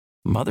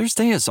Mother's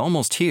Day is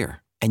almost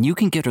here, and you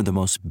can get her the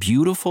most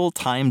beautiful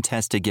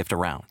time-tested gift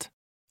around.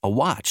 A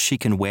watch she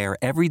can wear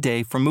every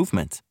day from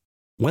Movement.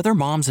 Whether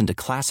mom's into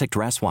classic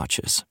dress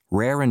watches,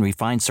 rare and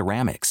refined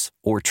ceramics,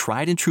 or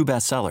tried and true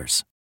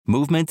bestsellers,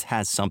 Movement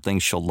has something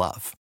she'll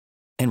love.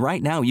 And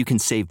right now you can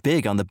save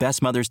big on the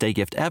best Mother's Day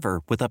gift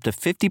ever with up to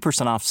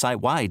 50% off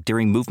site-wide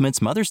during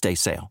Movement's Mother's Day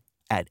sale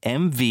at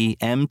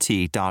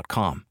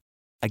mvmt.com.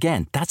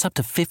 Again, that's up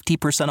to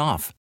 50%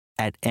 off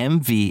at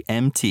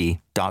mvmt.com.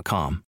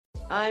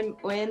 I'm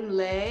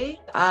Uyen.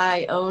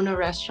 I own a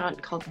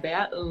restaurant called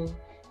Bao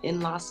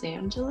in Los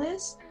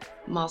Angeles.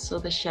 I'm also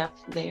the chef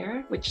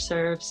there, which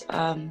serves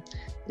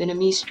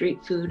Vietnamese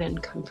street food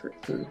and comfort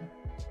food.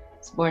 I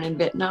was born in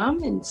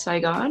Vietnam, in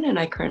Saigon, and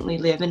I currently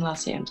live in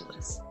Los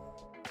Angeles.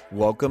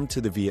 Welcome to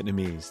The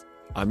Vietnamese.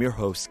 I'm your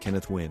host,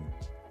 Kenneth Nguyen.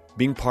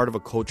 Being part of a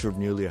culture of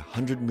nearly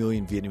 100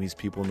 million Vietnamese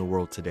people in the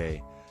world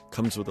today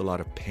comes with a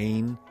lot of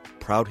pain,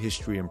 proud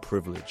history, and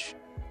privilege.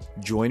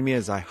 Join me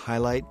as I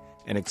highlight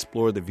and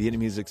explore the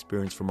Vietnamese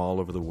experience from all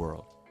over the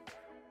world.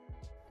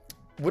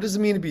 What does it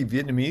mean to be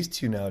Vietnamese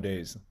to you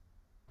nowadays?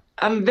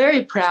 I'm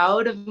very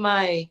proud of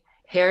my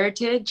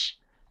heritage,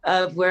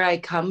 of where I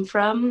come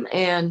from,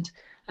 and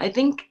I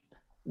think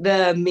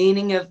the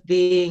meaning of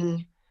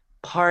being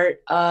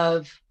part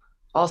of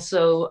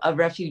also a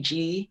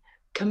refugee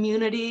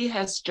community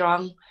has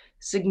strong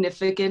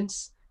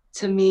significance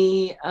to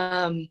me,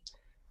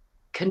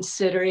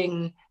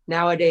 considering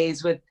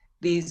nowadays with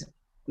these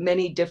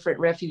many different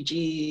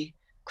refugee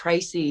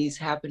crises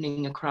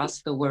happening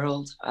across the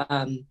world,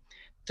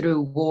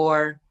 through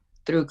war,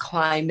 through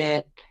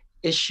climate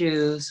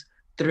issues,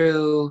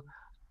 through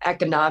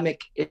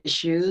economic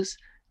issues,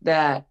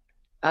 that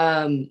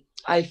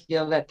I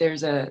feel that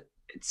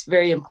it's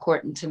very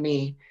important to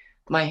me,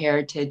 my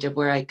heritage of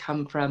where I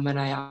come from, and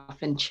I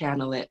often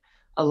channel it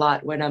a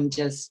lot when I'm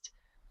just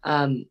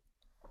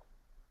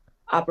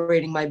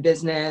operating my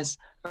business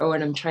or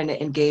when I'm trying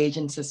to engage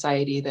in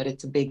society, that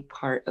it's a big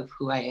part of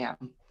who I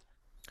am.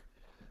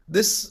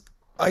 This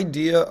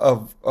idea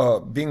of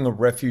being a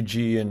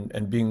refugee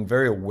and being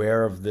very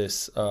aware of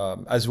this,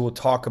 as we'll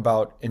talk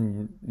about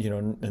in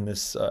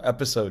this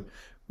episode,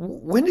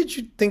 when did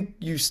you think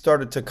you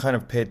started to kind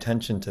of pay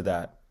attention to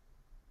that?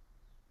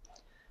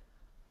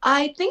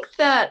 I think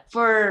that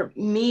for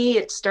me,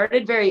 it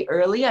started very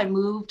early. I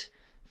moved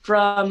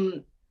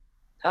from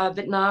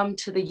Vietnam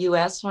to the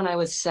US when I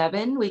was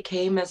 7. We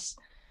came as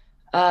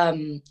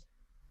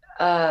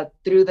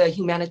through the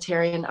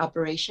humanitarian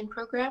operation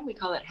program. We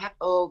call it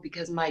HAPO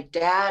because my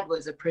dad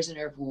was a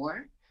prisoner of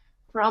war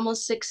for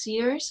almost 6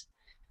 years,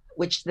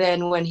 which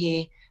then when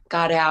he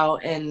got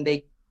out and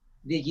the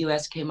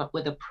US came up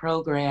with a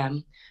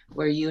program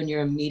where you and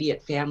your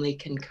immediate family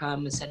can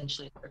come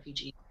essentially as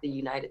refugees to the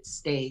United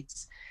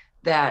States,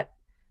 that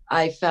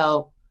I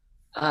felt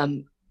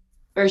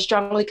very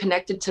strongly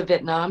connected to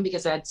Vietnam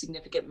because I had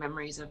significant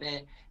memories of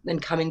it. Then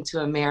coming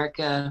to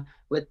America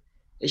with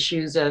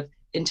issues of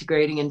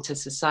integrating into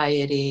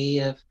society,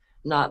 of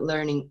not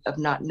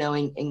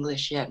knowing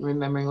English yet and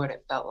remembering what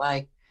it felt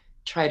like,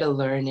 try to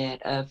learn it,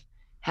 of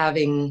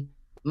having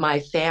my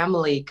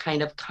family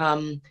kind of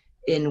come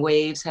in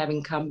waves,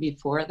 having come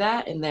before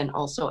that, and then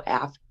also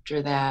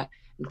after that,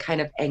 and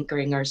kind of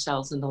anchoring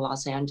ourselves in the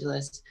Los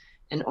Angeles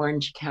and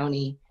Orange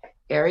County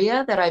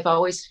area, that I've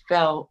always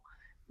felt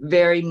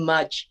very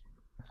much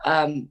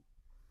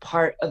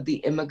part of the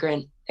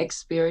immigrant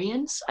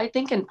experience, I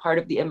think, and part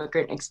of the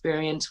immigrant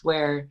experience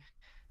where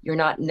you're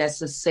not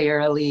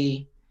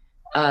necessarily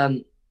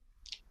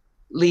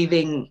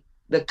leaving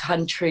the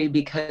country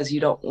because you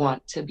don't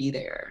want to be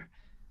there,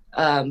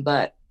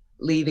 but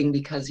leaving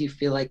because you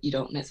feel like you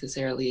don't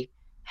necessarily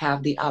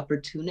have the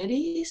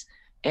opportunities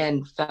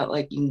and felt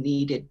like you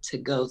needed to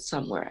go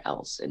somewhere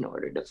else in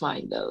order to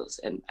find those.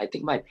 And I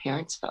think my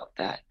parents felt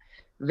that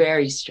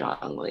very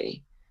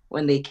strongly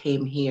when they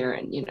came here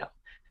and,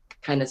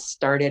 kind of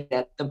started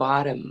at the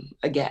bottom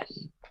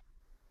again.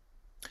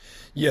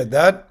 Yeah,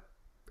 that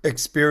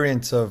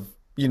experience of,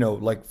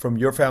 like from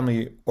your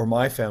family or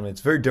my family,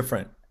 it's very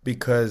different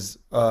because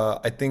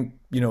I think,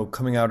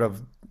 coming out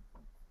of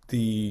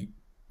the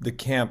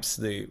camps,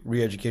 the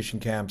re-education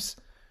camps,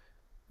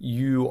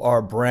 you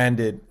are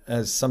branded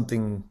as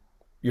something,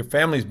 your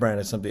family's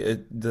branded as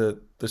something.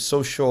 The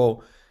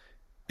social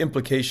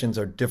implications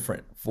are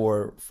different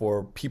for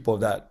people of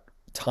that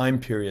time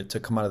period to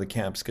come out of the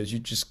camps because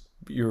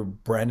you're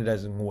branded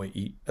as an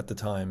Nguyen at the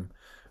time,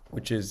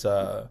 which is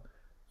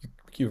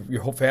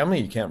your whole family.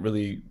 You can't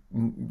really,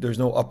 there's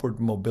no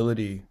upward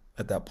mobility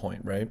at that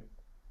point, right?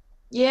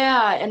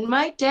 Yeah, and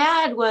my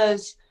dad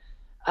was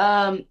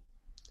an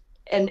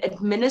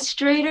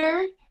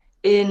administrator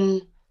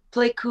in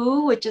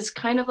Pleiku, which is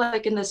kind of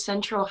like in the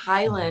Central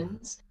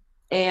Highlands.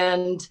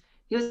 And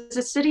he was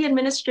a city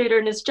administrator,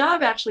 and his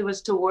job actually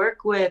was to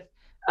work with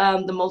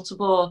the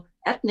multiple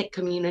ethnic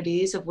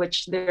communities, of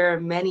which there are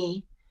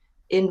many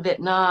in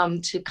Vietnam,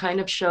 to kind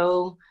of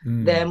show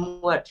them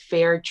what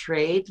fair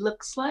trade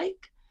looks like,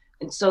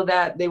 and so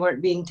that they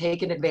weren't being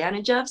taken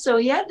advantage of. So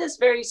he had this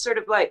very sort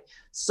of like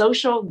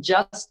social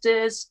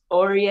justice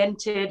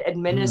oriented Mm.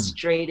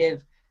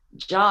 administrative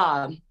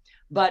job.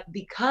 But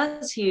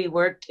because he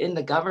worked in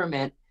the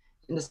government,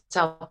 in the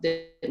South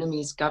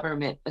Vietnamese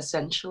government,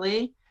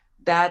 essentially,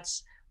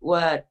 that's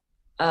what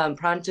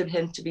prompted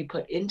him to be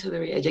put into the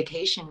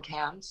re-education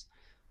camps,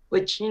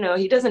 which,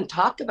 he doesn't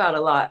talk about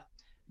a lot.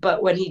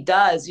 But when he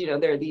does,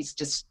 there are these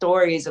just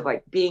stories of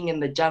like being in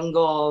the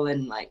jungle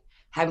and like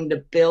having to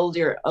build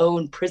your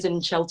own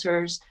prison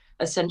shelters,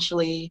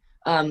 essentially,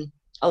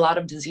 a lot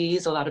of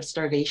disease, a lot of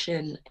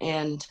starvation.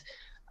 And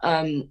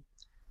um,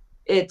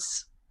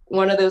 it's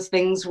one of those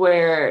things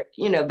where,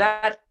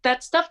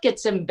 that stuff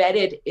gets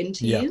embedded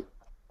into Yeah. you,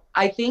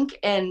 I think.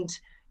 And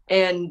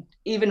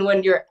even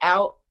when you're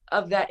out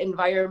of that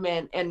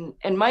environment,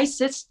 and my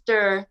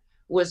sister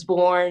was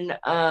born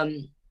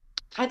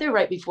either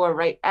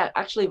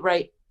actually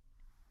right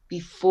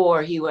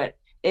before he went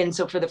in.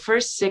 So for the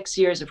first 6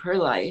 years of her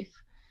life,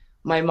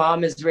 my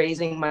mom is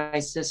raising my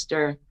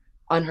sister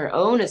on her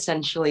own,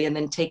 essentially, and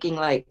then taking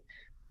like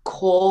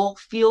coal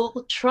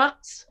fuel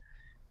trucks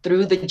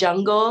through the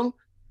jungle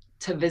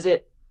to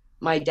visit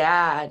my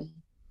dad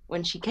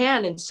when she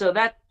can. And so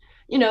that,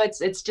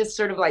 it's just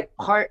sort of like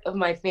part of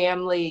my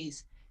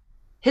family's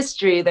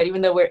history, that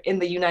even though we're in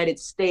the United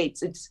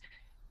States,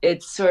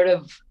 it's sort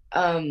of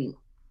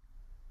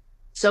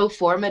so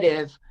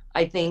formative,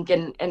 I think.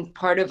 And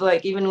part of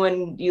like, even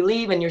when you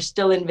leave and you're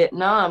still in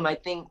Vietnam, I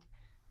think,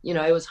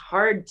 it was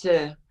hard to,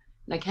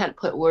 and I can't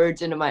put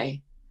words into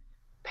my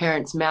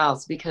parents'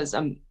 mouths because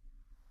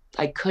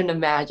I couldn't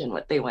imagine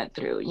what they went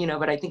through,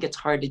 but I think it's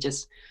hard to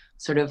just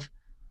sort of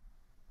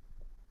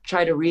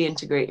try to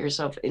reintegrate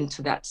yourself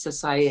into that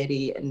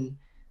society and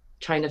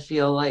trying to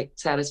feel like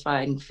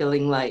satisfied and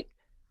feeling like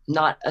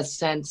not a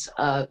sense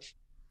of,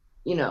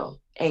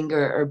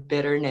 anger or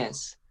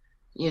bitterness,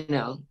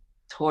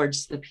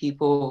 towards the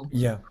people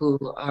Yeah. who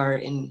are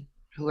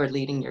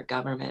leading your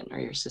government or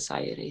your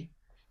society.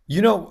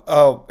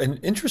 An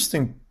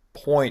interesting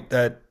point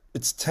that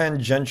it's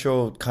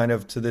tangential kind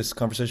of to this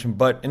conversation,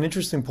 but an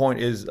interesting point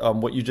is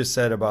what you just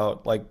said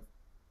about like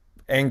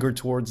anger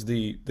towards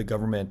the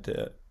government.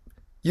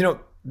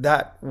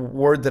 That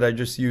word that I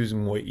just used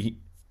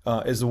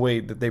is the way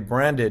that they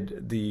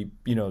branded the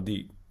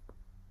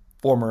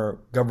former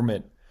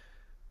government.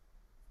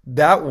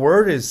 That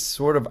word is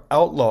sort of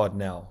outlawed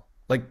now.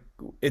 Like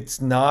it's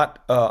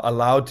not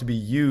allowed to be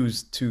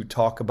used to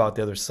talk about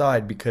the other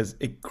side because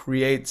it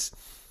creates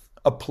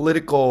a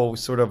political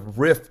sort of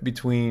rift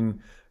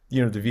between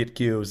the Viet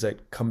Kios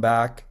that come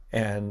back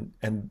and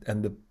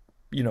the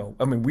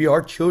I mean we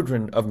are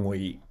children of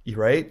Nguyen,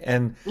 right?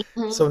 And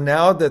Mhm. so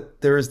now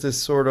that there is this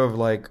sort of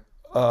like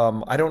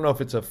I don't know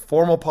if it's a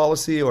formal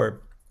policy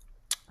or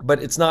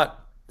but it's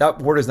not, that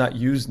word is not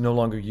used, no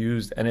longer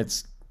used, and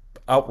it's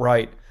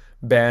outright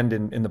banned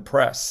in the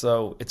press.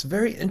 So it's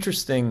very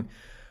interesting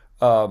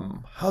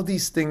how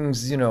these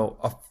things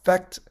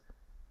affect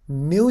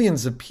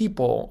millions of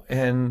people,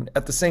 and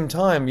at the same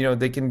time,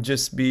 they can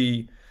just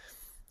be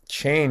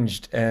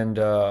changed, and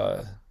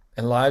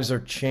lives are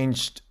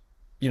changed,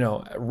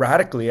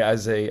 radically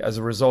as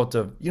a result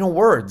of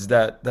words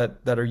that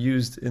are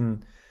used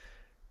in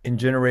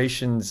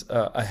generations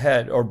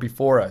ahead or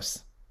before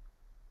us.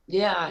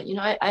 Yeah,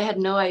 I had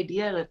no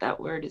idea that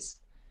word is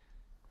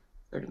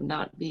sort of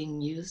not being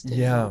used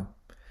anymore, Yeah,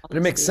 but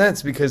it makes honestly.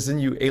 sense because then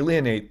you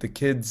alienate the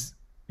kids,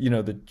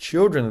 the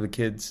children of the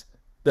kids,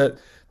 that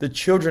the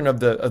children of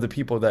the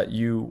people that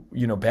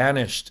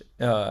banished,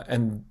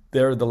 and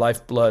they're the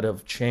lifeblood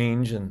of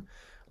change and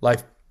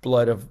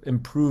lifeblood of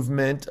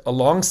improvement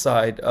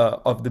alongside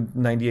of the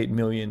 98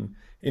 million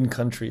in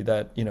country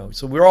that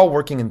So we're all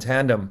working in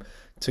tandem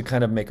to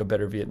kind of make a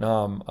better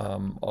Vietnam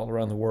all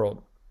around the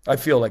world. I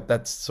feel like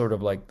that's sort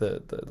of like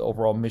the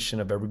overall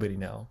mission of everybody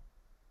now.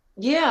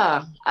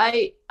 Yeah,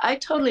 I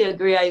totally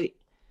agree. I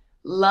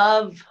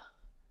love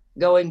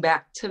going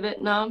back to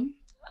Vietnam.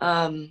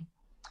 Um,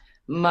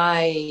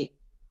 my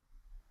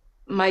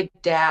my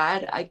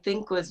dad, I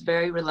think, was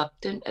very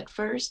reluctant at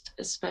first,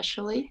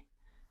 especially.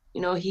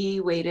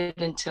 He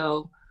waited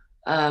until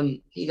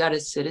he got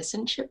his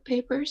citizenship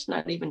papers,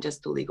 not even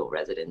just the legal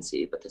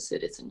residency, but the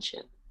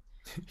citizenship,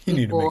 You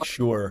need to make before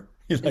sure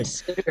you he like,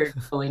 considered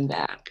going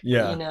back,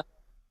 yeah.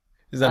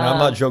 Is that I'm Um,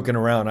 not joking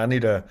around. I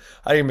need to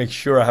make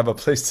sure I have a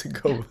place to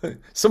go.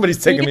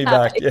 Somebody's taking me yeah,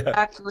 back. Yeah.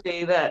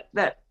 exactly.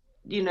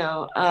 You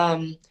know,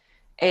 um,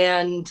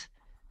 and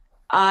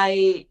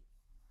I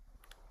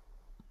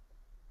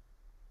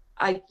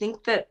I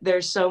think that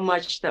there's so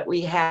much that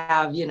we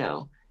have,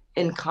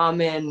 in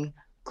common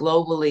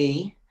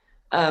globally.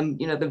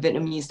 The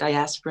Vietnamese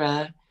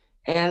diaspora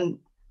and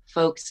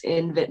folks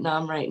in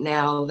Vietnam right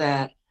now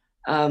that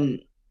um,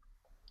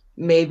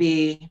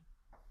 maybe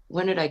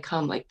when did I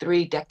come? Like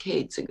 3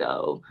 decades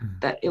ago, Mm.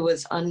 that it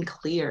was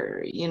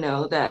unclear,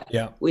 that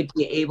Yeah. we'd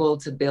be able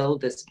to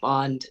build this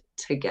bond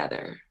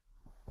together.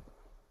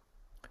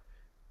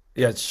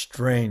 Yeah, it's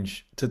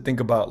strange to think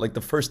about. Like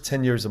the first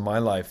 10 years of my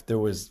life, there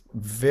was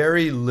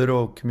very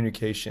little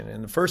communication.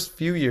 In the first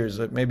few years,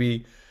 like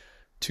maybe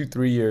 2,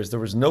 3 years, there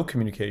was no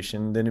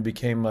communication. Then it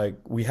became like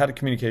we had a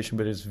communication,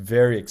 but it's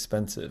very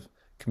expensive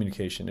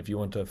communication. If you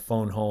want to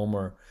phone home,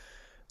 or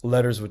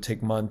letters would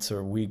take months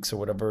or weeks or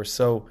whatever.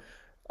 So,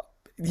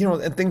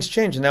 and things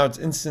change. And now it's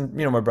instant.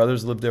 My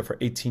brothers lived there for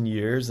 18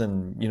 years.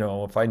 And,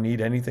 if I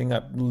need anything,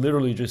 I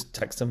literally just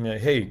text them,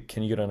 like, hey,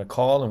 can you get on a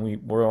call?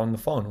 And we're on the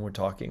phone and we're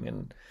talking.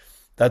 And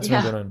that's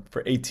been Yeah. going on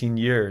for 18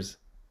 years.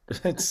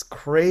 It's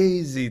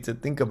crazy to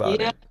think about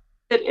Yeah. it.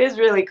 It is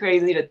really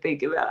crazy to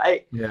think about.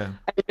 Yeah.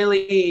 I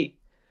really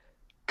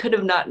could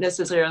have not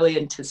necessarily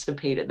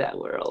anticipated that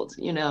world,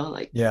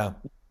 like Yeah.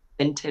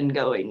 Clinton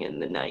going in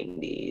the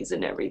 90s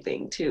and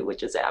everything too,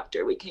 which is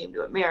after we came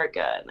to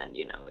America. And then,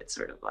 it's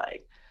sort of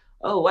like,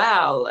 oh,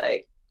 wow,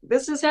 like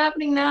this is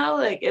happening now.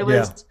 Like it Yeah.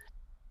 was,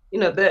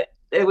 that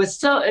it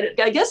was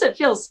I guess it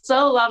feels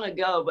so long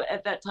ago, but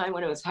at that time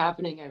when it was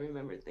happening, I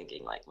remember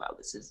thinking like, wow,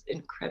 this is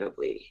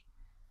incredibly,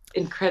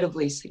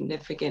 incredibly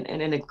significant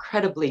and an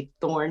incredibly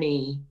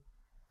thorny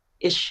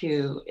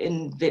issue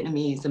in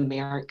Vietnamese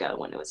America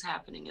when it was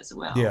happening as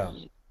well. Yeah.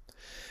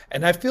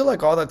 And I feel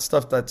like all that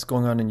stuff that's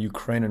going on in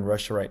Ukraine and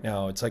Russia right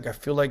now, it's like I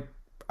feel like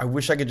I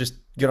wish I could just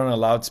get on a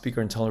loudspeaker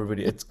and tell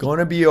everybody it's going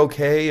to be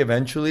okay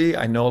eventually.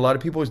 I know a lot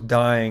of people is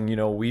dying,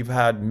 we've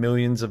had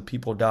millions of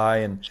people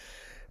die,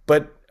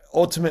 but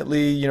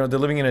ultimately, they're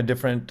living in a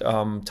different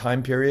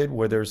time period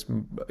where there's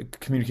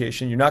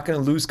communication. You're not going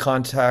to lose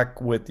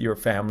contact with your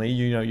family.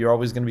 You're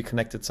always going to be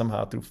connected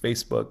somehow through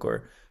Facebook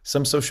or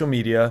some social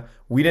media.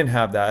 We didn't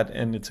have that,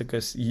 and it took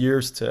us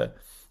years to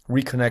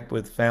reconnect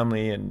with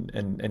family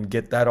and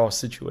get that all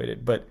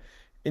situated. But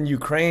in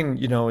Ukraine,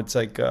 it's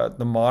like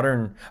the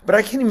modern. But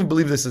I can't even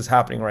believe this is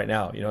happening right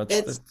now. It's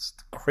It's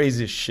the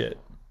craziest shit.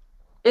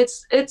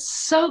 it's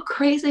so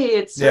crazy.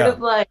 It's sort Yeah. of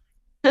like,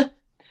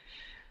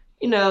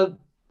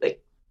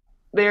 like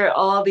there are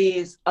all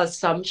these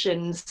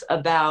assumptions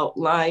about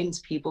lines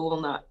people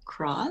will not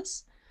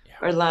cross, Yeah.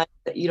 or lines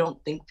that you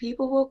don't think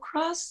people will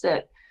cross,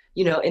 that,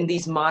 in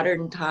these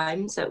modern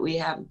times that we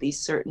have these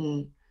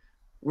certain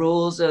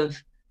rules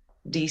of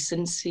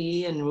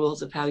decency and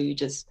rules of how you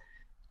just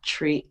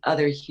treat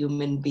other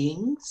human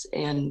beings,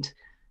 and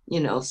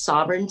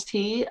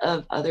sovereignty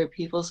of other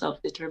people's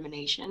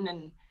self-determination.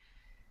 And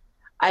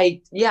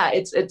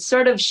it's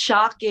sort of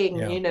shocking,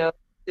 Yeah.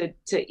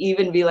 to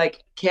even be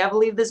like, can't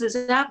believe this is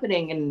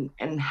happening,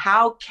 and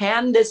how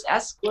can this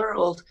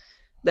world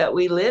that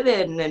we live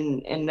in,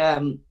 and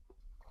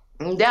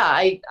yeah,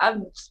 It's I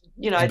think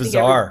everyone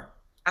bizarre.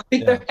 having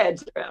Yeah. their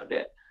heads around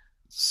it.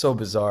 So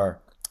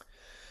bizarre.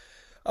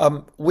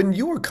 When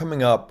you were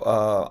coming up,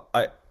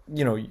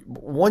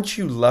 once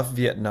you left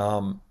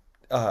Vietnam,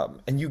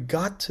 and you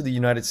got to the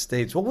United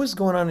States, what was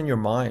going on in your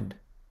mind?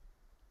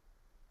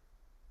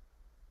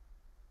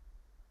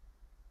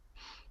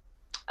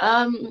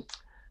 um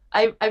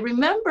I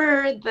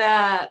remember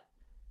that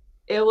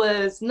it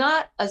was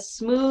not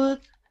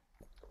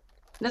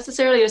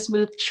necessarily a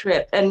smooth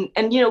trip. And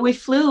we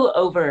flew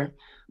over,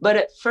 but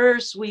at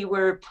first we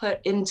were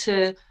put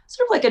into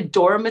sort of like a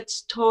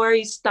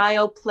dormitory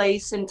style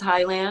place in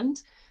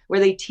Thailand, where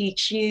they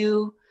teach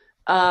you,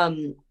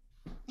 um,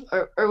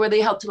 or where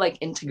they help to like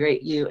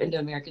integrate you into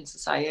American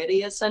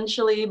society,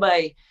 essentially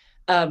by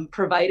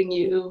providing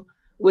you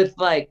with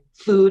like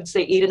foods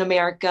they eat in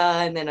America.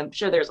 And then I'm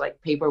sure there's like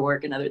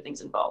paperwork and other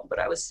things involved, but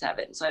I was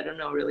 7, so I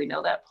don't really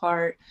know that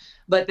part.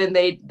 But then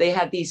they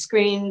had these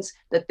screens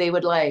that they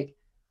would like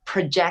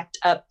project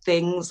up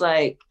things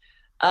like,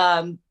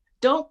 um,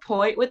 don't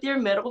point with your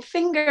middle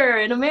finger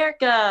in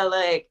America,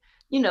 like,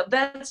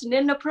 that's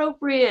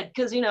inappropriate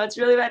because, it's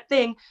really bad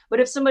thing. But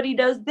if somebody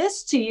does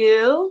this to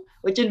you,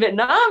 which in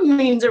Vietnam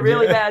means a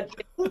really Yeah. bad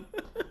thing,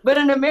 but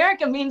in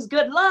America means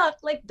good luck,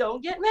 like,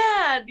 don't get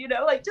mad,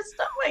 like just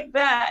stuff like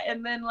that.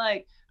 And then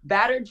like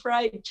battered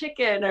fried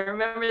chicken, I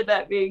remember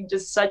that being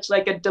just such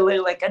like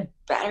like a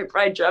battered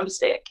fried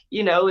drumstick,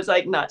 it was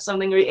like not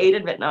something we ate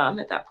in Vietnam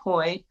at that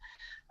point,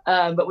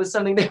 but was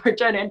something they were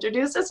trying to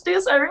introduce us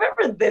to. So I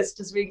remember this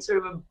just being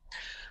sort of a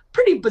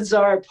pretty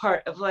bizarre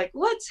part of like,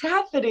 what's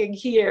happening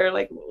here?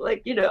 Like,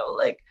 like,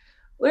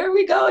 where are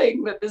we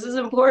going? But this is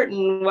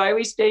important. Why are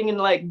we staying in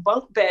like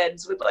bunk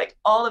beds with like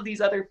all of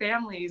these other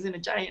families in a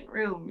giant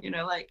room?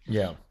 Like,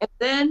 Yeah. and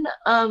then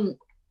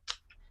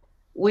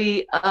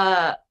we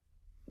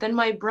then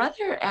my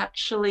brother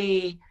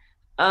actually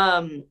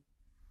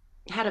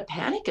had a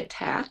panic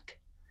attack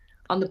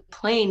on the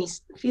plane.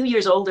 He's a few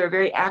years older,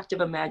 very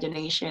active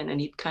imagination,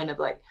 and he'd kind of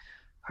like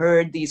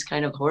heard these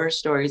kind of horror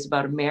stories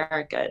about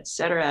America,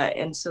 etc.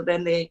 And so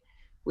then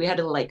we had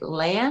to like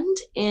land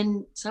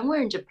in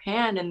somewhere in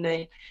Japan, and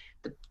the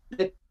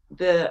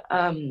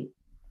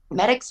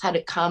medics had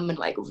to come and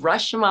like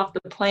rush him off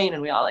the plane,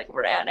 and we all like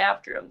ran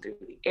after him through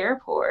the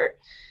airport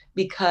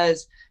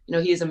because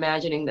he was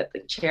imagining that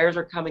the chairs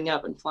were coming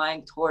up and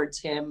flying towards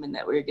him, and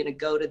that we were going to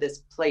go to this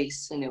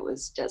place, and it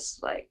was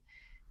just like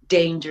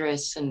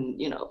dangerous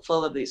and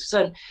full of these.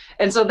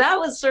 And so that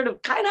was sort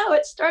of kind of how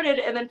it started.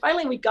 And then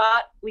finally we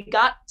got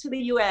to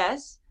the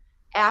US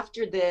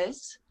after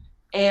this,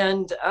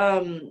 and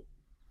it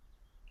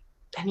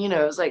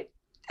was like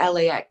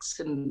LAX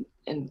and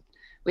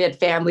we had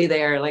family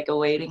there like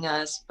awaiting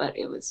us, but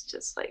it was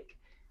just like,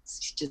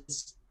 it's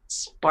just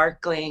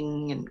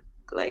sparkling and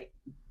like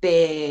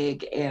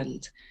big,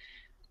 and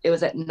it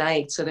was at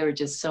night, so there were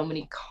just so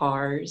many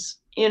cars,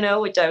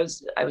 which I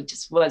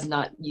just was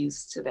not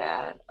used to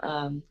that.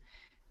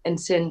 And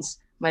since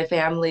my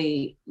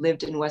family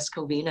lived in West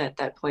Covina at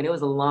that point, it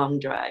was a long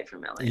drive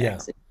from Yeah.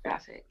 LAX in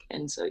traffic.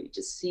 And so you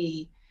just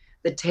see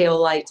the tail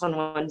lights on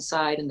one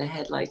side and the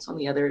headlights on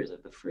the others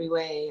of the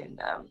freeway. And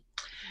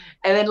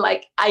then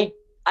like I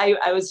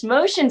was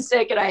motion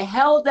sick, and I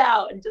held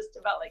out, and just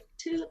about like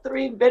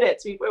 2-3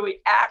 minutes before we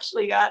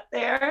actually got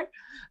there,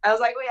 I was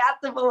like, we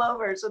have to pull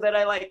over. So then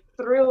I like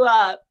threw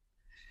up,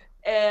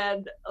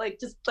 and like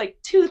just like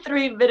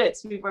 2-3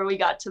 minutes before we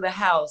got to the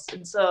house.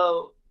 And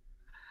so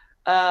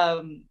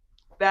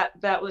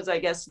that was, I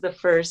guess, the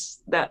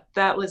first,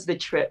 that was the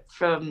trip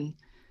from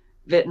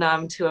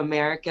Vietnam to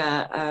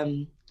America.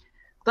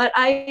 But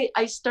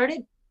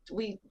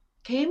we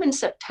came in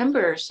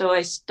September, so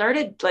I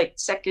started like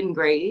second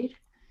grade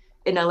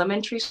in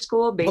elementary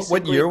school, What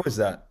basically. year was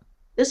that?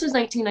 This was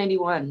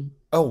 1991.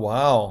 Oh,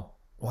 wow.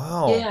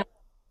 Wow. Yeah,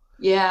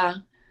 yeah.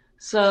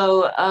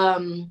 So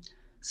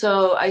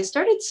I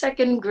started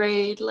second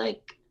grade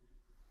like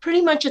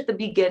pretty much at the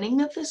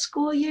beginning of the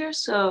school year.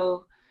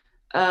 So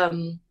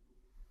um,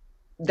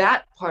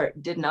 that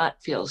part did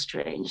not feel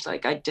strange.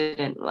 Like I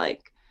didn't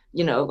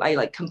I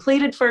like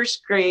completed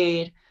first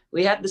grade.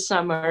 We had the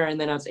summer, and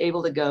then I was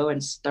able to go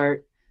and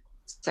start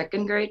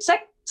second grade.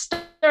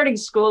 Starting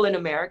school in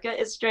America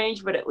is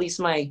strange, but at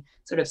least my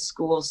sort of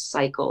school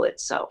cycle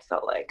itself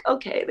felt like,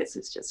 okay, this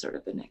is just sort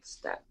of the next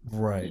step.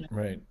 Right,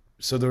 right.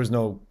 So there was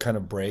no kind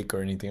of break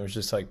or anything. It was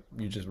just like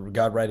you just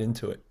got right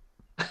into it.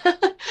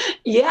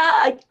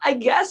 Yeah, I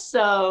guess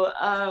so.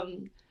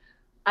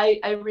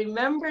 I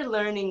remember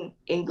learning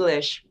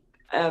English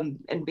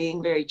and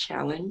being very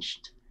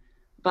challenged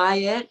by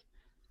it.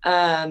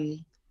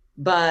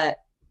 But,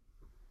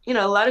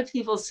 a lot of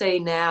people say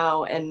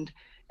now, and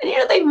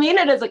they mean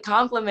it as a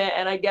compliment,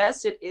 and I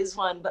guess it is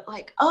one, but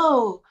like,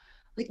 oh,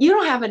 like you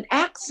don't have an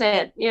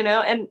accent, and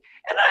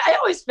I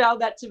always found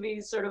that to be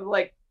sort of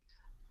like,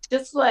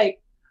 just like,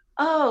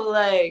 oh,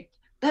 like,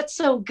 that's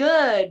so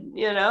good,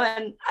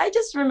 and I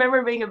just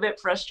remember being a bit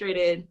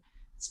frustrated,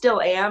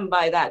 still am,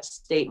 by that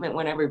statement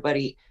when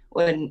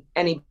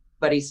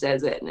anybody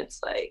says it, and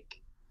it's like,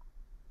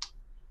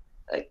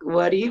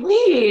 what do you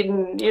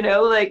mean?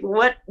 Like,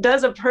 what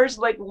does a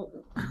person, like,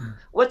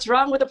 what's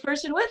wrong with a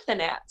person with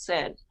an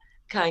accent,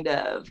 kind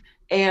of.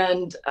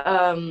 And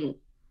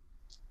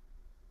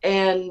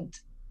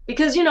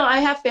because, I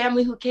have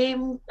family who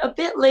came a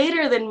bit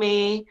later than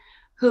me,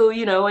 who,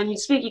 when you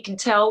speak, you can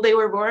tell they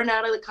were born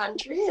out of the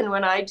country. And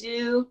when I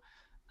do,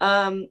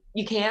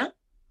 you can't,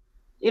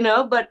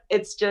 but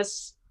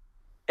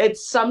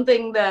it's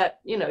something that,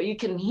 you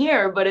can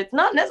hear, but it's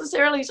not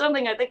necessarily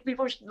something I think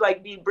people should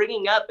like be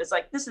bringing up. It's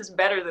like, this is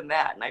better than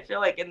that. And I feel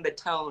like in the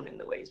tone and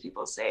the ways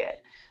people say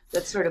it,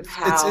 that's sort of It's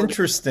how.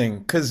 interesting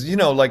because,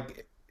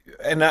 like,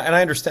 and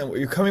I understand where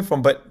you're coming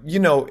from, but,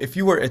 if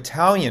you were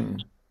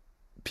Italian,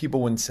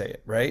 people wouldn't say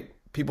it, right?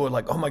 People would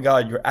like, oh my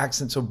God, your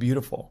accent's so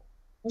beautiful.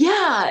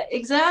 Yeah,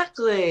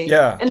 exactly.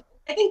 Yeah. And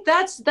I think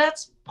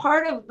that's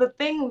part of the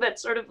thing that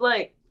sort of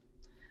like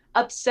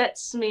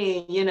upsets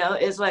me,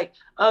 is like,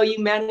 oh,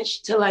 you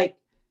managed to like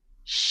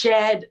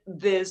shed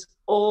this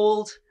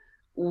old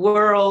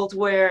world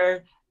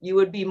where you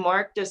would be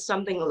marked as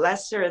something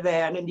lesser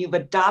than, and you've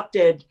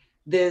adopted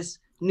this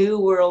new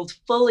world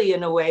fully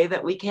in a way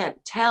that we can't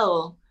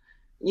tell,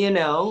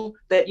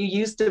 that you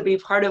used to be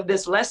part of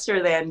this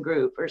lesser than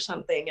group or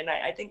something. And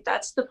I think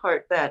that's the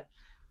part that,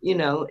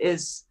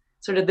 is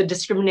sort of the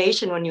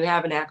discrimination when you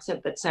have an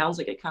accent that sounds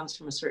like it comes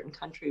from a certain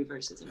country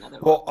versus another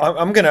one. Well,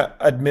 I'm gonna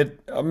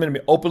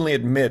openly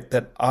admit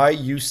that I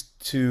used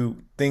to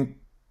think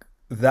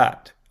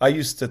that. I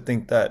used to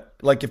think that,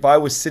 like, if I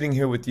was sitting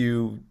here with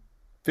you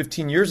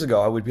 15 years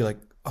ago, I would be like,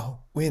 oh,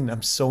 Win,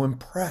 I'm so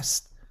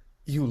impressed.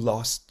 You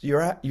lost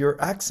your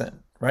accent,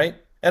 right?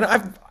 And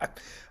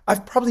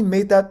I've probably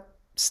made that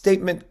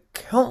statement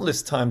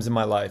countless times in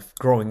my life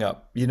growing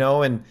up,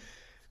 and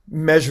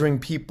measuring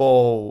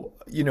people,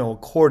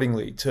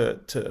 accordingly to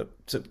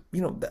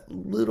that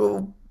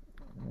little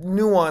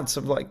nuance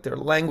of like their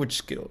language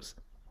skills,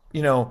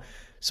 you know.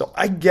 So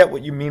I get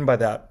what you mean by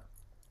that.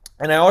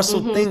 And I also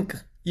Mm-hmm. think,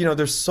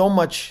 there's so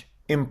much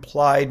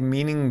implied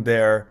meaning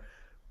there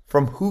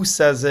from who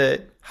says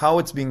it, how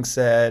it's being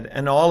said,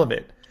 and all of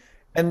it.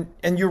 And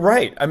you're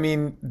right. I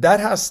mean,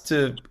 that has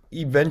to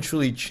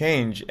eventually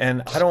change.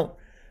 And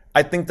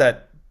I think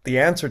that the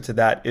answer to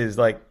that is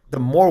like the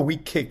more we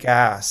kick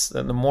ass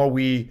and the more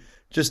we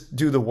just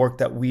do the work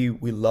that we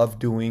love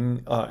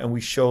doing, and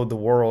we show the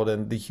world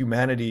and the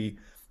humanity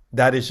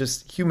that is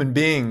just human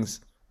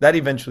beings, that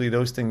eventually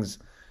those things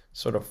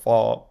sort of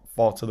fall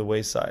to the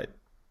wayside.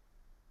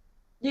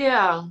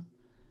 Yeah.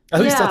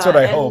 At least that's what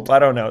Yeah. I And hope. I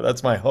don't know.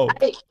 That's my hope.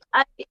 I,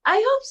 I,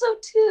 I hope so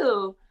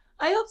too.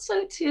 I hope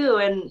so too.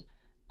 And,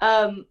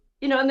 and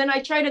then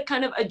I try to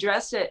kind of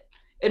address it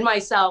in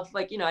myself.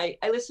 Like, I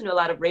listen to a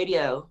lot of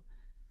radio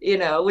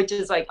which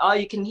is like all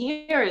you can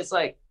hear is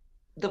like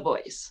the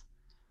voice,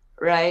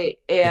 right?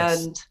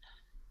 Yes.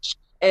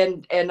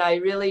 And I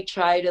really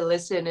try to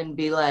listen and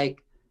be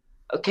like,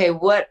 okay,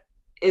 what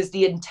is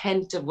the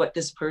intent of what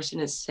this person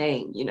is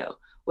saying?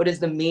 What is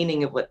the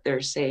meaning of what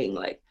they're saying?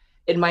 Like,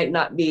 it might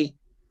not be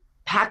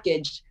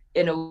packaged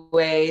in a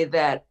way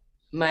that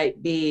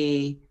might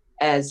be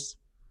as,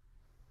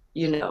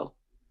 you know,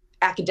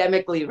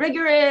 academically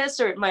rigorous,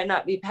 or it might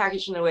not be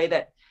packaged in a way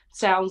that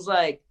sounds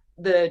like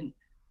the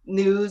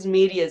news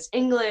media's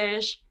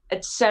English,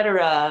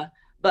 etc.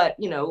 But,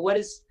 what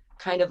is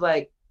kind of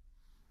like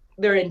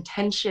their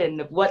intention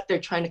of what they're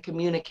trying to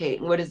communicate,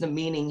 and what is the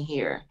meaning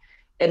here,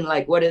 and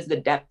like what is the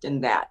depth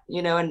in that,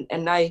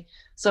 and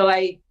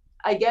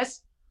I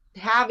guess,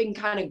 having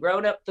kind of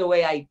grown up the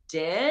way I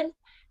did,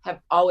 have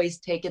always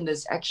taken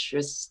this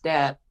extra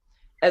step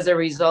as a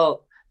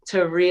result,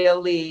 to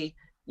really,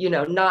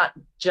 not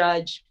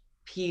judge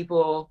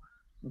people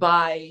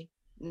by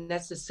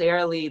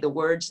necessarily the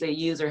words they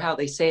use or how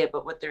they say it,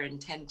 but what their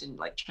intent in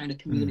like trying to Mm.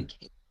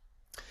 communicate.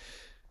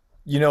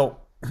 You know,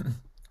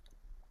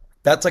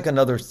 that's like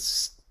another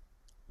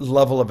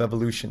level of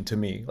evolution to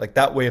me, like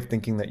that way of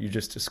thinking that you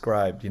just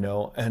described,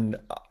 and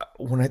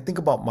when I think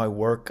about my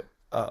work,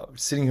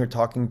 sitting here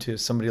talking to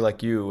somebody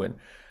like you, and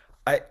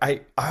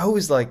I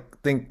always like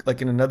think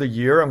like in another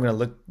year I'm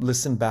gonna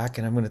listen back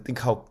and I'm gonna think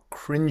how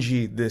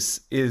cringy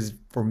this is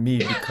for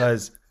me,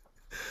 because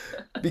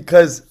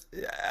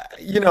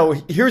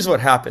here's what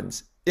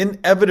happens.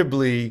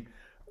 Inevitably,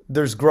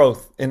 there's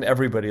growth in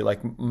everybody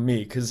like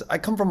me, because I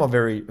come from a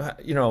very,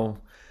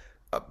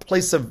 a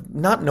place of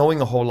not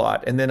knowing a whole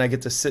lot. And then I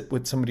get to sit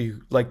with somebody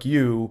like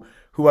you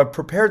who have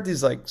prepared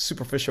these like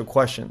superficial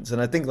questions.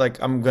 And I think like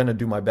I'm going to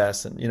do my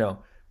best. And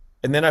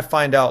then I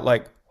find out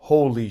like,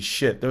 holy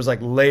shit, there's like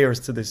layers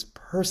to this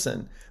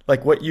person.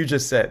 Like what you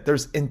just said,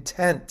 there's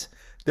intent.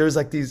 There's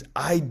like these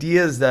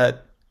ideas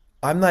that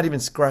I'm not even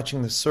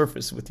scratching the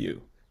surface with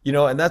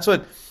and that's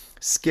what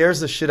scares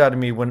the shit out of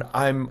me when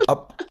I'm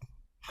up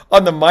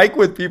on the mic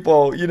with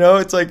people.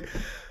 It's like,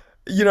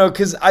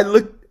 because I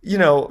look, you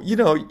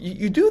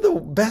do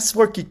the best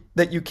work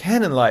that you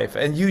can in life,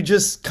 and you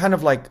just kind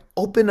of like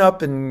open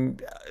up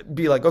and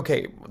be like,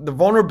 okay, the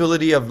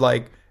vulnerability of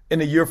like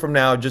in a year from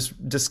now,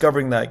 just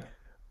discovering that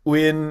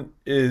Uyen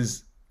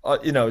is,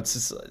 it's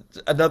just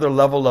another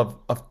level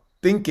of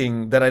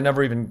thinking that I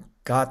never even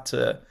got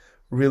to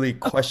really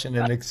question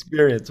and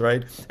experience,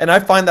 right? And I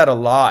find that a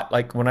lot.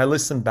 Like when I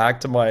listen back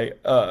to my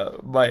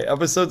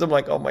episodes, I'm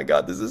like, oh my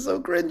God, this is so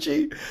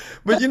cringy.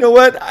 But you know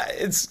what?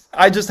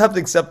 I just have to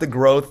accept the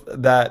growth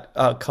that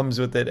comes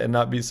with it, and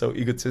not be so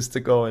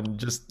egotistical, and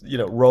just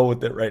roll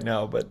with it right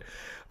now. But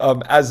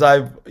as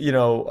I've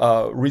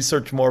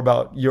researched more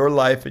about your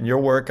life and your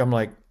work, I'm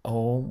like,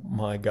 oh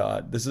my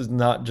God, this is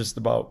not just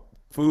about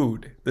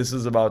food. This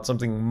is about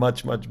something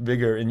much, much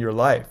bigger in your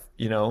life.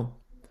 And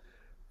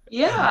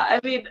Yeah, I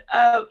mean,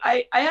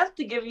 I have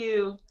to give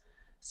you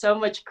so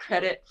much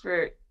credit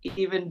for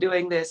even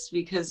doing this,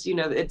 because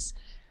it's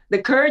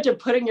the courage of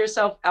putting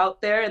yourself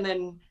out there, and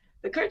then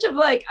the courage of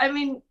like, I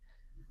mean,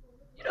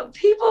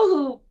 people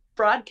who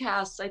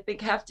broadcast, I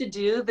think, have to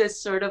do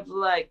this sort of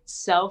like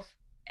self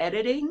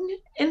editing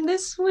in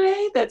this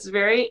way that's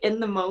very in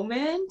the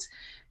moment.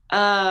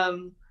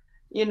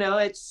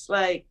 It's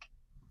like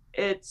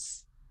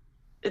it's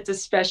it's a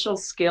special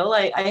skill.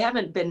 I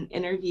haven't been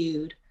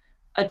interviewed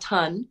a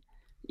ton,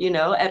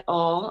 at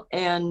all.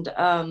 And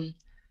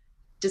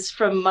just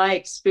from my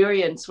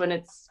experience, when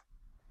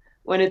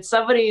it's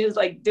somebody who's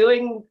like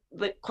doing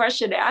the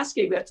question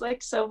asking, that's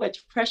like so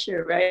much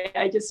pressure, right?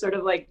 I just sort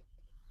of like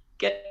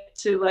get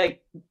to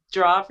like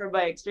draw from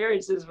my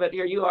experiences, but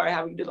here you are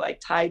having to like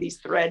tie these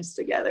threads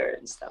together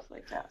and stuff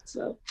like that.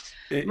 So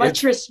much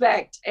it's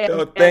respect. and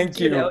oh, and thank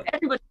you.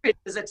 everybody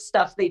visits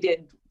stuff they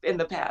did in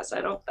the past.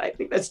 I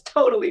think that's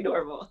totally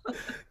normal.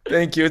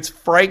 Thank you. It's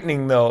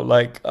frightening though,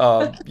 like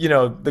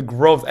the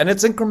growth, and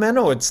it's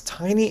incremental. It's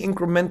tiny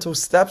incremental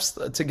steps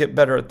to get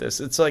better at this.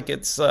 It's like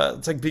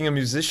being a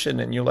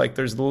musician, and you're like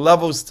there's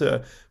levels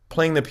to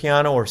playing the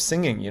piano or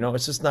singing.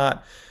 It's just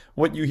not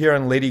what you hear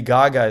on Lady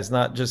Gaga is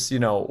not just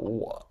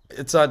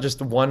it's not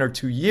just 1 or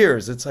 2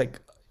 years. It's like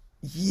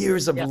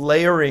years of Yeah.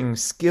 layering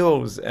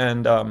skills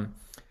and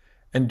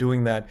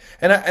doing that.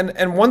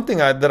 And one thing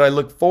that I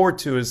look forward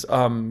to is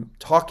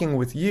talking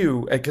with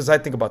you, because I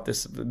think about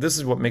this. This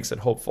is what makes it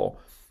hopeful,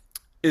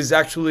 is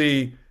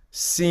actually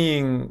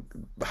seeing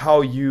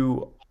how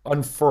you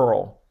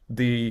unfurl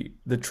the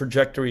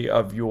trajectory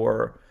of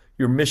your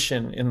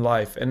mission in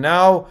life. And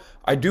now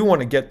I do want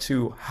to get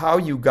to how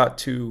you got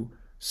to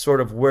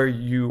sort of where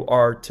you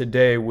are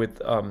today with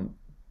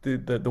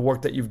the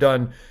work that you've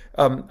done.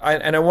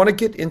 And I want to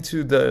get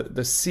into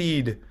the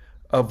seed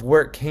of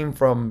where it came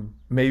from,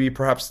 maybe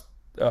perhaps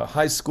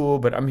high school,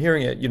 but I'm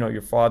hearing it,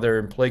 your father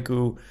in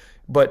Pleiku,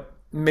 but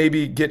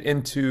maybe get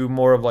into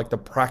more of like the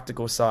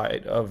practical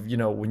side of,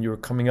 when you were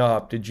coming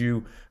up, did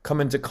you come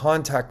into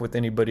contact with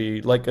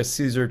anybody like a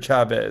Cesar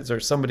Chavez or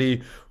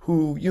somebody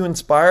who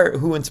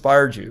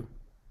inspired you?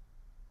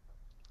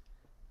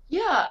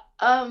 Yeah.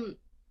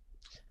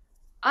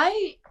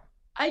 I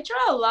I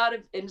draw a lot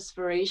of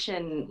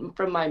inspiration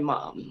from my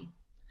mom,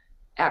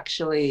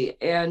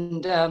 actually.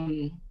 And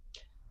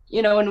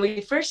when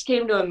we first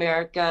came to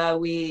America,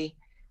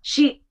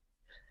 she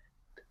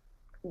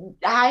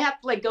I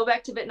have to like go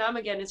back to Vietnam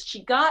again. Is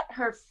she got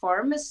her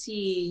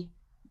pharmacy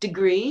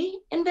degree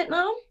in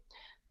Vietnam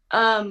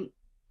um,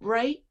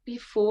 right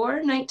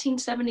before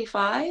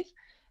 1975,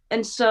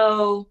 and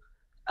so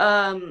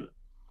um,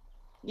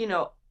 you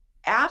know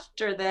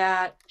after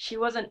that she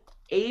wasn't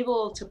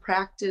able to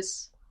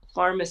practice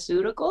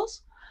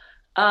pharmaceuticals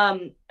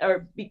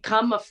or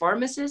become a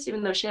pharmacist,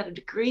 even though she had a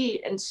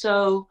degree. And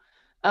so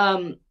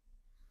um,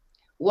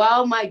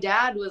 while my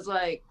dad was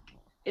like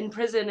in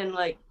prison and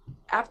like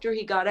after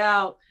he got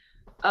out,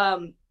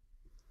 um,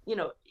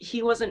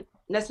 he wasn't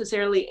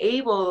necessarily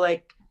able,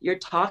 like you're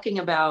talking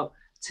about,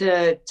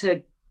 to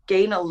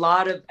gain a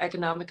lot of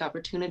economic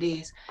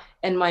opportunities.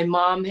 And my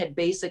mom had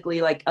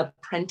basically like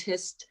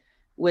apprenticed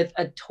with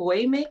a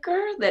toy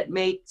maker that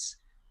makes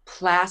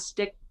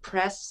plastic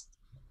pressed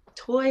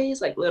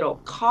toys, like little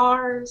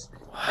cars,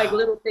 like Wow.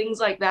 little things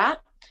like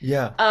that.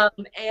 Yeah.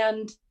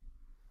 And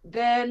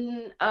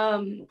then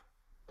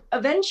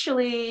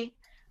eventually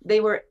they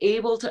were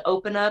able to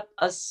open up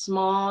a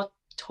small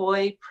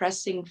toy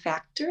pressing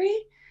factory.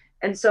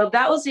 And so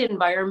that was the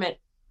environment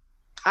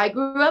I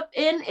grew up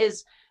in,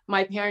 is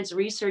my parents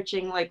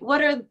researching like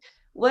what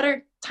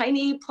are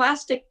tiny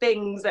plastic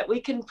things that we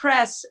can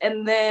press,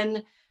 and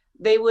then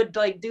they would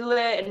like do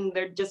it and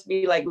there'd just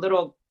be like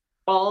little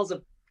balls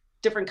of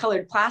different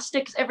colored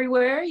plastics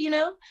everywhere,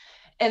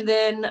 and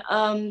then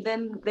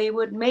they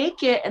would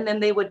make it and then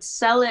they would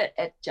sell it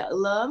at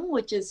Jalum,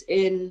 which is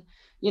in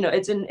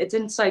it's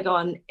in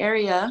Saigon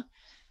area.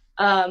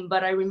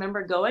 But I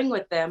remember going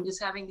with them,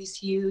 just having these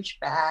huge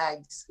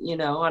bags,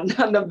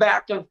 on the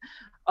back of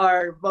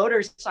our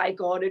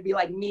motorcycle. And it'd be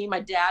like me,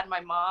 my dad, my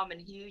mom, and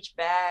huge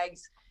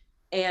bags,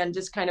 and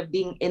just kind of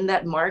being in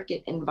that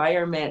market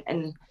environment.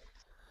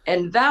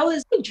 And that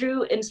was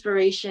drew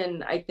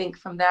inspiration, I think,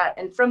 from that.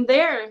 And from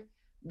there,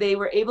 they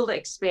were able to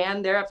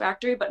expand their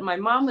factory. But my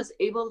mom was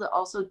able to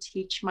also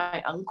teach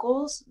my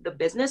uncles the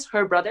business,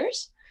 her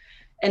brothers.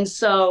 And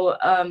so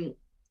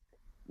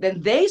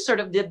then they sort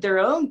of did their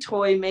own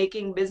toy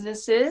making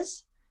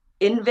businesses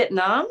in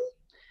Vietnam,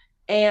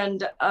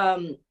 and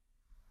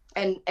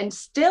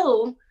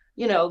still,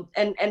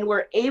 and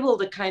were able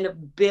to kind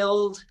of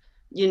build,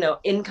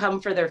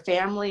 income for their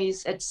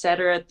families, et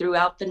cetera,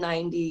 throughout the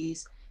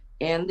 90s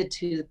and the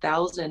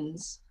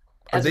 2000s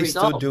Are as a they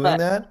still result. doing But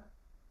that?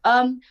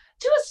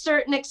 to a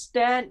certain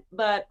extent,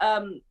 but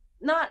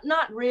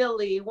not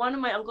really. One of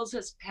my uncles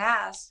has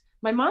passed.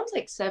 My mom's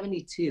like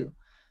 72.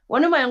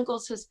 One of my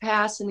uncles has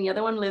passed, and the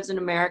other one lives in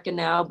America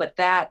now. But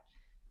that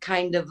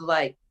kind of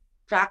like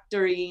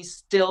factory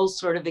still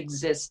sort of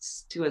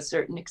exists to a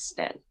certain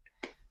extent,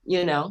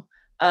 you know.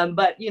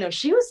 But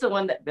she was the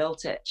one that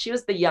built it. She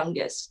was the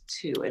youngest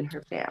too in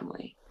her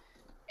family,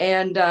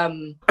 and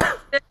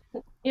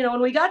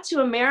when we got to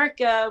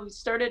America, we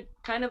started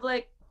kind of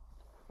like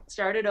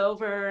started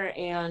over.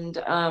 And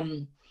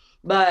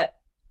but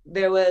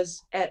there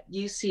was at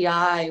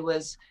UCI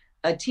was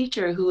a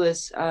teacher who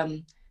was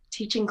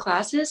teaching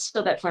classes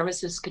so that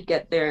pharmacists could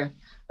get their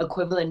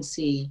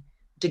equivalency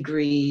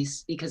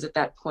degrees, because at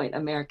that point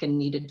America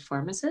needed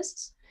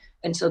pharmacists,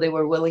 and so they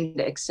were willing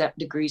to accept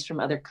degrees from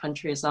other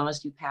countries as long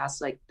as you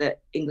pass like the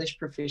English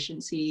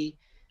proficiency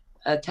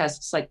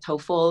tests like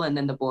TOEFL and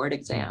then the board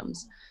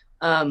exams.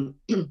 um,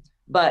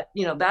 but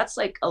that's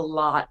like a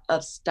lot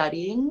of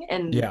studying,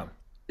 and Yeah.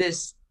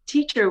 this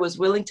teacher was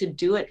willing to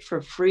do it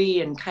for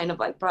free and kind of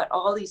like brought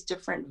all these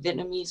different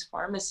Vietnamese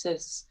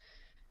pharmacists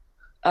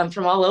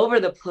from all over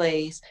the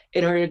place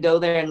in order to go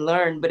there and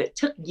learn. But it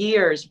took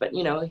years, but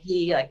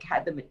he like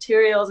had the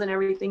materials and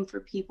everything for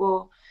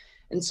people.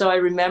 And so I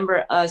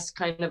remember us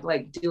kind of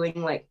like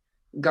doing like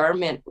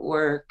garment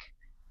work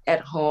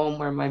at home,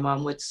 where my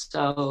mom would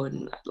sew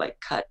and like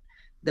cut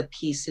the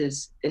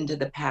pieces into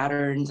the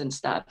patterns and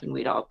stuff, and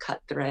we'd all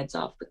cut threads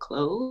off the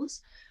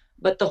clothes.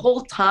 But the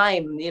whole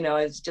time,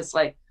 it's just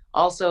like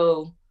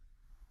also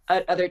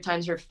at other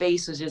times her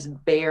face was just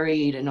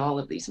buried in all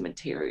of these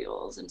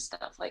materials and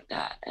stuff like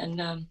that.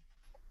 And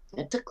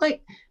it took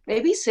like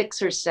maybe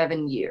 6 or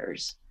 7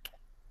 years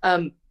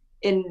um,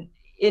 in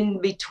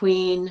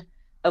between,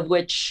 of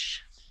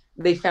which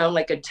they found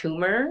like a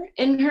tumor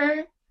in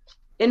her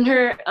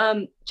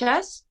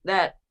chest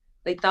that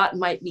they thought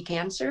might be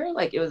cancer.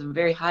 Like it was a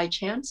very high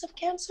chance of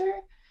cancer.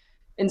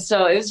 And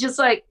so it was just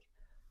like,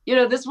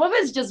 this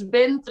woman's just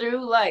been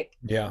through like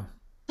Yeah.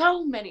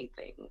 so many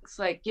things.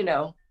 Like,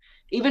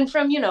 even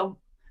from,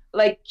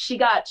 like she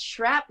got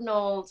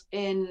shrapnel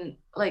in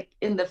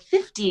the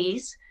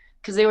 50s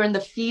because they were in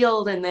the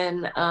field. And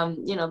then,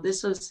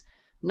 this was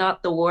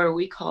not the war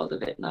we call the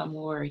Vietnam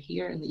War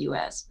here in the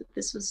US, but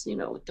this was,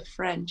 with the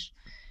French.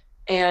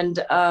 And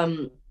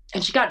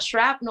she got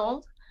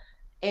shrapnel,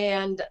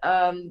 and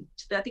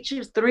I think she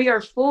was 3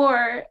 or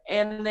 4.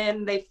 And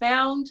then they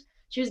found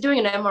she was doing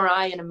an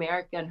MRI in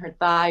America, and her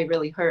thigh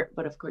really hurt,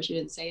 but of course she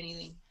didn't say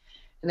anything.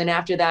 And then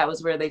after that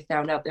was where they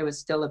found out there was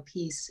still a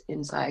piece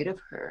inside of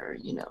her,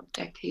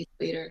 decades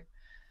later.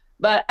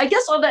 But I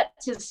guess all that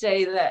to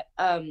say that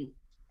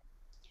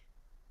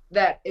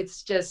that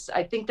it's just,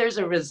 I think there's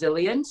a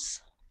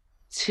resilience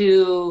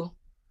to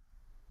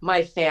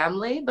my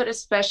family, but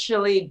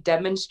especially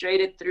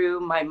demonstrated through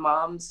my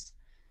mom's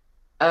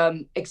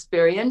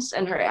experience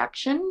and her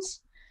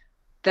actions,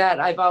 that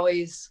I've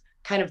always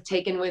kind of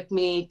taken with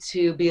me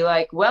to be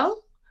like,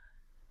 well,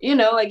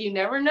 like you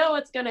never know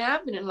what's going to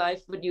happen in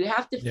life, but you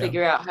have to Yeah.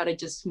 figure out how to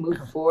just move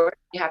forward.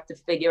 You have to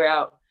figure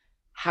out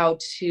how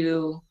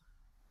to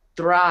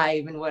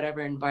thrive in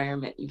whatever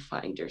environment you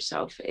find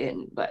yourself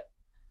in. But,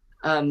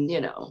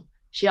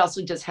 she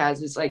also just has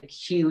this like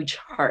huge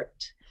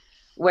heart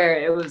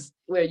where,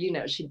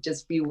 she'd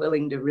just be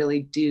willing to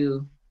really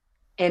do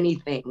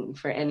anything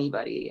for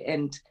anybody.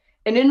 And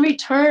in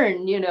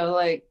return,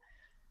 like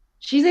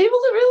she's able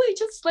to really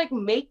just like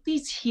make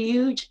these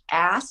huge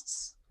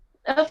asks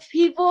of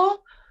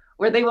people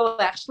where they will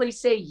actually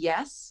say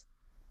yes,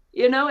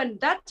 and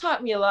that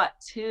taught me a lot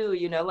too,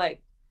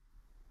 like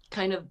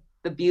kind of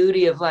the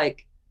beauty of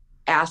like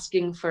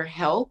asking for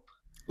help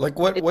Like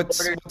in order what's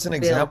an to build.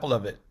 example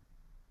of it?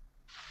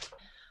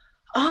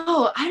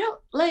 Oh, I don't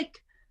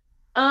like,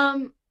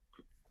 um,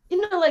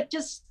 like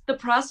just the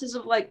process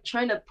of like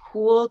trying to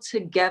pool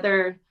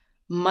together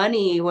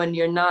money when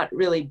you're not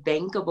really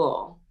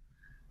bankable,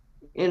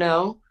 you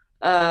know,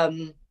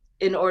 um,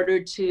 in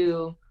order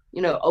to,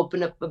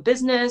 open up a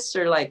business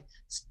or like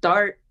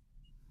start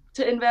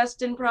to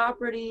invest in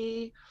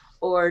property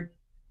or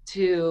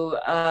to,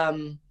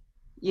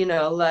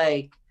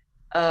 like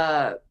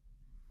uh,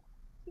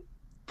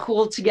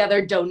 pool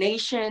together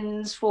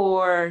donations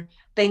for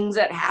things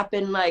that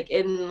happen like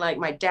in like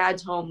my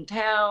dad's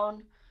hometown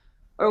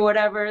or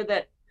whatever.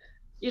 That,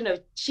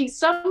 she's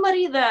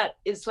somebody that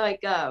is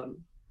like a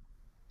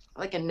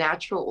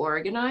natural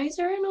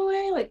organizer in a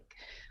way,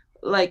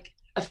 like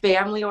a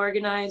family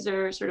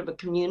organizer, sort of a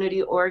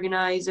community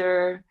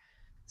organizer,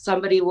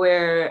 somebody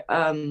where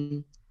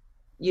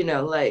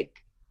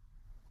like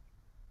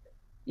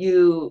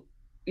you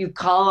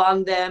call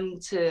on them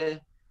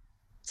to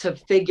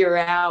figure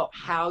out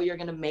how you're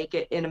going to make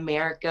it in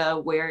America,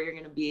 where you're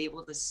going to be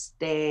able to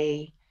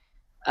stay,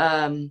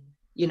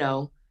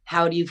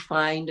 how do you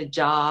find a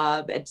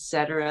job,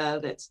 etc.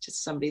 That's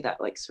just somebody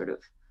that like sort of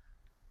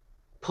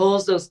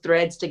pulls those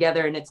threads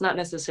together, and it's not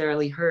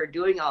necessarily her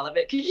doing all of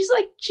it because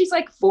she's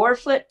like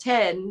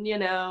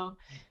 4'10",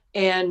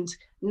 and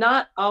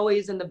not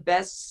always in the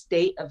best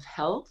state of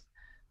health,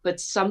 but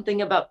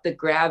something about the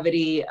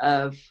gravity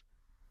of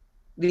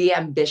the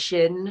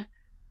ambition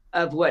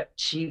of what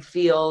she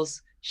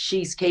feels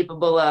she's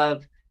capable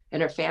of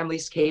and her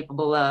family's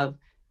capable of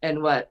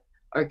and what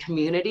our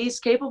community's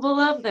capable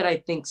of, that I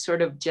think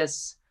sort of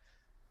just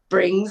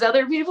brings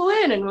other people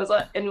in and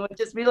would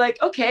just be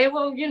like, okay,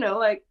 well,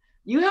 like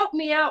you helped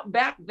me out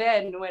back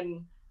then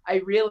when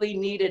I really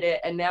needed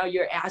it, and now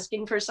you're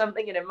asking for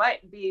something, and it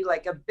might be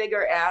like a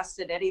bigger ask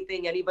than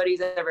anything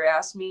anybody's ever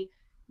asked me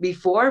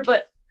before,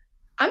 but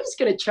I'm just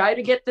going to try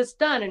to get this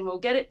done, and we'll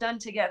get it done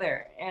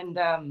together. And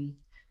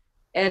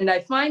I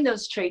find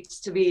those traits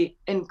to be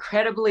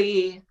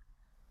incredibly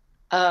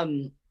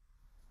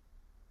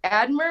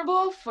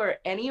admirable for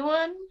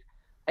anyone.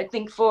 I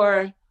think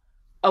for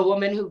a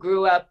woman who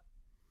grew up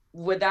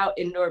without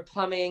indoor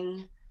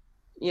plumbing,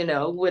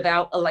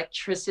 without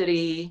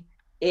electricity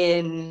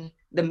in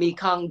the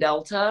Mekong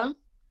Delta,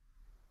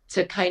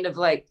 to kind of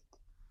like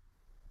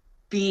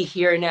be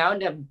here now and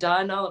to have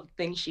done all of the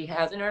things she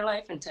has in her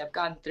life and to have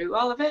gone through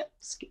all of it.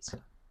 Excuse me.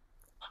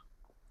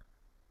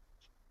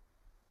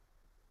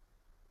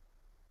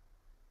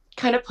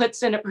 Kind of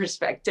puts into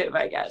perspective,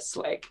 I guess,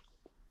 like,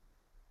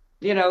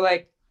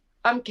 like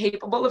I'm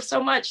capable of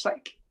so much.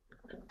 Like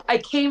I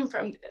came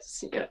from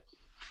this.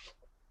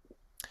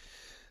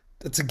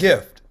 It's a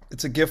gift.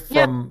 It's a gift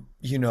Yeah. from,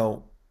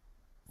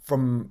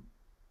 from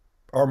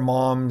our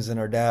moms and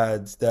our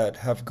dads that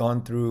have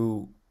gone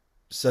through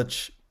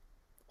such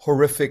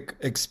horrific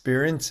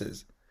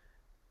experiences.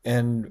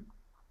 And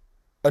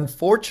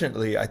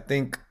unfortunately, I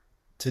think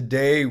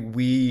today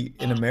we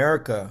in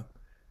America,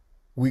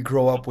 we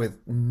grow up with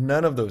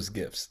none of those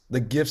gifts, the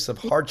gifts of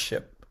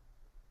hardship.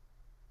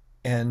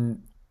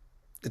 And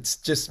it's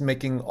just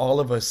making all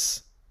of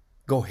us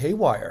go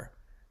haywire.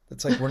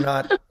 It's like we're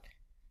not,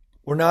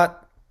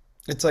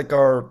 it's like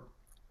our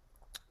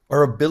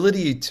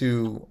ability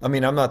to, I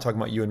mean, I'm not talking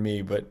about you and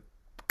me, but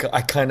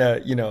I kind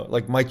of,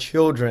 like my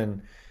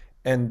children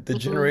and the Mm-hmm.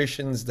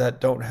 generations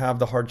that don't have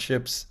the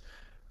hardships.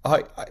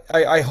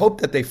 I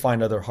hope that they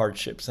find other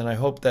hardships, and I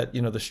hope that,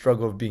 the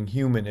struggle of being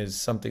human is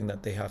something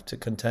that they have to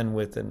contend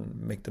with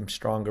and make them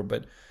stronger.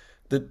 But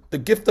the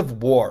gift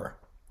of war,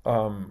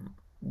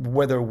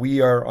 whether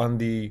we are on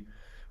the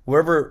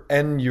wherever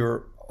end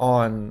you're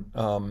on,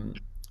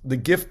 the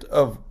gift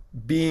of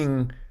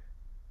being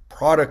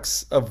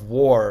products of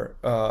war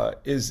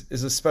is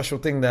a special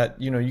thing that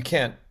you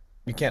can't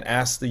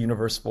ask the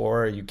universe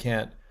for. Or you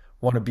can't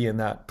want to be in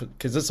that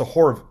because it's a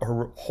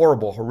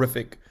horrible,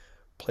 horrific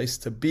place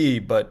to be.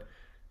 But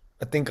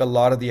I think a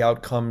lot of the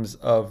outcomes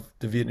of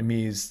the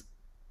Vietnamese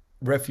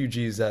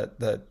refugees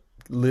that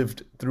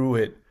lived through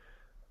it,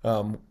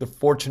 the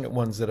fortunate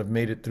ones that have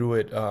made it through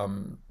it,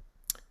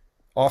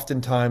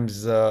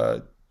 oftentimes,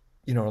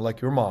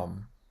 like your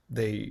mom,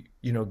 they,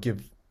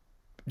 give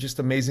just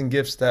amazing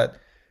gifts that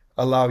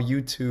allow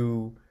you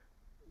to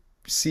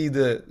see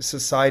the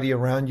society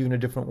around you in a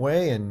different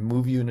way and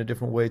move you in a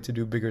different way to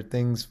do bigger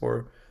things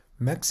for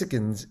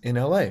Mexicans in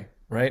LA,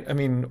 right? I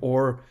mean,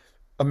 or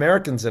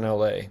Americans in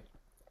LA.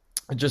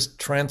 It just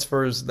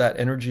transfers that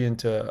energy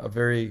into a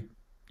very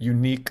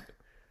unique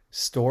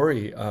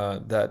story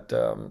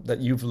that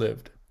you've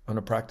lived on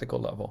a practical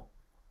level.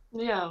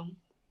 Yeah.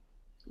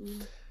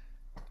 Mm.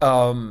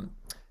 Um,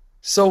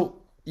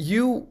 so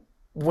you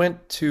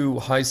went to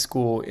high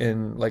school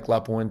in like La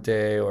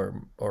Puente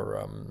or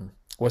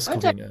West I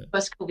went to Covina.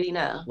 West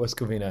Covina. West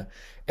Covina.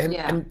 And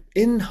Yeah. and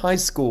in high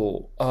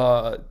school,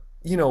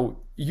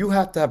 you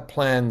have to have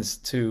plans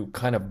to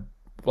kind of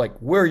like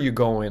where are you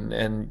going?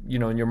 And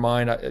in your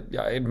mind,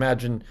 I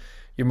imagine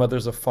your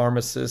mother's a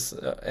pharmacist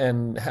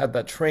and had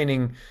that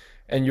training,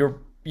 and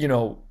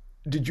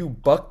did you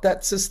buck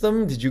that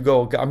system? Did you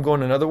go, I'm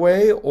going another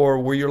way, or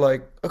were you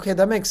like, okay,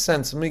 that makes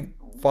sense. Let me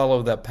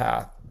follow that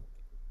path?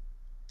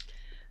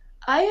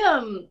 I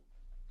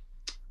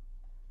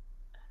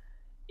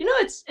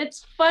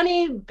it's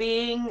funny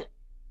being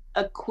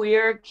a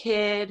queer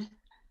kid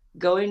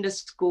going to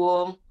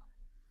school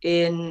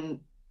in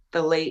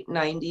the late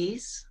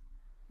 90s,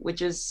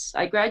 which is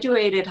I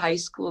graduated high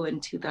school in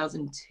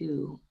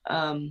 2002.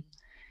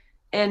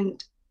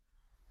 And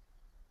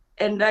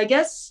and I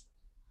guess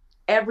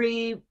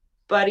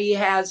everybody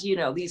has,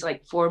 these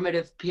like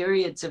formative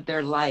periods of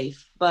their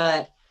life,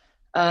 but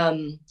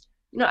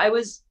I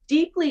was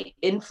deeply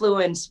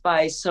influenced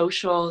by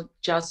social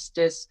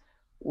justice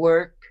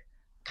work,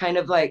 kind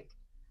of like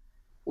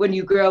when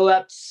you grow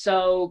up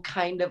so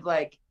kind of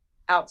like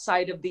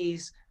outside of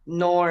these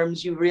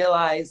norms, you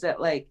realize that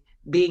like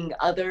being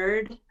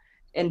othered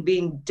and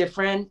being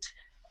different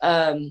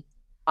um,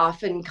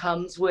 often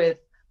comes with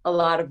a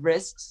lot of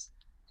risks.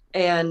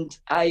 And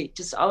I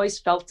just always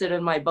felt it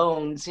in my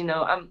bones.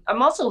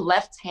 I'm also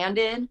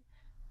left-handed.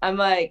 I'm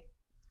like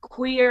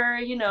queer,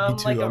 Me I'm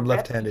like too. a I'm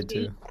left-handed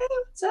refugee. too. Hey,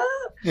 what's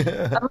up?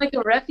 Yeah. I'm like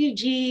a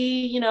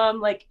refugee, I'm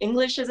like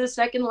English as a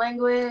second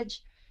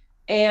language.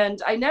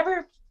 And I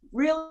never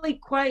really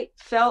quite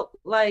felt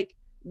like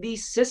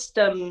these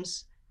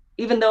systems,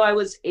 even though I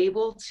was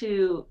able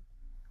to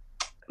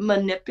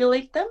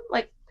manipulate them,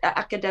 like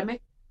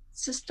academic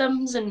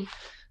systems and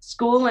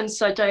school and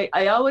such,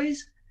 I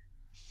always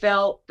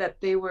felt that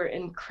they were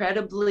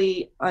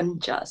incredibly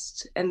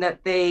unjust and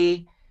that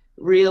they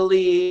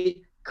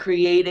really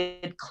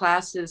created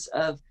classes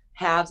of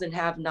haves and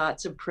have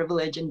nots of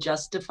privilege and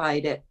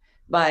justified it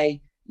by,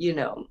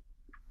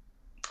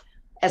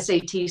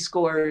 SAT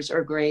scores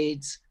or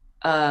grades.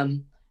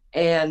 Um,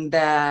 and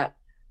that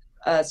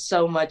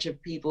so much of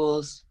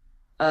people's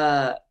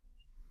uh,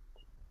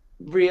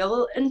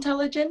 real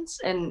intelligence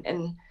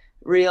and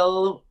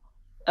real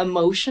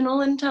emotional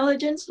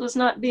intelligence was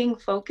not being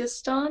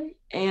focused on,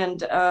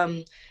 and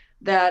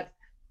that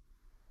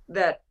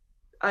that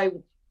I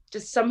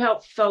just somehow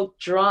felt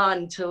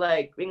drawn to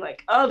like being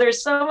like, oh,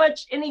 there's so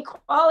much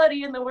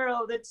inequality in the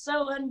world, it's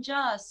so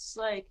unjust,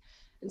 like.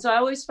 And so I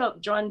always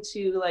felt drawn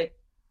to like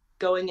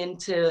going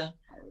into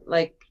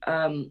like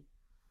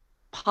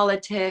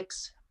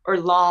politics or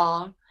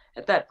law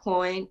at that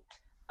point,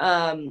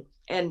 and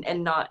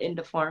not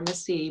into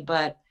pharmacy.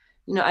 But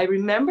I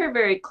remember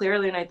very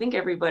clearly, and I think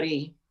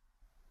everybody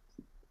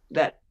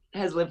that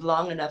has lived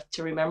long enough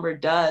to remember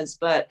does,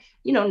 but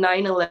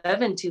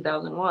 9/11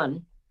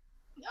 2001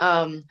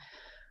 um,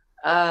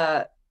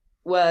 uh,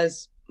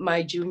 was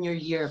my junior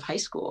year of high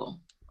school.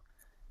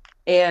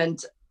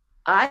 And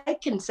I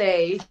can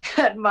say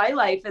that my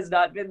life has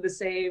not been the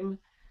same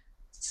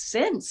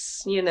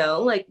since,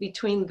 like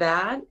between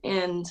that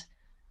and,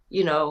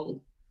 you know,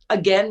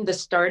 again, the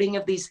starting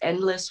of these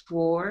endless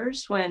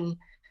wars when,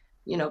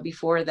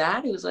 before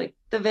that, it was like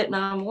the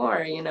Vietnam War,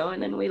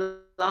 and then we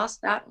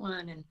lost that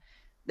one. And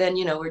then,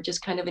 we're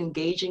just kind of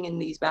engaging in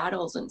these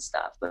battles and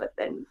stuff, but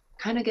then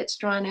kind of gets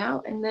drawn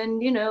out. And then,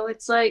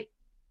 it's like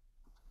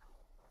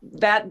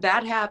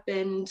that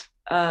happened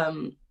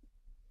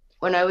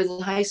when I was in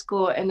high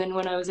school. And then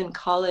when I was in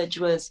college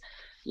was,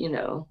 you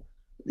know,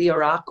 the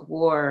Iraq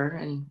War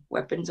and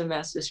weapons of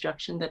mass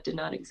destruction that did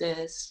not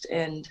exist.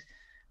 And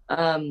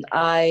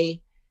I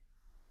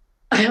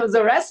was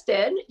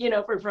arrested,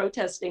 for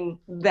protesting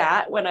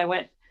that when I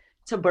went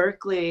to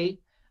Berkeley.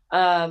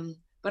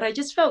 But I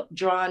just felt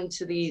drawn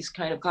to these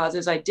kind of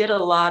causes. I did a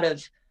lot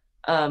of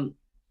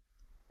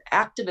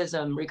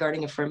activism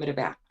regarding affirmative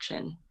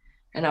action,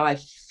 and how I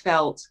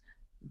felt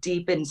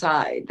deep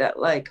inside that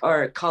like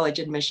our college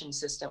admission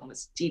system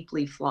was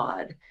deeply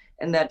flawed,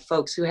 and that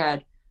folks who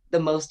had the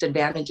most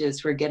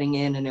advantages were getting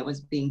in, and it was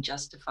being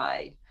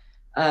justified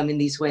in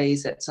these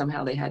ways that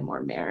somehow they had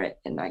more merit.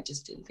 And I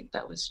just didn't think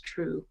that was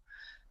true.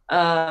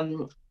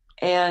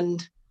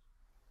 And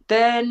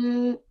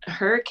then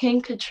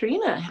Hurricane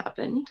Katrina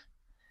happened.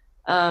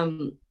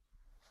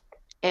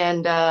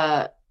 And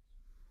and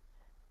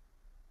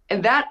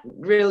that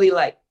really,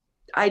 like,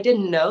 I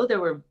didn't know there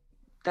were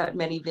that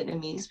many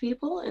Vietnamese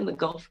people in the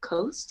Gulf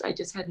Coast. I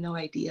just had no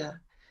idea.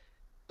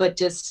 But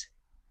just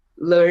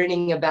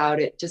learning about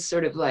it just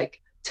sort of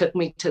like took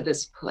me to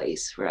this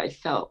place where I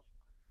felt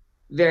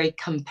very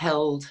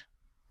compelled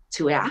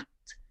to act.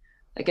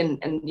 Like,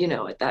 and you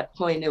know, at that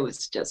point, it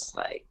was just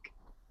like,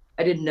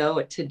 I didn't know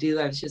what to do.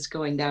 I was just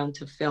going down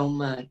to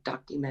film a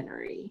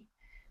documentary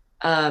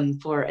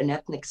for an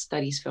ethnic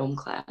studies film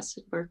class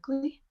at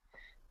Berkeley.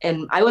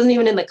 And I wasn't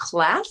even in the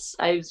class.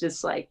 I was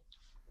just like,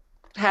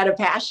 had a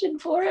passion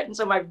for it. And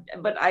so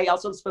but I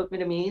also spoke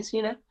Vietnamese,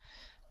 you know?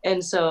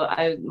 And so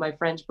my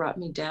friends brought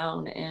me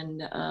down,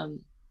 and,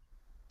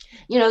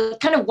 you know,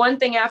 kind of one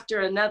thing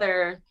after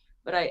another,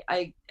 but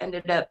I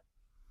ended up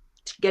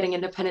getting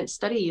independent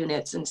study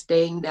units and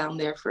staying down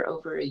there for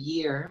over a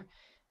year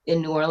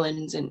in New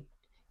Orleans and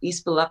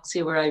East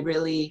Biloxi, where I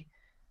really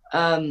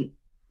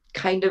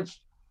kind of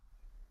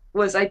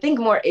was, I think,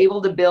 more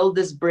able to build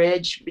this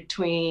bridge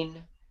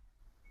between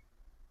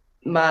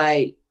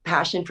my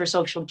passion for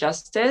social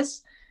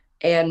justice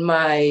and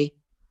my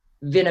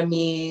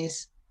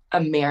Vietnamese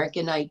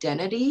American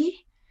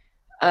identity,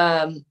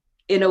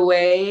 in a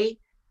way,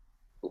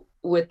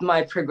 with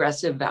my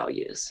progressive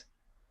values.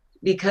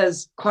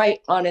 Because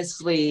quite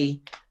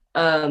honestly,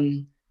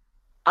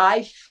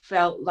 I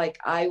felt like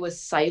I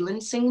was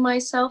silencing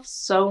myself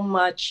so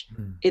much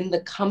in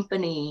the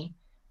company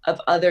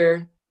of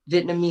other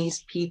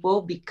Vietnamese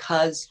people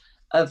because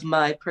of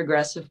my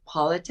progressive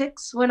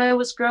politics when I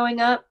was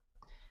growing up,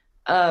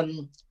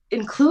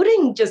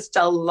 including just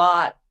a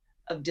lot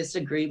of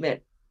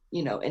disagreement,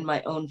 you know, in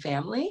my own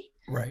family.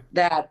 Right.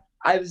 That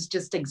I was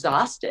just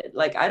exhausted.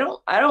 Like, I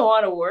don't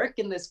want to work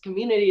in this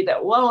community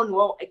that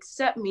won't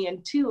accept me,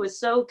 and two, is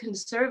so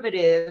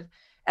conservative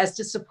as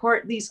to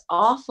support these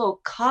awful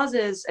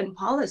causes and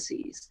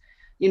policies.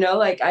 You know,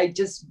 like,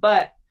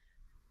 but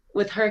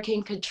with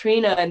Hurricane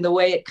Katrina and the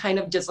way it kind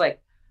of just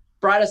like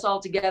brought us all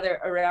together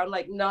around,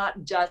 like,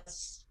 not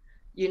just,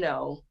 you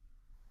know,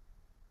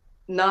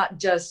 not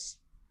just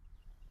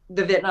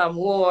the Vietnam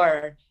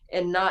War,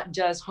 and not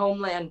just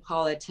homeland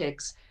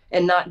politics,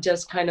 and not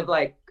just kind of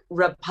like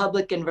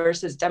Republican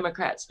versus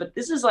Democrats, but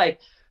this is like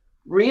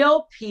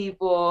real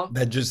people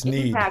that just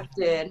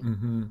impacted,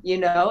 you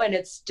know, and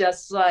it's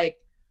just like,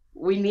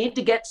 we need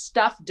to get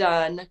stuff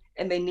done,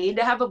 and they need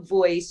to have a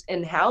voice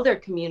in how their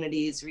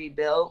community is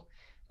rebuilt,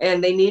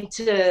 and they need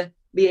to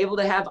be able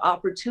to have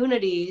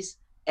opportunities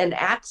and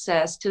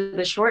access to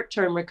the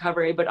short-term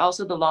recovery, but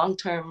also the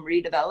long-term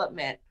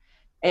redevelopment.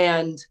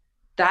 And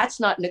that's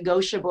not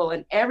negotiable,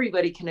 and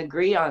everybody can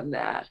agree on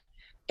that.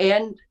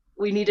 And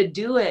we need to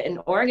do it and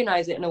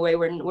organize it in a way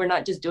where we're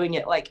not just doing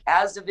it like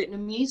as the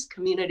Vietnamese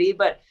community,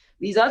 but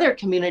these other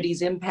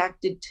communities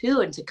impacted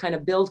too, and to kind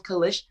of build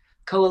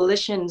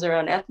coalitions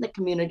around ethnic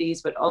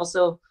communities, but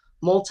also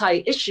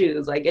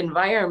multi-issues like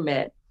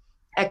environment,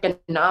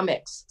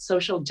 economics,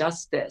 social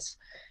justice.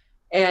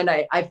 And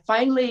I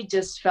finally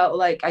just felt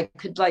like I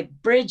could like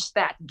bridge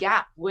that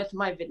gap with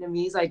my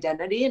Vietnamese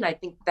identity. And I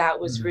think that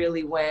was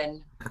really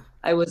when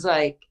I was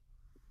like,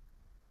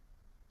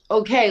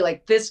 okay,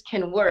 like, this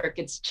can work.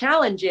 It's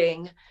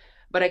challenging,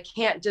 but I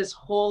can't just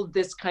hold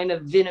this kind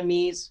of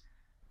Vietnamese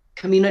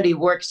community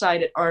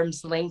worksite at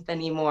arm's length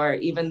anymore,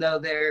 even though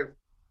there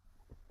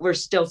were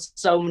still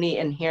so many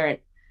inherent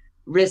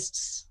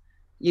risks,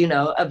 you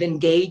know, of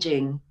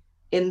engaging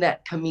in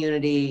that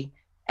community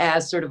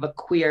as sort of a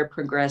queer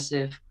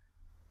progressive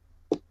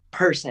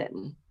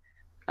person.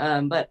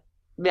 But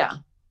yeah.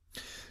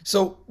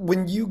 So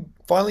when you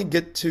finally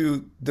get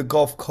to the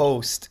Gulf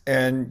Coast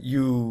and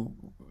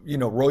you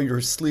know, roll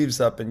your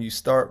sleeves up and you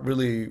start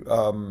really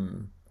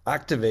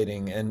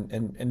activating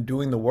and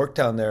doing the work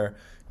down there,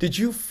 did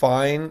you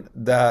find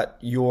that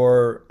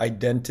your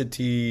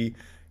identity,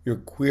 your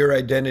queer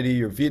identity,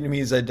 your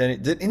Vietnamese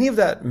identity, did any of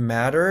that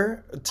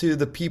matter to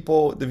the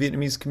people, the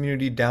Vietnamese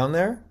community down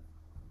there?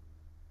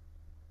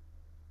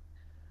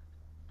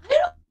 I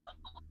don't,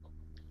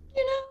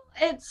 you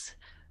know,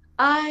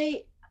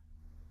 I,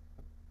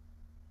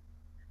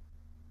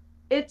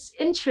 it's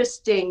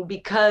interesting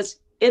because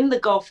in the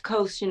Gulf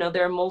Coast, you know,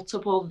 there are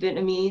multiple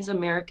Vietnamese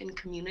American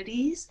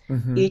communities,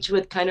 each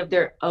with kind of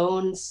their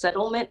own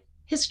settlement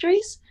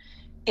histories.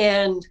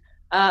 And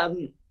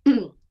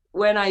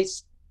when I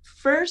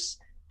first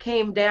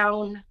came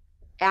down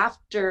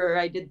after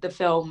I did the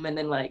film, and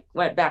then like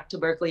went back to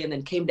Berkeley and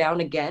then came down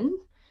again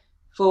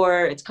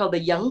for, it's called the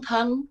Young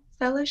Tongue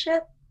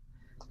Fellowship,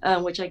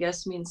 which I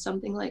guess means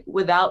something like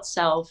without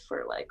self,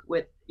 or like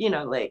with, you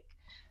know, like,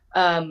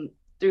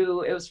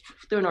 it was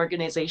through an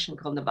organization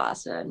called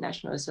NAVASA,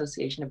 National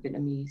Association of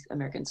Vietnamese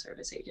American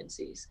Service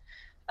Agencies.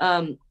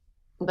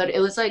 But it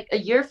was like a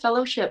year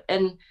fellowship,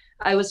 and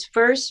I was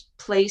first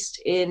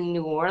placed in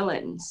New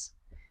Orleans.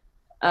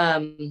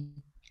 And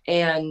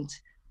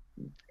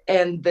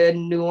the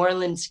New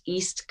Orleans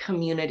East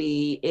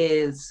community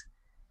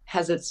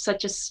has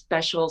such a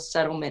special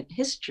settlement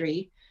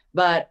history,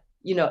 but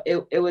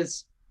it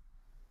was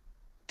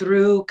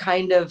through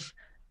kind of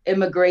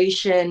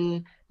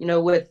immigration,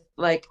 with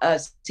like a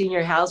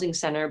senior housing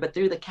center, but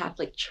through the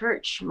Catholic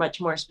Church, much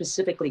more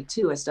specifically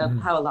too, as to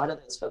how a lot of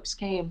those folks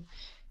came.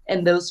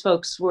 And those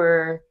folks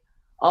were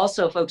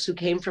also folks who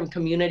came from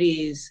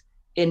communities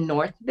in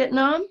North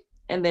Vietnam,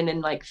 and then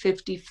in like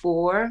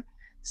 54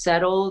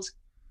 settled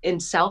in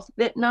South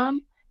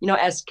Vietnam,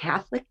 as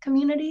Catholic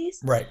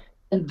communities. Right.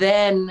 And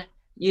then,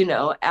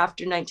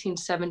 after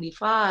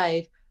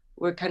 1975,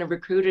 we're kind of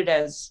recruited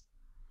as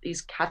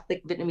these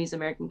Catholic Vietnamese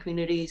American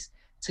communities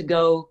to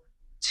go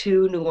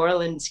to New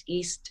Orleans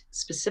East,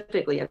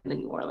 specifically in the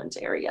New Orleans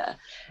area.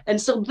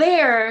 And so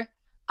there,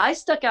 I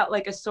stuck out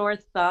like a sore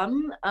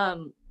thumb.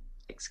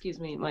 Excuse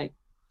me,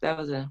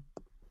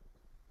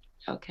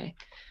 okay.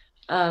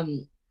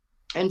 And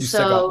you so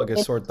stuck out like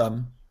a sore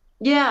thumb.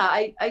 Yeah,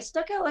 I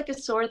stuck out like a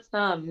sore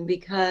thumb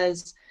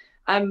because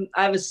I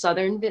have a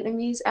Southern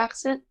Vietnamese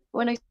accent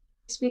when I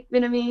speak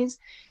Vietnamese,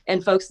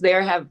 and folks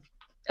there have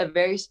a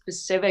very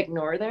specific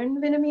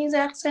Northern Vietnamese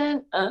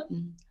accent.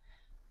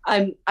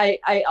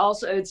 I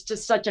also, it's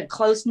just such a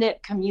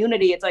close-knit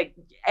community. It's like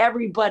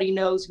everybody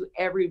knows who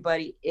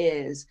everybody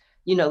is,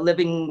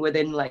 living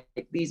within like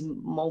these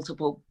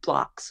multiple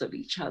blocks of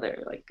each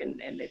other. Like,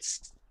 and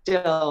it's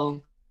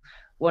still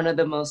one of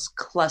the most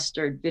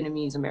clustered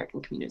Vietnamese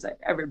American communities I've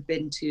ever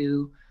been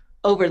to,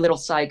 over Little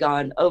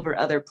Saigon, over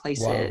other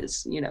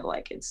places.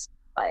 Wow.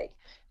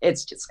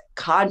 It's just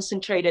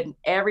concentrated and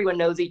everyone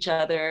knows each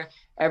other.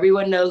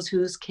 Everyone knows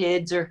whose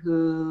kids are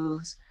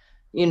whose,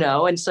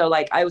 and so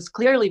like I was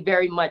clearly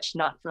very much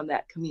not from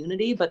that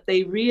community, but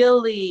they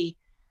really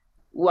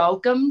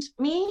welcomed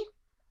me,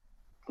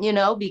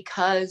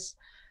 because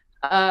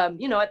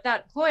at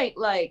that point,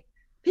 like,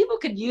 people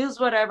could use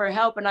whatever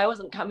help, and I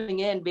wasn't coming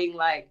in being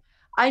like,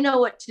 I know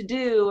what to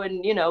do,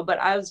 and but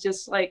I was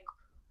just like,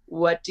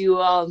 what do you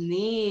all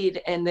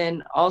need? And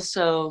then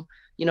also,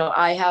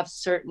 I have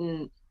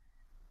certain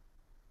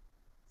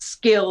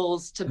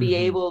skills to be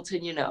able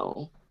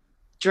to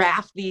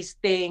draft these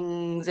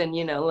things, and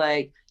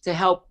like to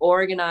help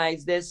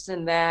organize this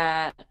and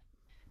that.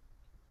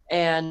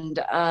 And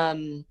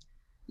I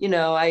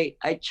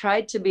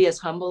tried to be as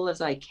humble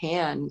as I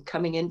can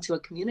coming into a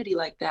community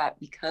like that,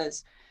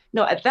 because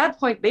at that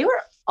point they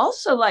were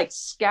also like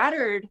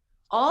scattered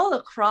all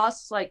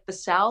across like the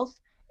South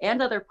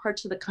and other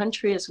parts of the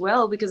country as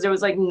well, because there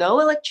was like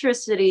no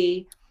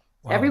electricity.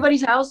 Wow.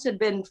 Everybody's house had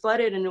been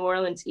flooded in New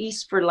Orleans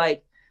East for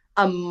like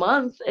a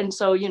month. And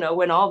so,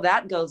 when all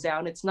that goes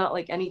down, it's not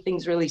like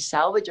anything's really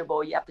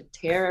salvageable. You have to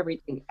tear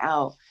everything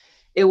out.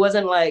 It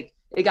wasn't like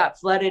it got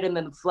flooded and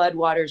then the flood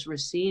waters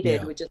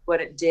receded, which is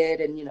what it did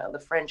in,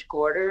 the French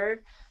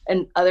Quarter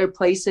and other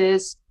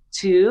places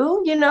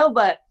too,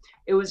 but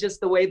it was just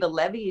the way the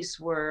levees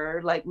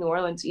were. Like New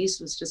Orleans East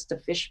was just a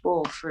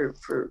fishbowl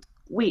for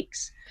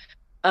weeks.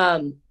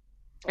 And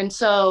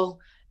so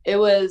it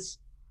was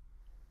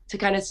to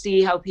kind of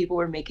see how people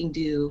were making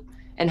do,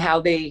 and how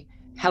the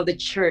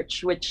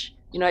church, which,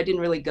 I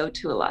didn't really go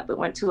to a lot, but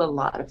went to a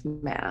lot of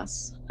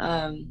mass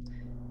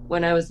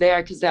when I was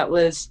there, because that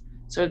was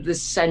sort of the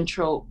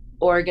central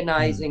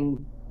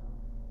organizing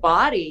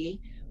body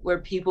where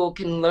people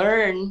can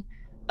learn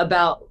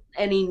about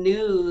any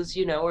news,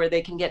 or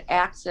they can get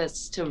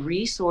access to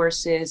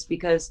resources,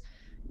 because,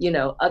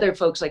 other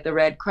folks like the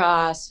Red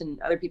Cross and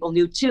other people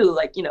knew too,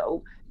 like,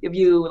 if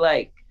you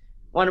like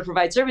want to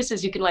provide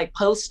services, you can like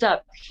post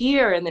up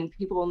here and then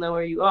people will know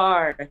where you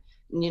are,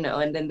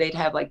 and then they'd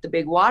have like the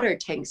big water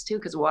tanks too,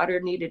 because water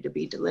needed to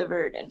be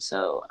delivered. And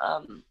so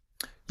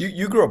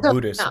you grew up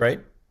Buddhist,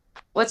 right?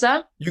 What's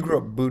that? You grew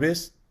up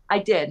Buddhist? I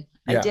did.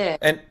 Yeah. I did.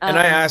 And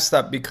I asked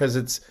that because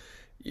it's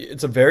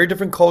a very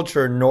different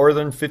culture.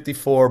 Northern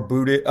 54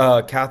 Buddhist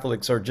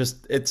Catholics are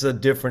just, it's a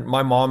different,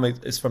 my mom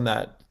is from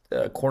that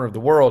corner of the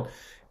world,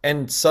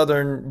 and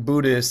Southern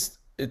Buddhist,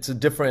 it's a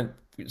different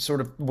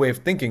sort of way of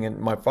thinking. And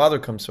my father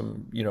comes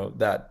from,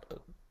 that,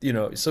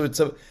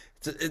 so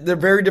they're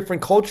very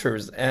different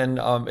cultures, and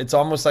it's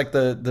almost like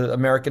the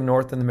American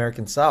North and the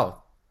American South.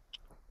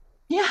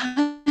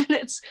 Yeah.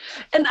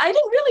 And I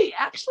didn't really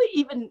actually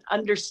even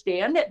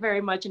understand it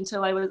very much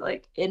until I was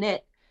like in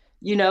it,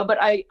 but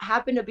I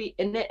happened to be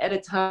in it at a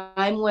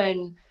time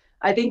when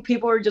I think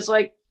people were just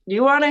like,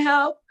 you want to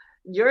help?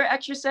 You're an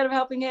extra set of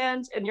helping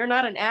hands, and you're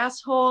not an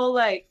asshole.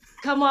 Like,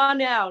 come on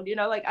down,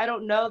 like, I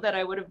don't know that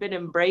I would have been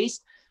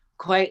embraced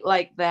quite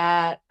like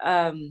that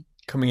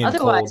coming in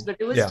otherwise, cold. But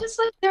it was just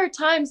like, there are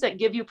times that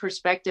give you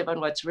perspective on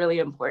what's really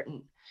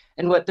important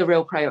and what the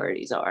real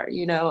priorities are,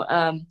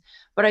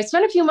 but I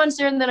spent a few months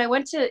there, and then I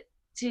went to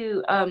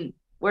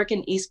work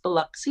in East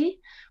Biloxi,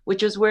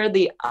 which is where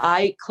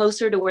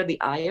closer to where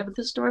the eye of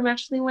the storm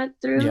actually went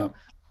through.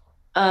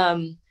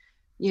 And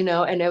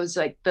it was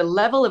like the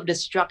level of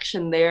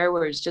destruction there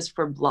was just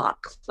for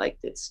blocks, like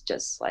it's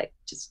just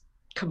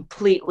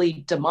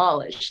completely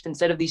demolished.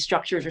 Instead of these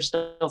structures are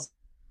still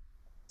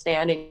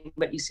standing,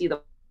 but you see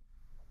the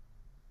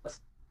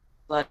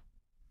flood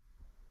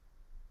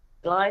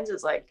lines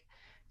is like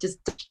just,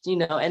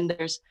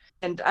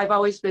 and I've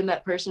always been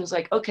that person who's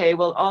like, okay,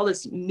 well, all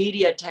this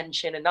media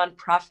attention and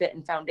nonprofit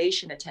and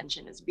foundation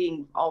attention is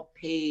being all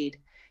paid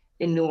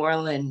in New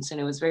Orleans, and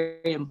it was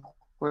very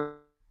important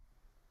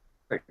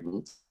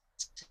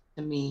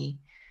to me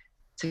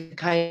to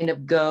kind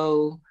of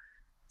go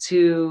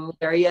to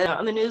area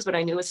on the news, but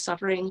I knew was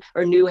suffering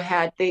or knew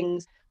had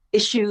things,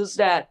 issues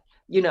that,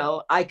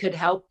 I could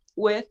help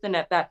with. And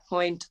at that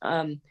point,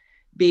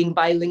 being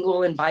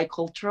bilingual and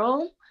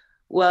bicultural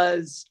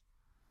was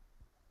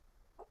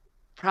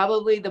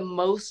probably the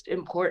most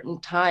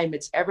important time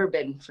it's ever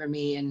been for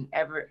me, and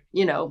ever,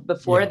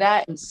 before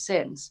that and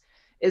since,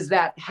 is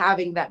that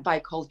having that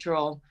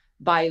bicultural,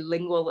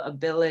 bilingual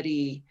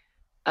ability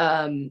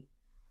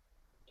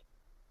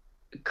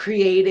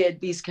created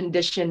these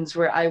conditions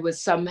where I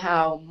was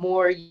somehow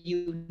more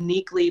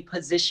uniquely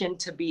positioned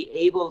to be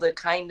able to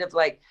kind of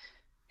like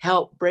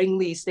help bring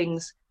these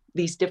things,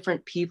 these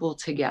different people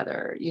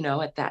together,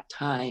 at that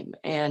time.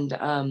 And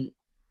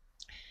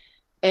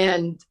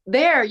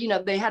there,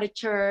 they had a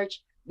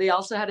church. They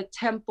also had a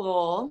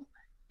temple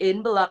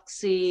in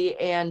Biloxi,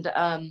 and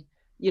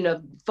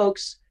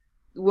folks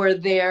were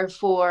there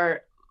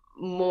for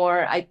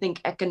more, I think,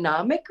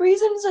 economic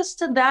reasons as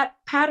to that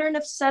pattern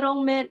of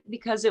settlement,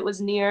 because it was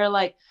near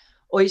like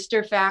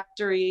oyster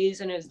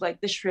factories, and it was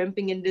like the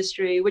shrimping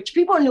industry, which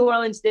people in New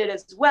Orleans did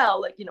as well,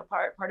 like,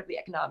 part of the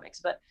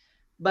economics, but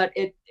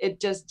it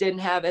just didn't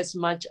have as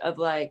much of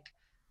like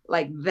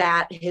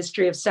that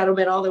history of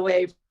settlement all the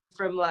way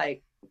from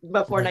like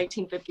before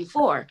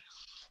 1954.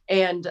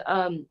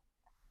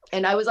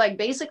 And I was like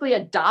basically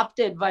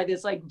adopted by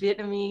this like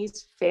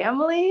Vietnamese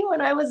family when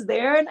I was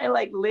there, and I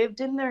like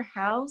lived in their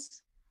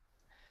house.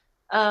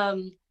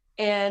 And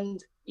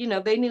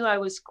they knew I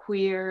was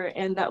queer,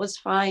 and that was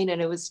fine.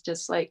 And it was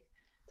just like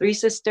 3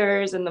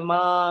 sisters and the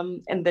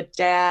mom and the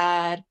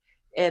dad,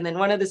 and then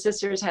one of the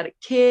sisters had a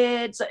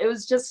kid. So it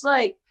was just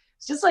like,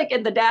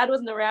 and the dad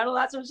wasn't around a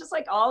lot, so it was just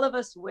like all of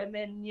us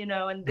women,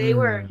 and they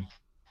were,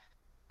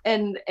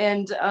 and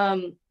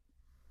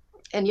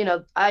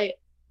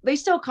they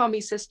still call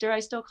me sister. I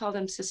still call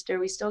them sister.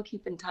 We still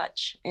keep in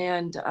touch.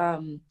 And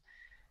I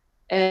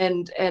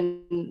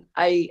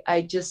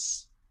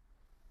just,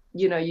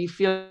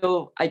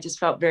 I just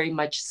felt very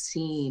much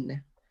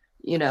seen,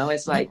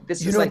 it's like,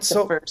 this is like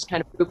the first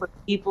kind of group of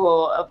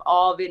people of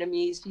all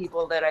Vietnamese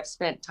people that I've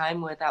spent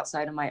time with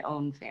outside of my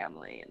own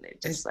family. And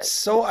it's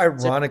so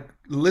ironic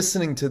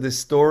listening to this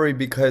story,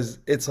 because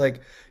it's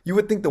like, you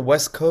would think the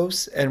West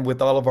Coast, and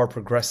with all of our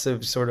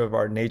progressive sort of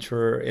our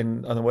nature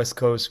on the West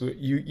Coast,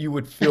 you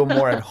would feel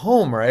more at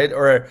home, right?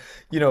 Or,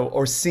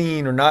 or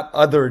seen or not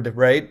othered,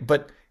 right?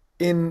 But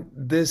in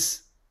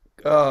this,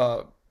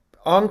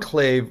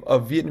 enclave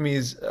of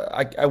Vietnamese,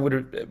 I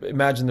would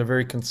imagine they're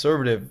very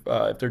conservative,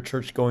 if they're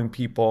church-going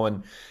people,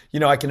 and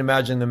I can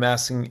imagine them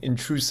asking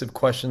intrusive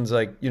questions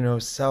like,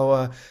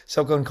 sao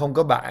con không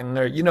có bạn,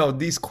 or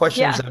these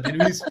questions that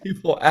Vietnamese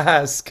people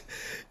ask,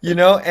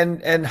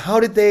 and how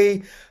did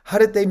they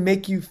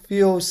make you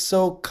feel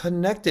so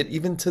connected,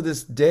 even to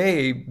this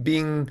day,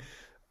 being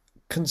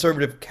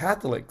conservative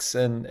Catholics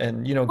and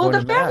going to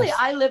the family mass?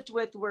 I lived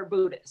with were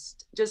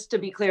Buddhist, just to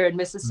be clear, in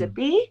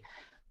Mississippi.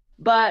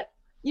 But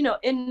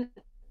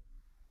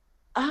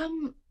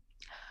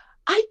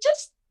I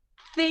just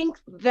think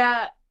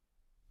that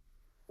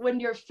when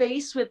you're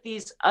faced with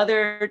these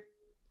other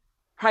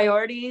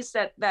priorities,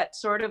 that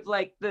sort of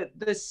like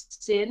the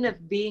sin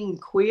of being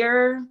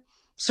queer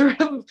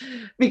sort of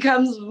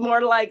becomes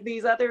more like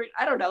these other,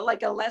 I don't know,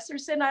 like a lesser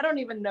sin. I don't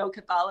even know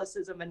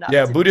Catholicism enough.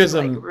 Yeah, to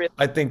Buddhism, like really...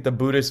 I think the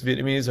Buddhist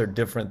Vietnamese are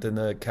different than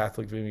the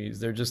Catholic Vietnamese.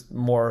 They're just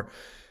more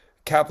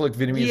Catholic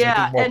Vietnamese,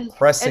 I think, more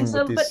pressing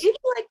so, with these. But even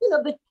like,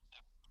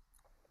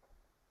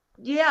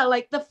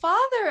 like the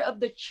father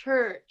of the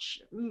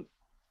church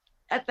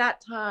at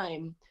that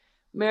time,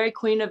 Mary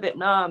Queen of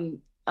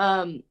Vietnam,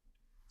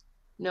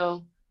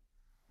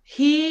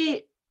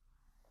 he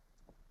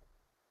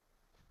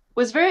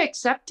was very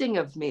accepting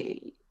of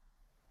me,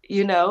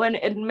 and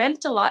it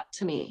meant a lot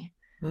to me,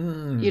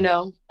 and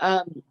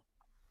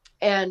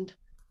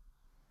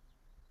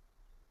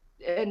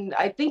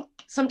I think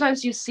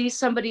sometimes you see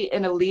somebody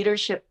in a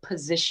leadership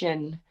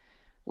position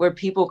where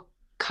people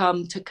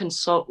come to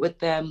consult with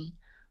them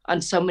on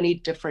so many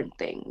different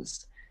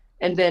things,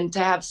 and then to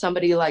have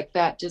somebody like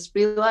that just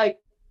be like,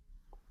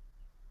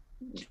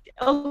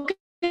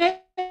 okay,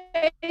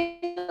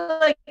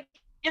 like,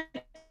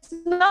 it's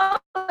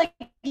not like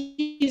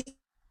he's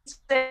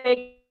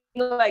saying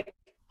like,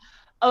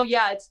 oh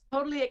yeah, it's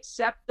totally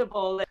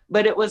acceptable,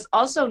 but it was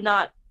also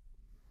not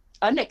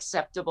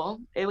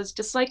unacceptable. It was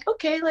just like,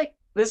 okay, like,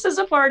 this is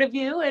a part of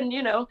you, and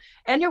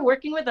and you're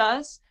working with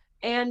us,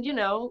 and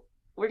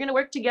we're going to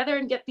work together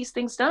and get these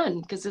things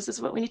done, because this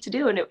is what we need to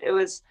do. And it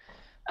was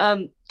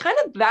kind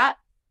of, that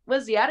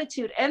was the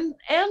attitude. And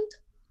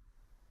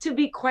to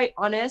be quite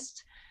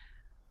honest,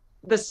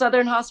 the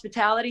Southern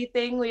hospitality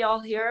thing we all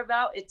hear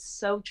about, it's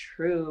so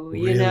true.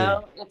 Really?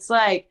 It's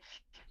like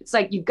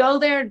you go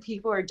there and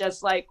people are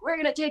just like, we're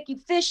going to take you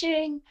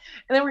fishing,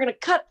 and then we're going to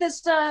cut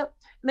this up,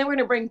 and then we're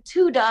going to bring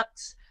 2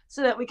 ducks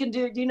so that we can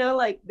do,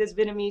 like this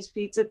Vietnamese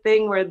pizza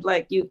thing where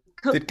like you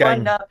cook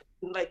one up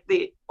like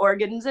the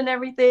organs and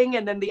everything.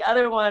 And then the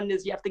other one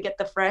is you have to get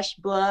the fresh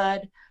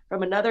blood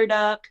from another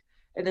duck.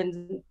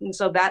 And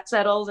so that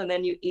settles, and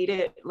then you eat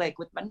it like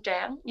with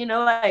manjang,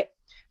 like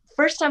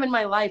first time in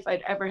my life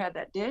I'd ever had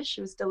that dish.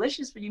 It was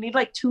delicious, but you need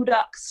like 2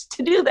 ducks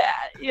to do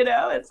that.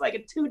 It's like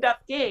a 2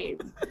 duck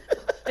game.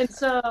 And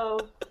so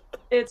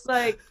it's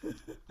like,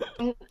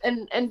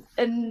 and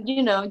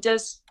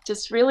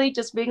just really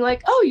just being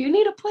like, oh, you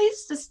need a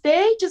place to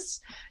stay,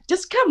 just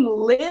come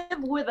live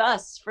with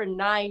us for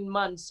 9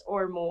 months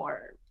or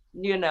more,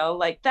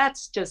 like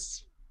that's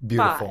just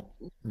Beautiful.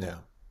 fun, Yeah.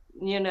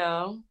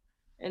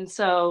 and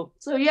so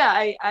yeah,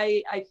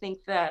 I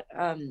think that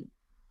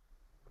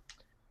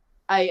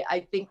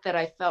I think that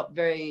I felt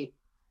very,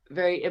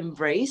 very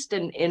embraced,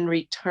 and in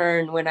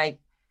return, when I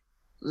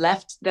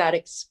left that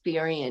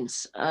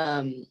experience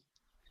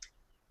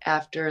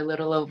after a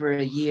little over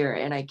a year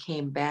and I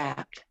came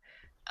back,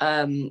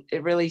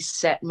 it really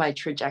set my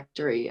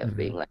trajectory of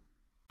being like,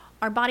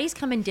 Our bodies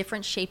come in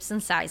different shapes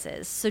and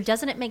sizes, so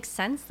doesn't it make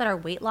sense that our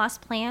weight loss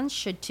plans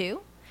should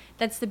too?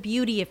 That's the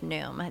beauty of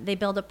Noom. They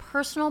build a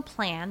personal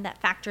plan that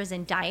factors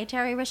in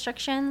dietary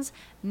restrictions,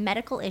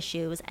 medical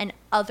issues, and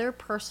other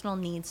personal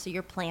needs so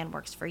your plan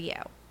works for you.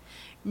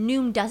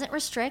 Noom doesn't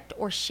restrict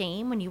or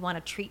shame when you want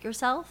to treat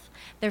yourself.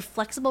 Their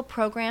flexible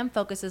program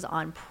focuses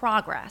on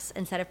progress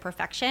instead of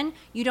perfection.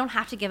 You don't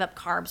have to give up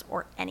carbs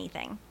or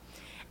anything.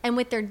 And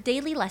with their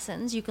daily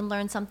lessons, you can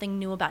learn something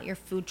new about your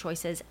food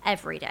choices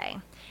every day.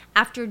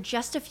 After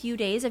just a few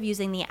days of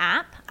using the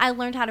app, I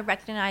learned how to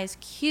recognize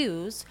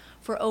cues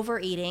for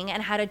overeating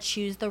and how to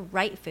choose the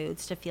right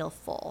foods to feel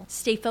full.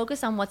 Stay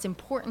focused on what's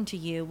important to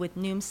you with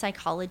Noom's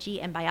psychology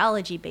and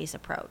biology-based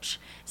approach.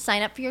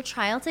 Sign up for your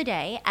trial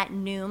today at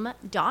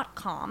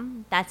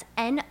Noom.com. That's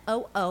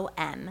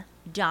Noom.com.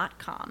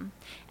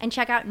 And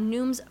check out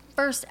Noom's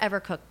first ever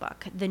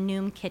cookbook, The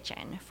Noom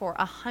Kitchen, for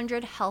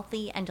 100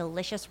 healthy and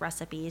delicious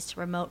recipes to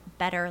promote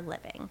better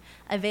living.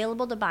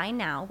 Available to buy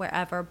now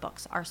wherever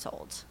books are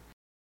sold.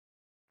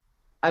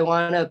 I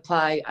want to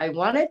apply. I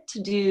wanted to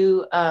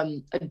do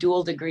a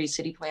dual degree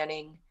city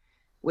planning,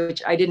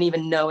 which I didn't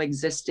even know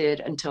existed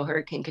until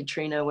Hurricane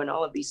Katrina, when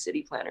all of these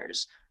city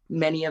planners,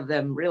 many of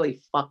them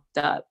really fucked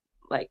up,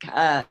 like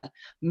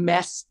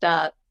messed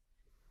up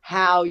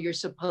how you're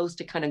supposed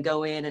to kind of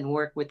go in and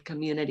work with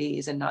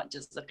communities and not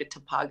just look at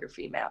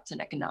topography maps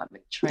and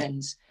economic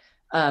trends.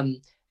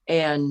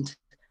 And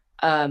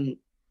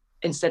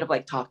instead of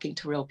like talking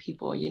to real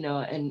people,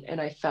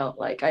 and I felt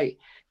like I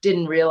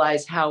didn't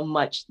realize how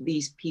much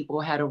these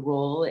people had a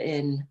role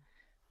in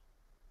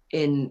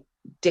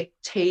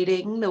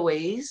dictating the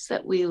ways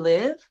that we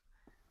live,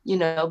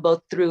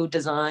 both through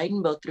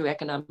design, both through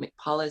economic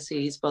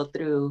policies, both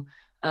through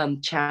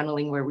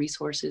channeling where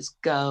resources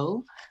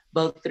go,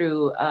 both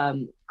through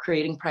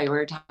creating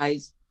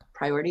priorities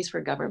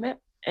for government.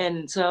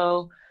 And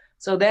so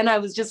then I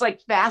was just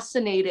like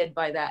fascinated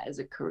by that as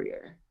a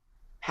career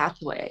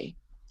pathway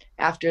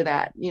after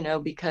that,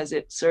 because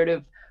it sort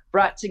of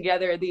brought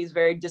together these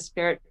very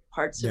disparate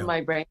parts of my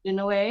brain in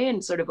a way,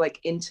 and sort of like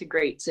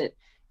integrates it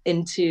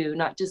into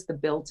not just the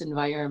built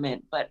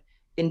environment, but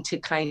into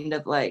kind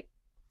of like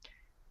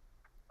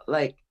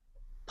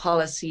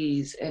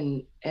policies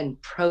and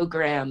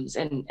programs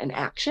and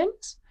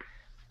actions.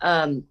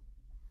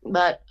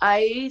 But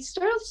I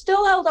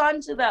still held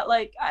on to that,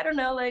 like, I don't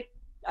know, like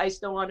I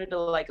still wanted to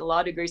like a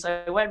law degree.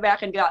 So I went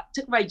back and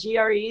took my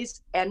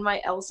GREs and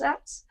my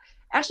LSATs.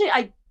 Actually,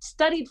 I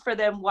studied for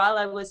them while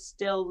I was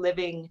still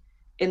living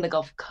in the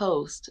Gulf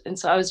Coast. And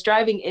so I was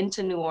driving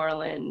into New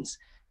Orleans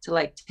to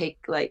like take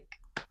like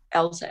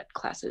LSAT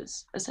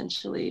classes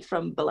essentially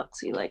from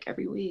Biloxi like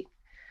every week.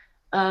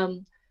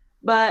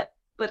 But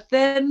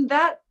then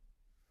that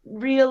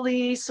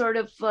really sort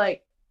of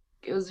like,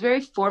 it was a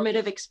very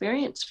formative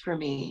experience for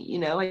me.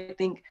 I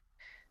think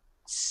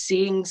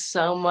seeing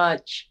so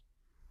much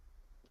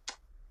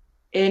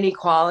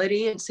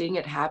inequality and seeing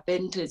it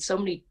happen to so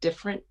many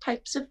different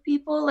types of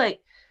people, like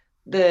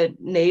the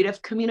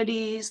Native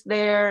communities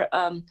there,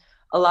 a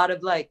lot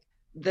of like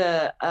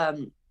the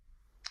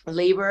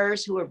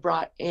laborers who were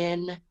brought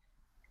in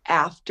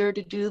after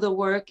to do the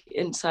work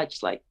in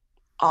such like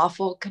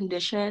awful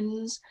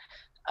conditions,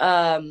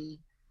 not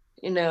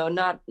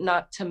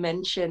to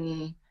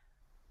mention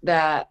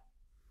that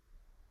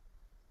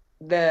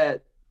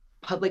the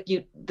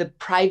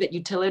private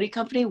utility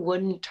company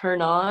wouldn't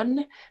turn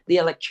on the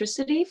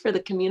electricity for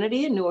the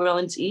community in New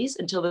Orleans East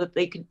until that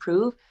they could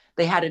prove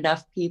they had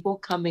enough people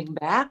coming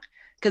back.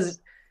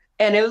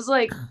 And it was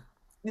like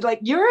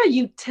you're a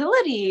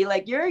utility,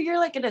 like you're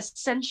like an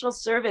essential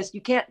service.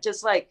 You can't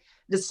just like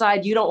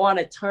decide you don't want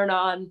to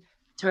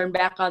turn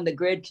back on the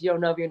grid because you don't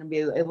know if you're going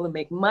to be able to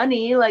make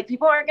money. Like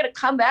people aren't going to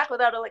come back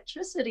without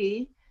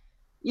electricity,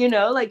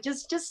 like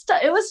just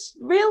it was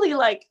really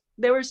like,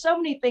 there were so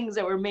many things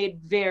that were made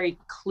very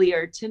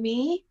clear to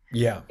me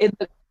in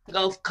the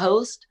Gulf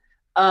Coast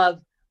of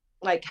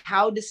like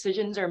how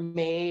decisions are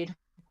made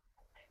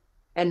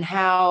and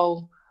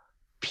how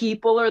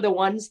people are the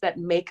ones that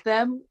make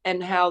them,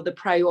 and how the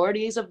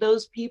priorities of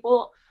those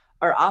people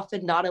are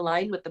often not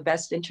aligned with the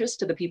best interest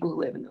to the people who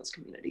live in those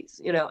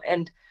communities, you know,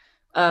 and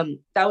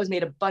that was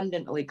made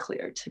abundantly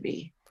clear to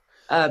me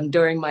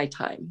during my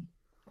time.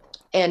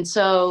 And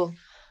so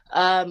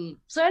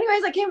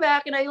anyways, I came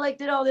back and I like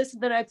did all this,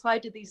 and then I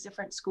applied to these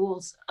different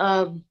schools.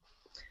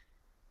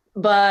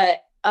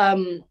 But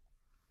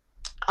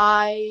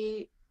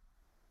I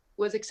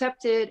was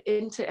accepted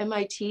into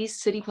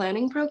MIT's city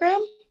planning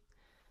program,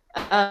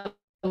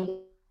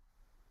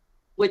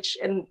 which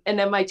and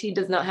MIT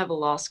does not have a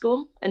law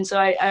school. And so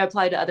I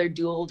applied to other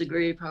dual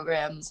degree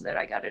programs that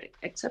I got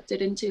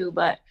accepted into.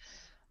 But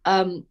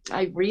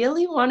I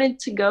really wanted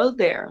to go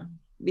there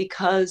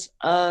because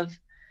of,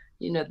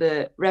 you know,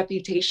 the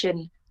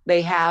reputation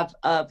they have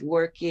of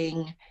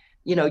working,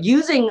 you know,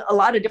 using a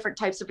lot of different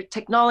types of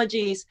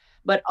technologies,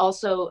 but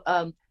also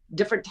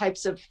different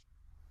types of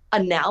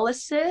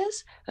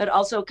analysis, but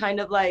also kind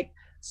of like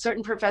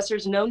certain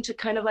professors known to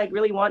kind of like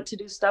really want to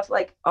do stuff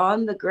like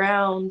on the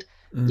ground,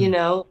 you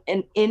know,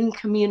 and in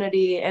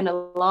community and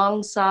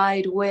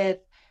alongside with,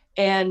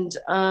 and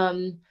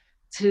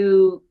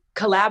to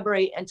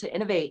collaborate and to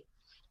innovate.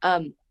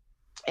 And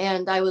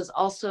I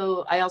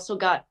also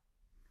got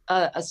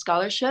a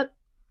scholarship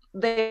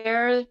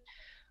there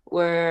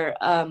where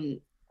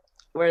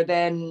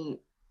then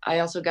I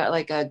also got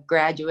like a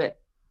graduate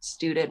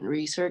student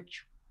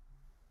research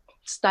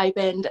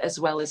stipend, as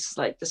well as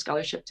like the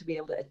scholarship to be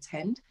able to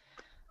attend,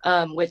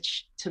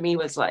 which to me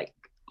was like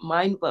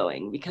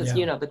mind-blowing, because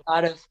you know, the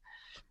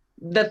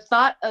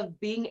thought of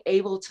being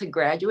able to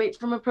graduate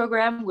from a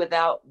program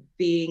without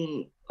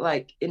being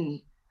like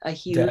in a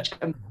huge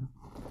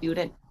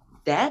student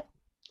debt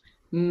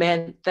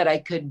meant that I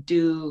could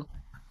do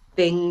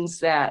things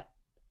that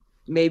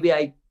maybe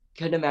I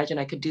couldn't imagine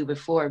I could do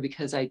before,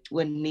 because I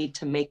wouldn't need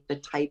to make the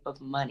type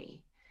of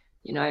money.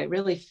 You know, I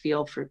really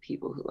feel for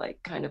people who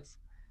like kind of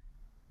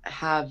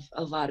have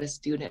a lot of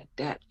student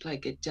debt.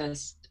 Like it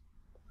just,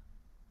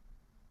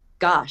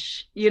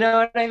 gosh, you know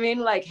what I mean?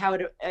 Like how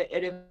it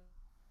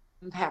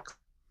impacts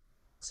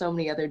so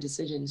many other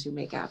decisions you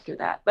make after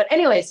that. But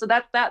anyway, so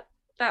that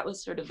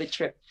was sort of the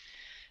trip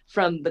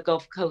from the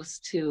Gulf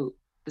Coast to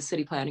the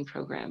city planning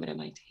program at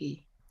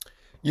MIT.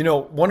 You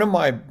know, one of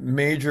my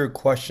major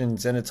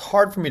questions, and it's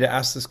hard for me to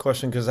ask this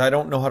question because I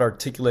don't know how to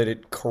articulate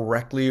it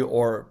correctly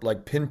or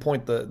like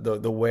pinpoint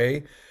the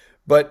way,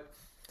 but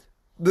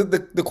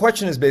the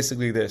question is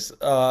basically this.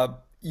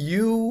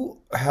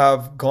 You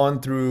have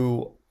gone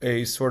through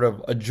a sort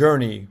of a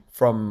journey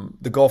from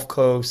the Gulf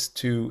Coast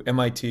to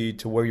MIT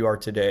to where you are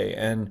today,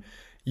 and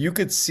you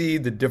could see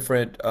the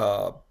different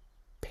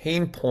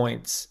pain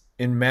points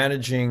in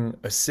managing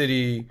a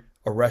city,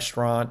 a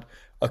restaurant,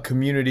 a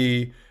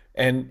community,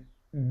 and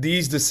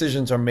these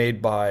decisions are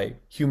made by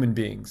human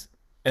beings,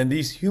 and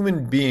these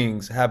human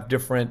beings have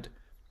different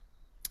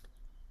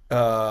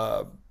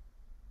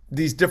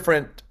these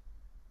different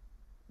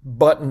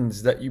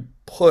buttons that you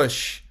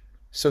push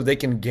so they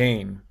can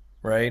gain,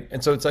 right?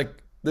 And so it's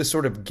like this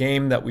sort of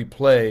game that we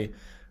play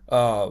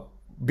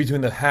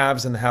between the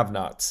haves and the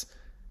have-nots.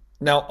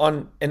 Now,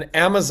 on an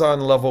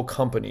Amazon level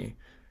company,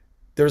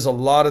 there's a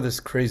lot of this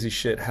crazy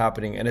shit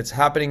happening, and it's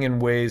happening in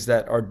ways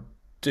that are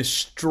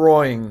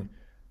destroying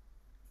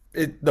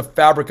the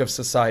fabric of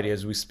society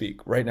as we speak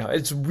right now.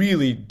 It's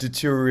really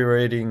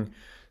deteriorating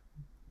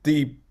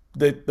the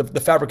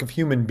fabric of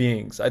human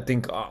beings, I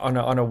think, on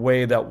a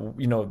way that,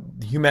 you know,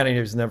 humanity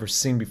has never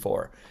seen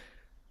before.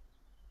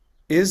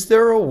 Is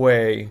there a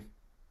way,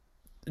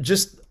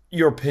 just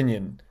your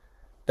opinion,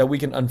 that we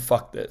can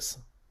unfuck this?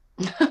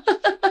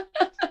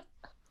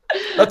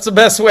 That's the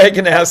best way I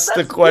can ask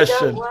the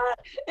question. You know what?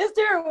 Is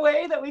there a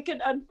way that we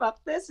can unfuck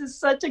this? Is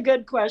such a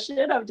good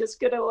question. I'm just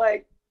gonna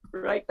like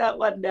write that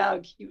one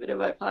down, keep it in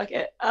my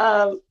pocket.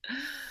 I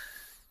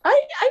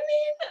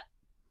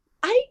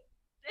mean,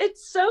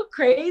 it's so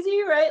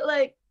crazy, right?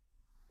 Like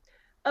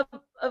of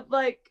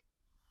like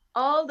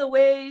all the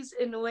ways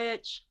in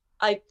which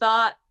I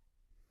thought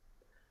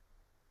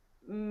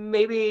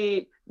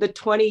maybe the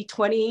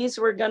 2020s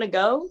were gonna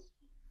go.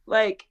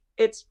 Like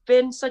it's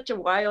been such a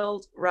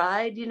wild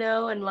ride, you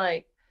know, and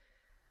like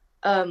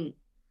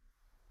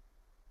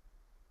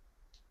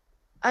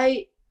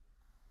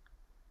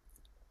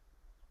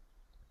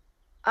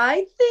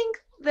I think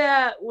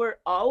that we're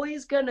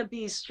always going to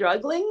be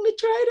struggling to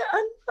try to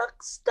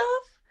unfuck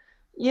stuff,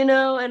 you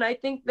know, and I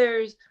think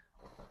there's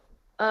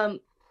a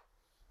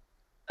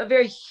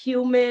very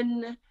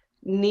human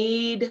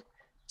need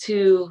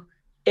to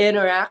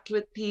interact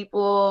with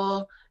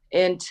people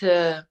and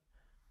to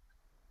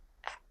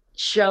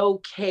show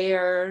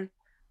care,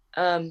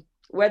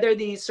 whether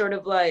these sort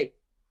of like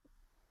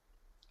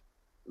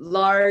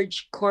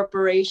large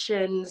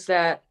corporations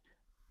that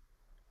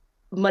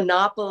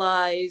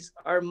monopolize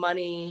our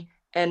money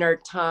and our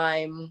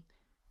time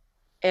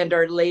and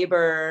our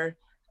labor,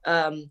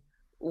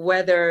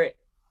 whether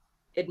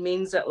it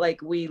means that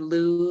like we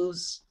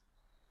lose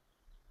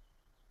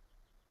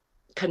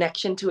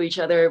connection to each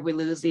other, we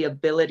lose the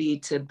ability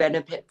to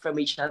benefit from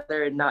each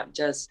other and not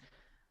just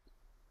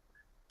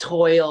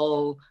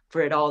toil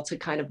for it all to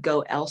kind of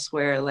go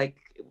elsewhere. Like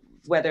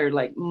whether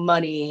like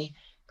money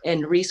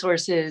and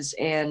resources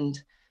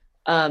and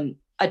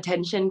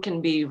attention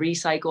can be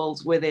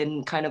recycled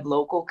within kind of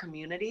local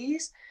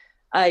communities.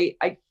 I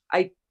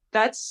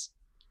that's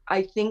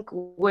I think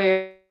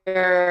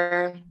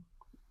where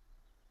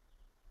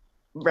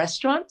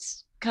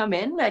restaurants come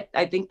in.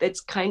 I think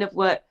that's kind of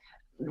what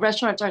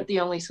restaurants aren't the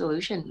only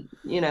solution,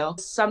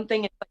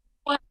 something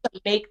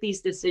to make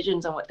these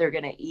decisions on what they're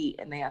going to eat,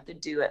 and they have to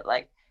do it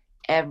like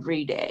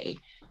every day.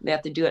 They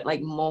have to do it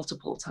like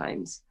multiple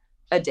times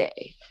a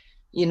day,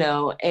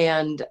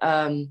 and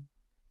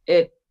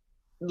it,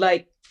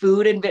 like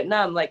food in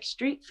Vietnam, like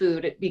street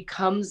food, it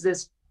becomes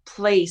this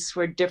place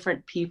where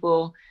different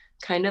people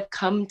kind of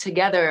come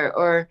together,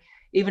 or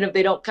even if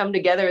they don't come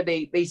together,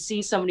 they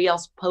see somebody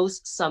else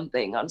post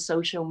something on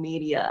social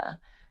media,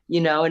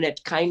 and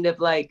it kind of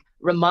like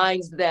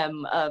reminds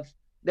them of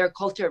their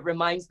culture,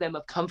 reminds them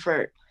of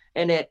comfort.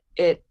 And it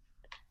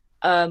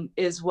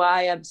is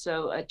why I'm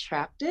so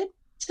attracted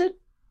to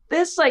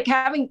this, like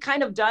having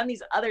kind of done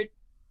these other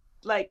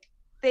like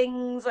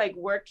things, like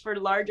worked for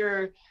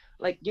larger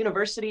like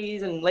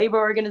universities and labor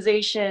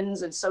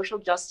organizations and social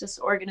justice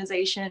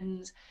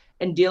organizations,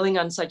 and dealing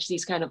on such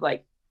these kind of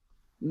like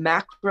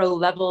macro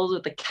levels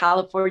with the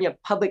California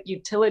Public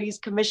Utilities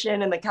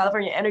Commission and the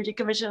California Energy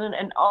Commission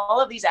and all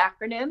of these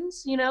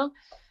acronyms,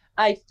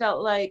 I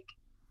felt like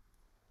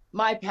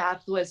my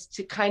path was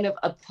to kind of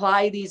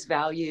apply these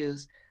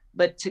values,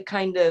 but to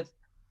kind of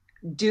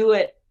do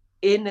it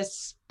in a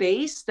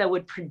space that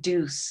would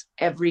produce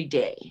every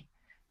day,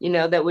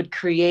 that would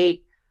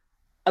create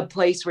a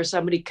place where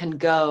somebody can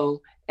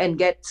go and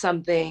get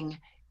something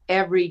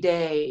every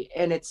day.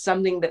 And it's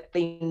something that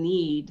they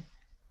need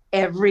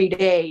every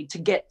day to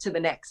get to the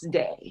next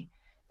day.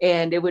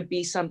 And it would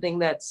be something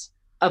that's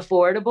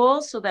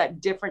affordable so that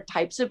different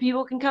types of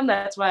people can come.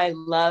 That's why I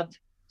love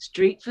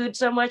street food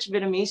so much.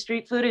 Vietnamese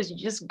street food is you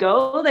just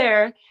go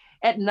there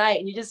at night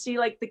and you just see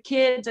like the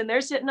kids and they're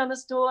sitting on the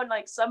stool, and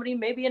like somebody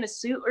maybe in a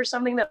suit or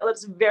something that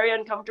looks very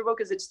uncomfortable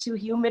because it's too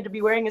humid to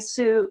be wearing a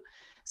suit,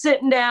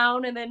 sitting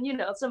down, and then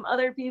some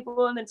other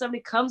people, and then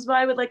somebody comes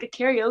by with like a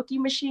karaoke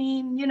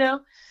machine,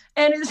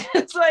 and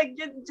it's like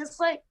just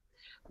like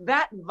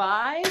that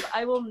vibe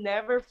I will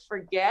never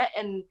forget,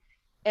 and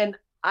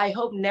I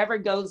hope never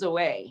goes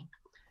away,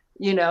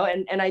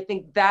 and I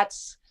think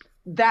that's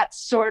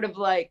sort of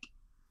like,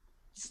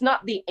 it's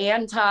not the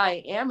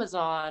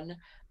anti-Amazon,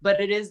 but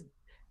it is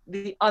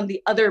on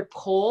the other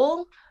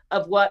pole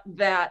of what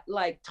that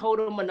like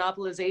total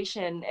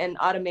monopolization and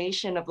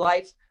automation of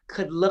life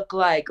could look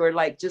like, or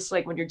like just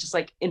like when you're just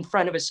like in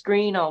front of a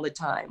screen all the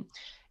time,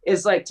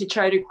 is like to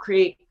try to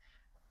create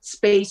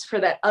space for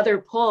that other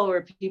pole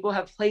where people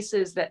have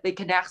places that they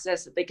can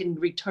access, that they can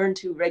return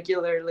to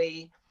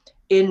regularly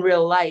in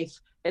real life,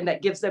 and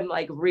that gives them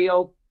like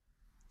real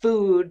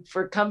food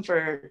for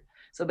comfort,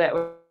 so that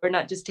we're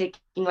not just taking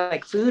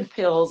like food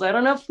pills. I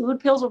don't know if food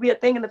pills will be a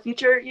thing in the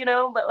future,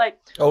 but like,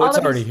 it's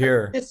already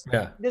here.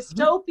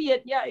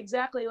 Dystopian, yeah,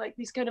 exactly, like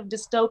these kind of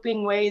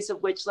dystopian ways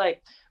of which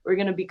like we're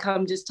going to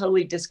become just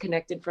totally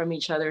disconnected from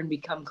each other and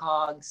become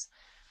cogs.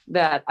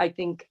 That I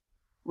think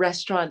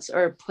restaurants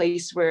are a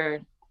place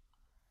where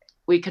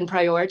we can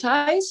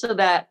prioritize so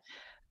that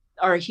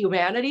our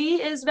humanity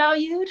is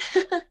valued,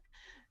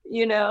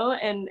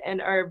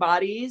 and our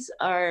bodies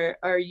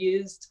are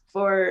used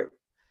for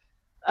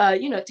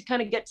to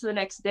kind of get to the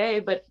next day,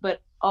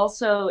 but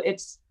also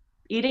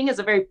eating is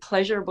a very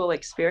pleasurable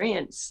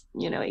experience.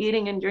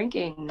 Eating and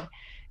drinking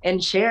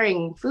and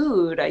sharing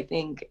food, I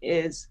think,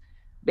 is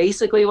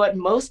basically what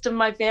most of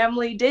my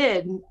family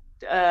did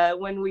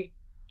when we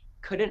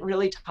couldn't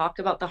really talk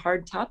about the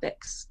hard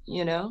topics,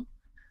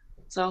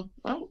 so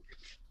well.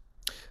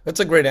 That's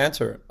a great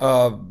answer,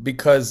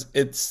 because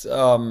it's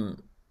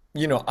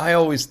I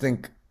always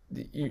think,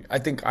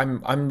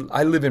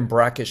 I live in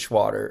brackish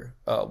water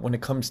when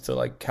it comes to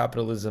like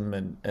capitalism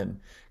and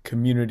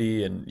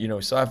community,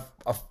 and so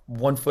I've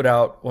one foot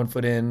out, one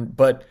foot in,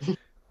 but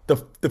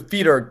the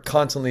feet are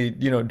constantly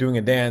doing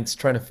a dance,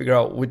 trying to figure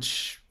out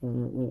which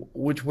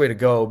way to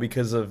go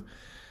because of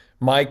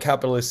my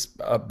capitalist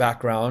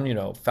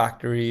background,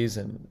 factories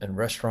and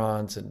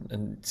restaurants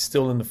and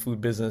still in the food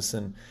business,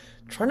 and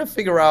trying to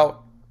figure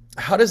out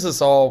how does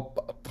this all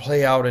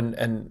play out,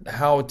 and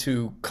how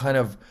to kind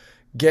of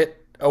get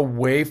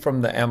away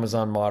from the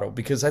Amazon model,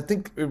 because I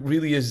think it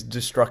really is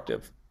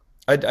destructive.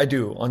 I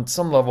do. On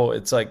some level,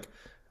 it's like,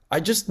 I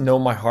just know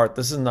my heart,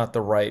 this is not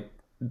the right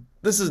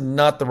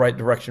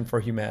direction for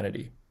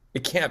humanity.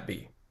 It can't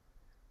be.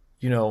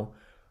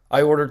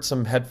 I ordered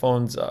some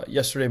headphones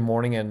yesterday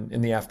morning, and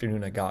in the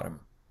afternoon I got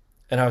them.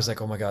 And I was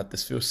like, oh my God,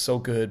 this feels so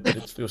good, but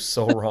it feels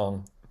so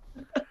wrong.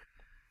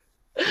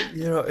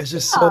 It's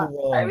just so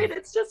wrong. I mean,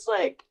 it's just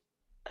like,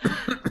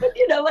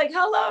 like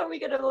how long are we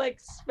going to like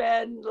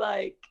spend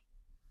like,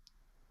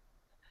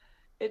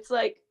 it's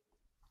like,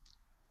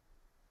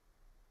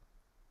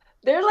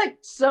 there are like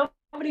so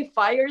many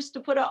fires to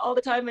put out all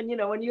the time. And,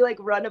 when you like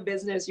run a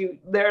business,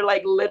 they're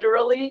like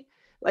literally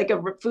like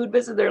a food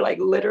business, they're like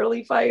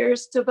literally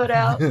fires to put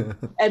out.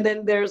 And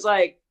then there's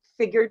like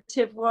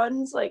figurative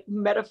ones, like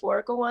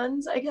metaphorical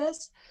ones, I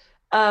guess.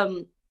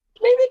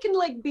 Maybe it can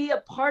like be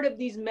a part of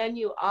these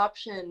menu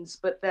options,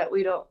 but that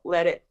we don't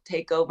let it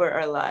take over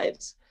our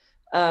lives.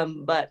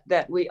 But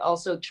that we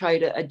also try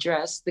to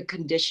address the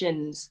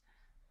conditions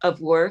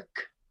of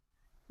work,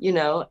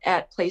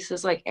 at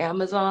places like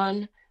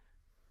Amazon,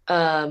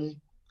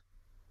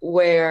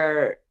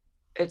 where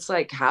it's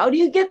like, how do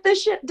you get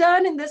this shit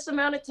done in this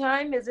amount of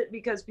time? Is it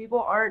because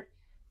people aren't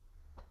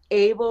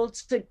able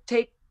to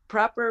take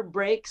proper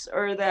breaks,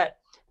 or that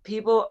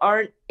people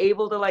aren't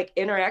able to like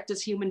interact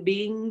as human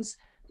beings,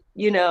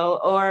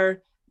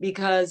 or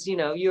because,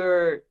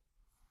 your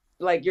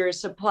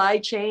supply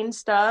chain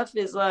stuff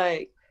is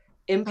like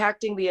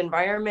impacting the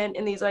environment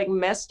in these like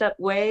messed up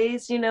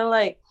ways,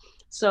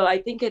 so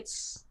I think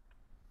it's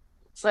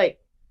like,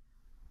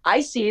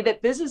 I see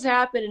that this is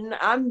happening and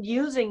I'm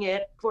using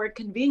it for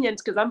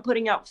convenience because I'm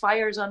putting out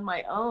fires on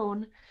my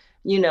own,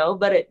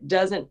 but it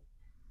doesn't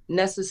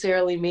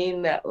necessarily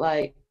mean that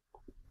like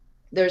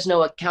there's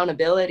no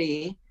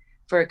accountability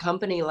for a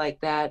company like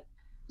that,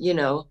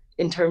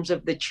 in terms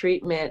of the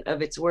treatment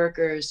of its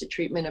workers, the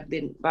treatment of the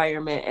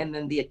environment, and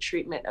then the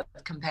treatment of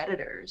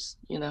competitors,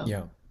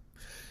 Yeah.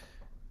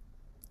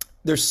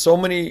 There's so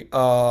many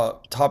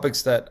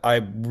topics that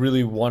I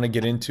really want to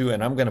get into,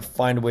 and I'm gonna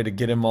find a way to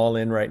get them all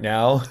in right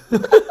now.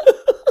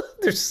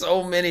 There's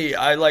so many.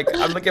 I'm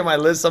looking at my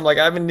list. I'm like,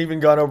 I haven't even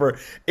gone over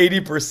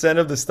 80%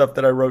 of the stuff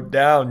that I wrote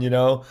down, the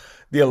How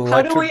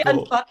do we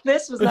electrical. unfuck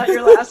this? Was that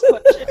your last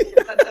question?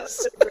 That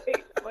was a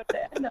great one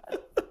to end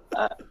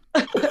on.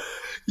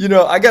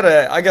 I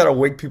gotta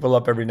wake people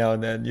up every now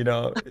and then.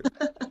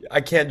 I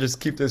can't just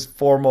keep this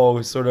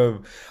formal sort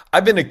of.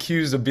 I've been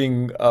accused of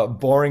being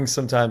boring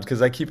sometimes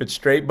because I keep it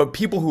straight. But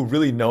people who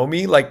really know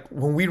me, like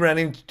when we ran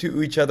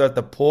into each other at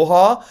the pool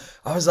hall,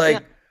 I was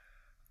like,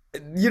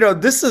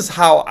 this is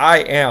how I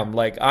am.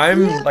 Like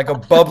I'm like a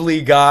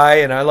bubbly guy,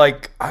 and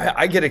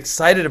I get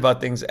excited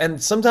about things.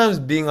 And sometimes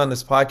being on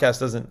this podcast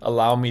doesn't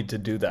allow me to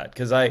do that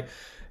because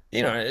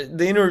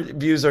the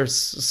interviews are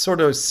sort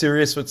of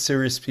serious with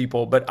serious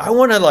people, but I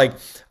want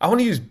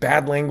to use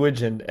bad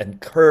language and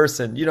curse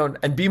and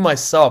and be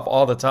myself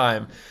all the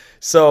time.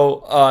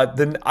 So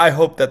then I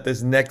hope that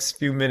this next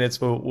few minutes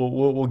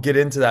we'll get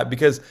into that,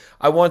 because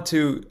I want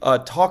to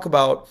talk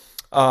about.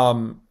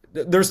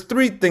 There's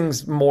three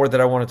things more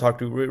that I want to talk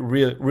to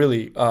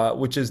really,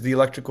 which is the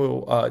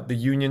electrical, the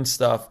union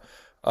stuff.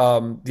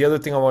 The other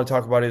thing I want to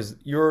talk about is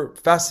your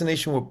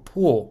fascination with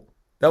pool.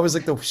 That was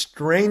like the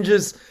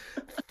strangest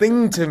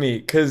thing to me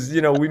because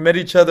we met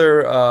each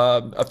other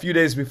a few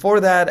days before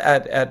that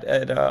at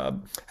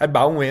Bao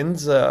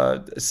Nguyen's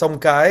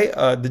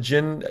Somkai, the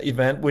gin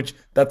event, which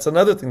that's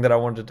another thing that I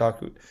wanted to talk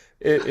to.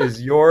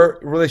 Is your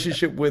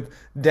relationship with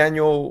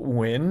Daniel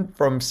Nguyen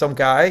from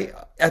Somkai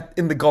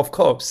in the Gulf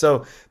Coast.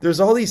 So there's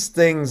all these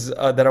things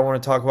that I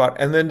want to talk about,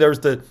 and then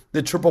there's the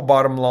triple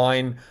bottom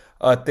line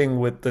thing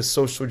with the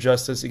social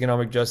justice,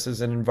 economic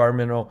justice, and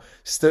environmental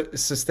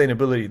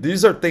sustainability.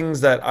 These are things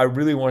that I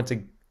really want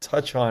to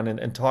touch on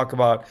and talk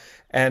about.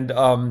 And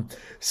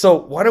so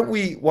why don't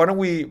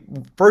we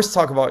first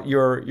talk about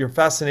your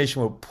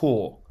fascination with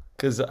pool?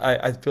 Because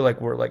I feel like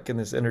we're like in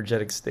this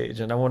energetic stage,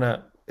 and I want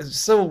to. It's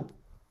so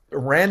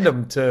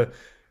random to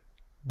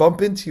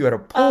bump into you at a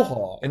pool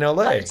hall in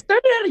LA. I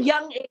started at a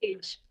young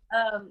age.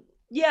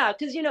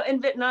 Because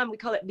in Vietnam we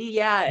call it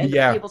bia, and the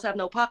tables have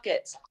no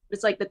pockets.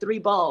 It's like the three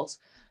balls,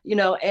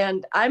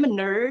 and I'm a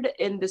nerd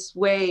in this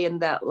way, in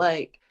that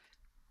like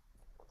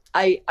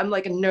I'm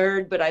like a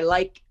nerd, but I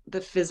like the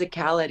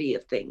physicality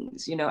of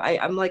things.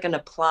 I'm like an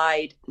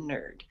applied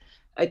nerd.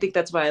 I think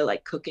that's why I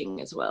like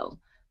cooking as well.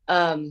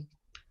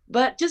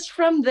 But just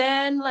from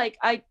then, like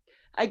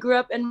I grew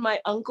up and my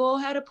uncle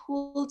had a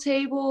pool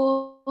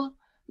table,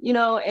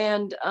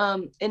 and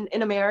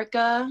in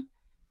America,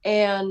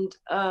 and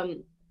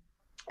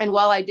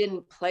while I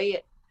didn't play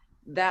it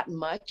that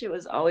much, it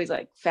was always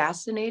like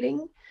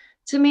fascinating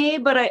to me.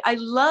 But I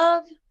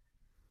love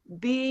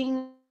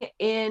being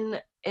in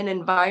an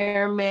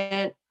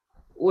environment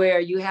where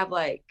you have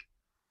like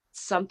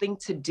something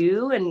to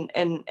do,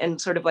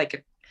 and sort of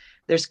like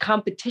there's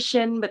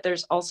competition, but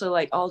there's also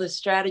like all this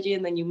strategy,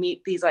 and then you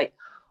meet these like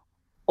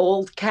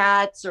old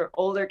cats or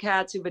older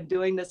cats who've been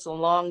doing this a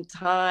long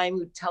time,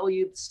 who tell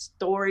you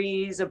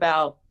stories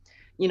about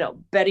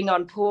betting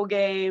on pool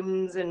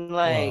games, and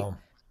like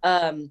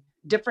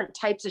different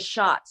types of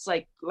shots,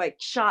 like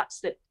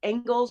shots that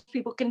angles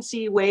people can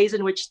see, ways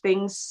in which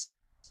things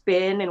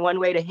spin in one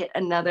way to hit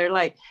another.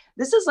 Like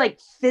this is like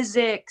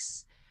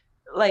physics,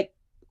 like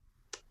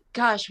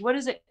gosh, what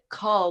is it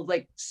called,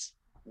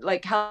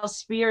 like how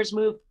spheres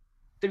move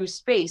through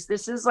space.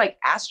 This is like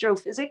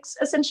astrophysics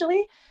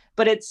essentially,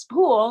 but it's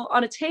pool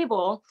on a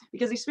table,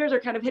 because these spheres are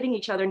kind of hitting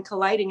each other and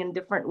colliding in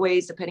different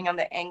ways depending on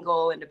the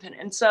angle,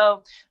 and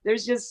so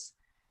there's just,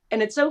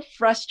 and it's so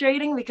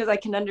frustrating because I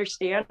can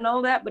understand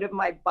all that, but if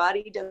my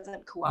body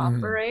doesn't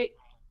cooperate,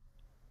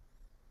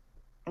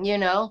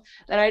 then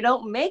I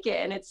don't make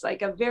it. And it's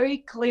like a very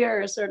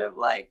clear sort of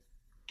like,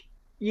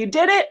 you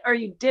did it or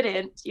you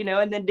didn't,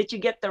 and then did you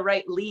get the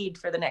right lead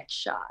for the next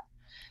shot?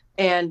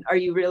 And are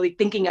you really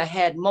thinking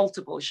ahead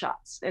multiple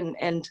shots?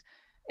 And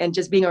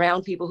just being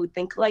around people who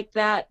think like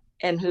that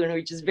and who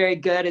are just very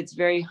good. It's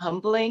very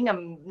humbling.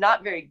 I'm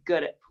not very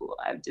good at pool.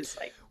 I'm just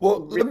like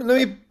Well,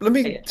 really let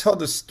me quiet. tell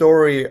the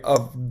story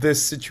of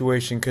this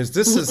situation because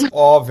this is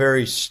all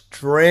very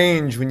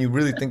strange when you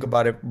really think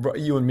about it,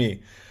 you and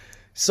me.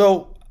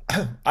 So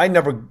I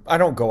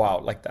don't go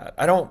out like that.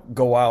 I don't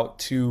go out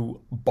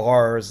to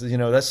bars. You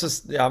know, that's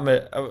just, I'm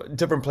a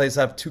different place.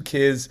 I have two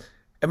kids,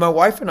 and my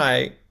wife and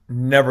I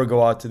never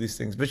go out to these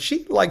things. But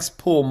she likes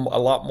pool a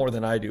lot more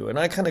than I do. And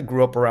I kind of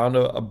grew up around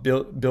a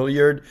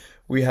billiard.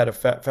 We had a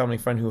family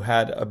friend who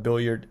had a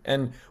billiard,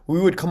 and we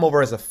would come over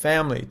as a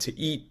family to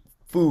eat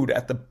food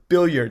at the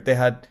billiard.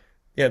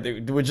 Yeah, they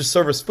would just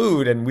serve us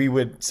food, and we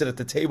would sit at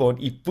the table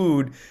and eat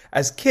food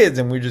as kids,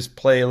 and we just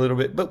play a little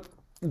bit. But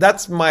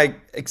that's my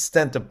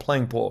extent of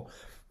playing pool.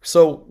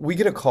 So we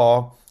get a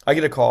call. I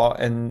get a call,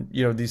 and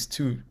these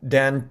two,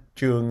 Dan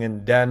Jung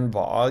and Dan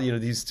Va,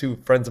 these two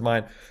friends of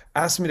mine,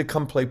 asked me to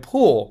come play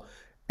pool.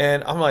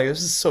 And I'm like,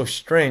 this is so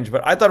strange.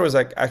 But I thought it was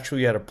like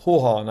actually at a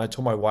pool hall, and I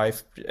told my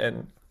wife,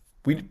 and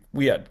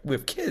we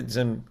have kids,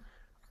 and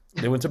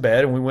they went to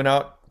bed, and we went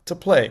out to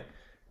play.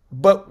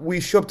 But we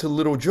show up to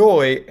Little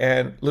Joy,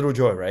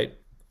 right?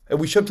 And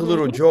we show up to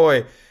Little Mhm.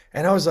 Joy,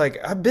 and I was like,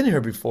 I've been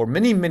here before,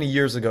 many, many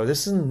years ago.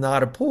 This is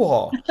not a pool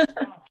hall.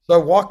 So I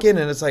walk in,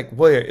 and it's like,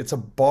 wait, it's a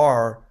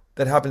bar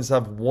that happens to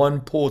have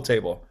one pool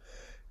table.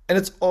 And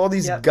it's all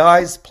these Yep.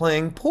 guys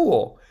playing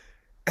pool.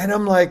 And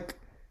I'm like,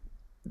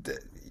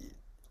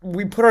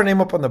 we put our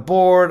name up on the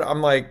board.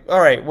 I'm like, all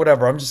right,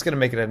 whatever. I'm just gonna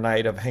make it a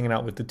night of hanging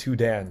out with the two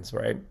Dans,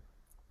 right?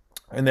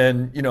 And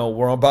then,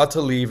 we're about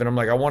to leave, and I'm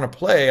like, I want to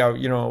play.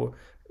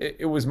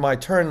 It was my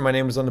turn. My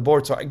name was on the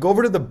board. So I go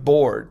over to the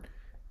board,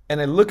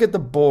 and I look at the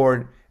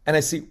board, and I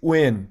see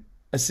Uyen.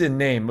 I see a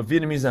name, a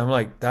Vietnamese name. I'm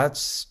like, that's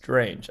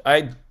strange.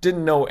 I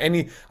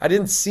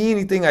didn't see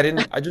anything.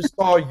 I just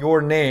saw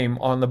your name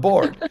on the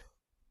board.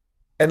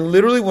 And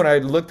literally, when I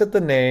looked at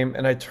the name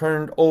and I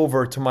turned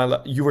over to my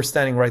left, you were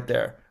standing right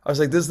there. I was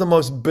like, this is the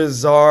most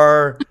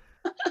bizarre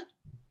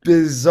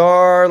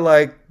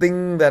like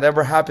thing that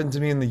ever happened to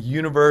me in the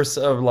universe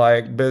of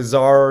like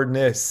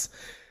bizarreness.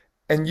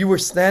 And you were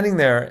standing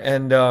there,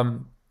 and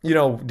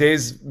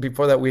days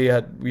before that we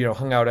had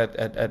hung out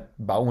at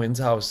Bao Win's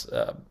house.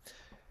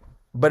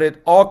 But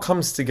it all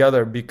comes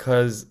together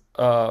because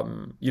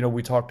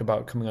we talked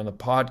about coming on the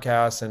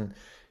podcast, and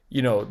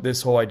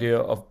this whole idea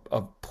of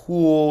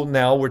pool.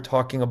 Now we're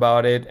talking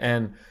about it,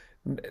 and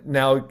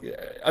now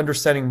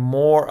understanding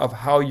more of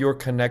how your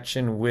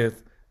connection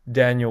with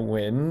Daniel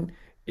Wynn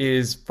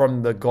is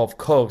from the Gulf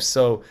Coast.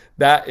 So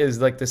that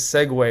is like the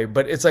segue.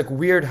 But it's like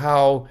weird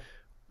how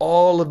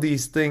all of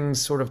these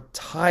things sort of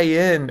tie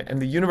in,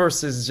 and the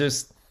universe is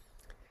just,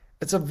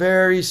 it's a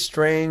very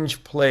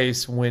strange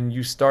place when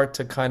you start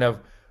to kind of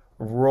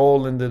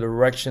roll in the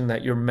direction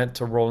that you're meant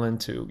to roll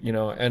into,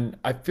 and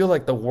I feel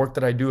like the work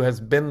that I do has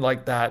been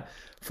like that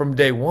from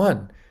day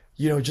one.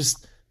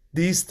 Just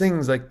these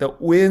things like the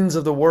winds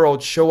of the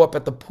world show up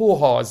at the pool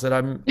halls that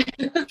I'm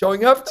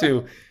showing up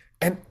to,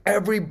 and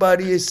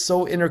everybody is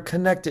so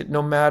interconnected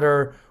no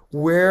matter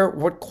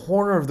what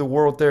corner of the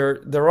world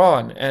they're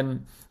on.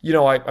 And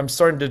I'm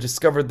starting to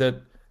discover that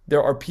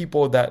there are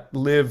people that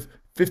live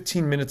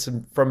 15 minutes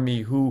from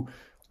me who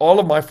all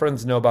of my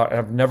friends know about and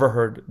I've never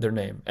heard their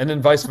name. And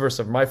then vice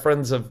versa. My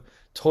friends have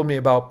told me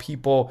about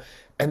people,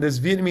 and this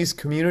Vietnamese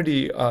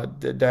community,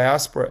 the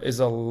diaspora, is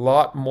a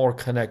lot more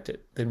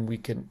connected than we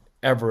can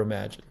ever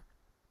imagine.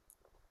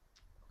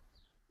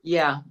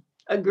 Yeah,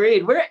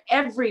 agreed. We're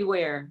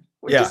everywhere.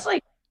 We're Yeah,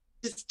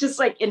 just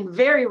like in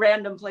very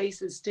random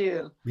places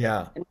too.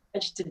 yeah. And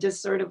managed to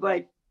just sort of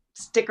like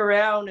stick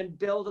around and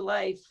build a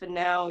life. And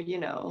now,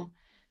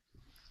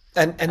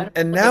 And I and don't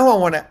and know. now I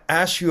want to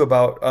ask you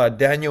about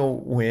Daniel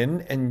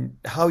Wynn and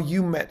how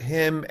you met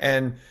him.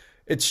 And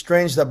it's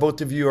strange that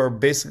both of you are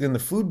basically in the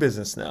food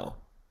business now.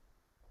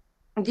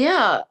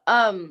 Yeah.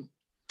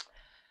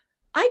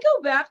 I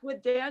go back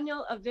with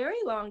Daniel a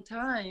very long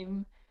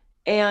time.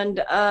 And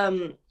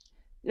you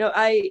know,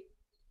 I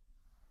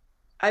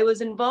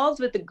was involved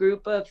with a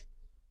group of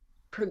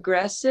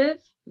progressive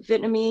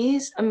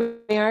Vietnamese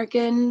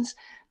Americans.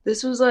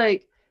 This was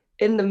like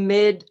in the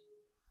mid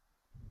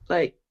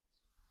like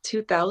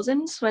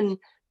 2000s when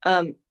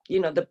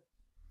the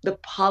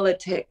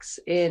politics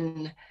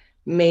in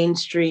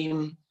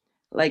mainstream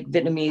like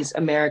Vietnamese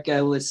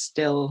America was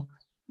still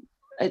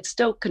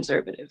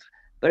conservative,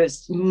 but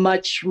it's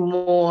much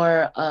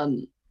more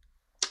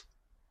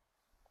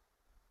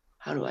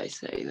how do I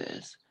say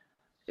this?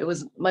 It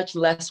was much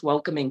less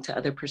welcoming to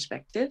other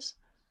perspectives,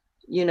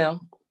 you know.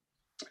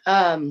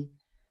 Um,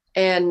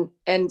 and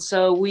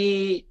so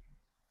we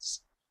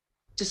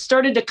just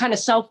started to kind of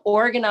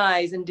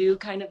self-organize and do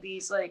kind of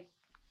these like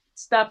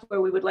stuff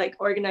where we would like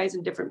organize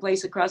in different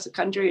places across the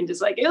country, and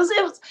just like it was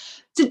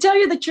to tell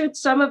you the truth,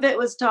 some of it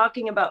was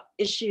talking about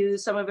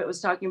issues, some of it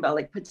was talking about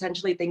like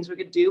potentially things we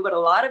could do, but a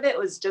lot of it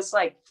was just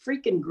like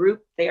freaking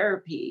group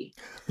therapy,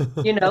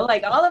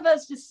 like all of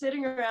us just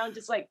sitting around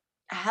just like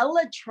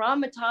hella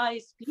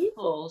traumatized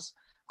people's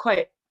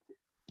quite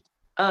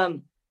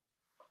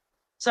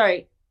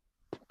Sorry,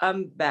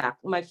 I'm back.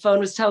 My phone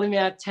was telling me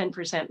I have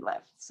 10%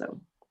 left. So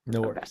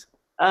no worries.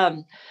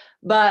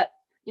 But,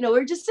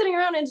 we're just sitting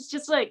around and it's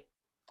just like,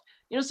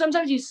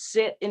 sometimes you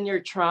sit in your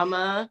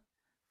trauma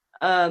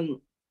and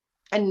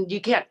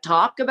you can't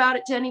talk about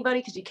it to anybody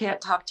because you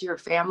can't talk to your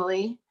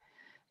family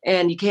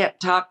and you can't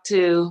talk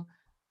to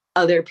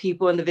other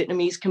people in the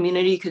Vietnamese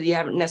community because you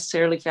haven't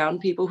necessarily found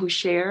people who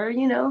share,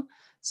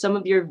 some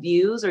of your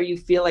views, or you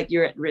feel like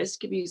you're at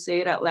risk if you say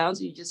it out loud.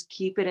 So you just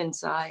keep it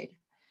inside.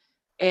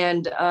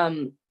 And,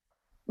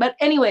 but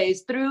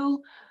anyways,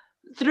 through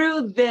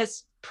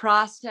this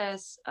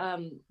process,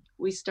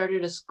 we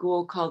started a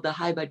school called the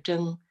Hai Ba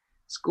Trưng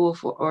School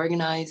for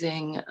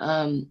Organizing,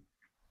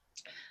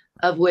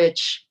 of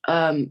which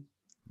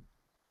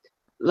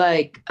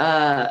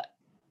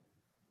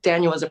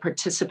Daniel was a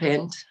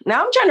participant.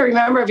 Now I'm trying to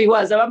remember if he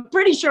was. I'm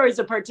pretty sure he's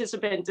a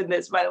participant in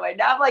this, by the way.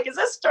 Now I'm like, is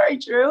this story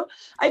true?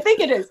 I think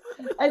it is.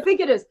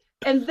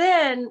 And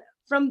then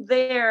from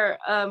there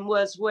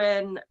was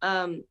when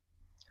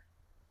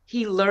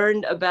he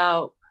learned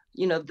about,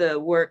 the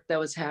work that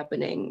was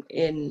happening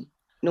in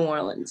New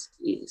Orleans.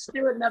 He's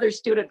through another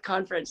student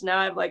conference. Now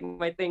I have like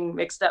my thing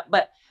mixed up,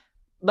 but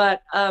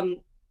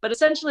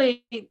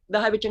essentially the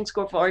Hai Ba Trưng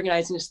School for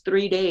Organizing is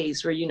 3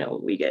 days where,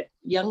 we get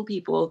young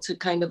people to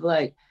kind of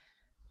like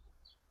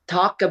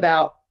talk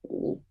about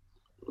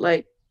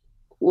like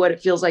what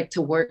it feels like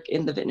to work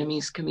in the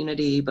Vietnamese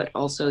community, but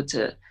also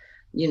to,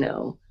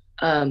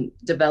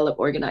 develop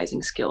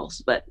organizing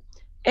skills. But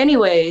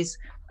anyways,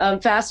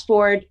 fast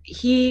forward,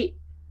 he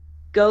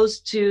goes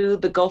to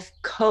the Gulf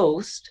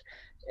Coast,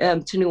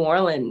 to New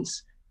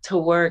Orleans to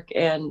work.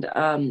 And,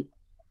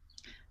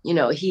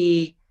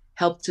 he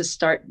helped to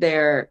start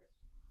their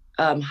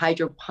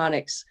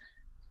hydroponics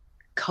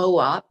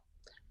co-op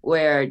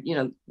where,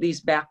 these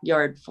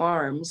backyard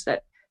farms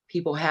that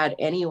people had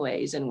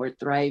anyways and were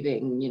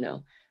thriving,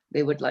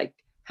 they would like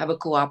have a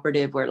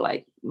cooperative where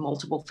like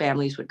multiple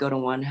families would go to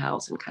one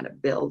house and kind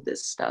of build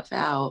this stuff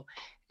out.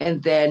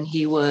 And then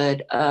he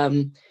would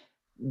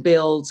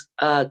build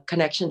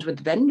connections with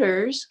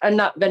vendors, and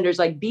not vendors,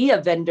 like be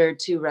a vendor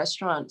to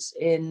restaurants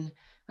in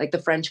like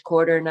the French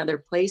Quarter and other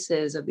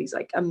places of these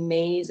like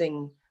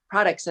amazing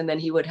products. And then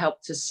he would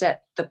help to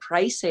set the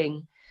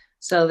pricing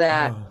so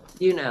that,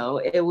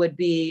 it would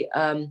be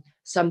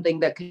something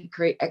that could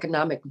create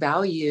economic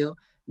value,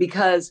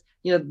 because,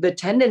 the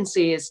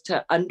tendency is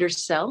to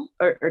undersell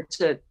or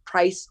to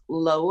price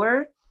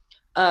lower,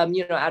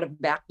 out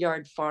of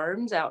backyard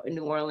farms out in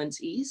New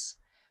Orleans East.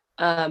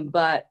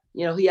 But,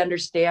 he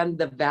understands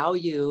the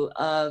value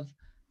of,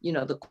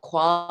 the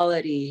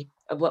quality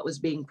of what was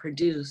being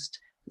produced.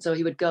 So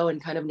he would go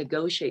and kind of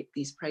negotiate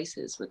these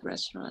prices with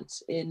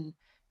restaurants in,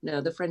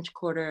 the French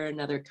Quarter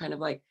and other kind of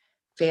like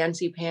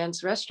fancy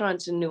pants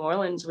restaurants in New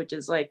Orleans, which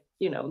is like,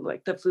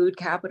 like the food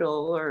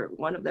capital or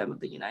one of them of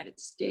the United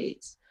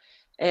States.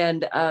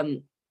 And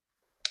I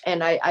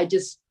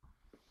just,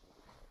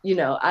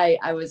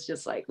 I was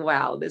just like,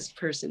 wow, this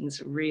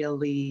person's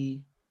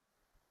really,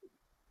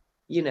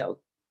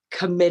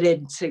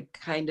 committed to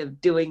kind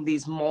of doing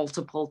these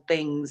multiple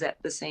things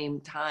at the same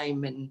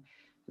time and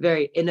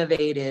very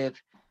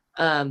innovative.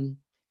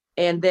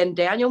 And then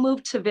Daniel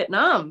moved to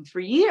Vietnam for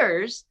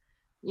years,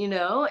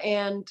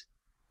 and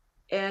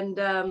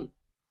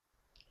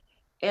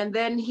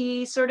then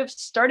he sort of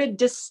started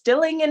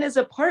distilling in his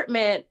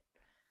apartment,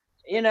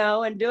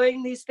 and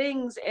doing these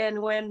things.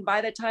 And by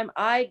the time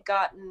I'd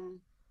gotten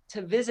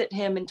to visit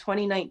him in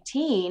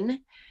 2019,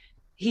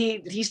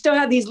 he still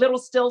had these little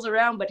stills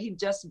around, but he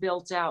just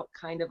built out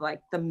kind of like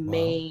the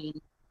main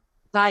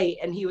site,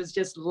 and he was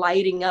just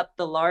lighting up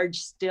the large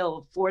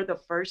still for the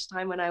first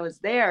time when I was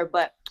there.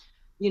 But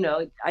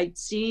I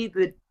see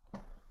the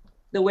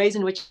ways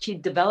in which he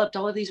developed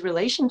all of these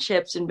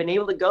relationships and been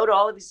able to go to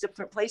all of these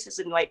different places.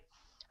 And like,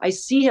 I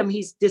see him,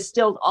 he's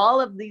distilled all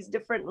of these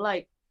different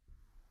like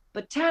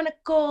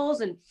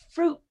botanicals and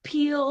fruit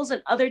peels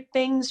and other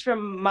things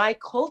from my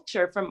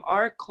culture, from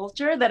our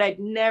culture, that I'd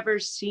never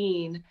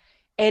seen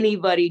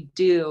anybody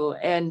do,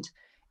 and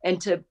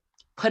to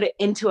put it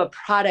into a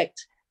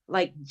product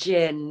like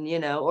gin,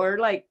 or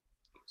like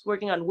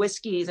working on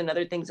whiskeys and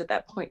other things at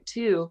that point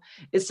too,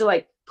 is to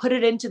like put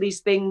it into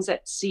these things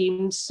that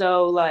seem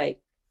so like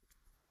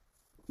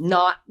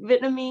not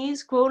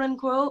Vietnamese, quote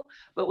unquote,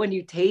 but when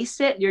you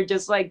taste it, you're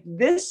just like,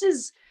 this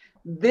is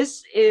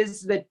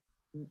the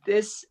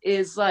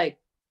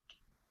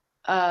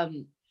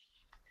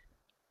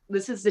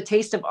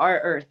taste of our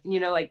earth,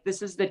 like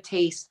this is the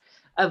taste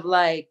of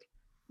like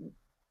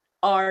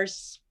our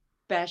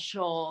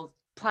special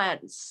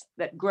plants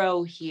that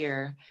grow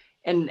here.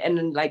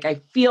 And like, I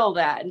feel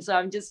that. And so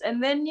I'm just,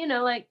 and then,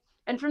 like,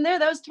 and from there,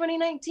 that was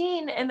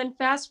 2019. And then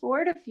fast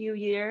forward a few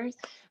years,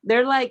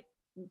 they're like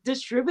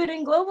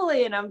distributing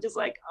globally. And I'm just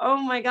like, oh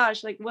my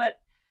gosh, like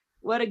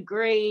what a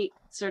great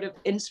sort of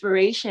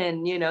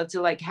inspiration,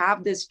 to like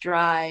have this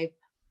drive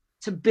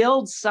to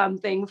build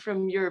something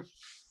from your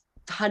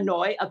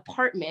Hanoi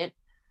apartment,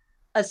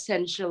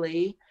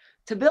 essentially,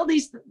 to build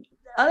these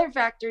other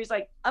factories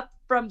like up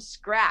from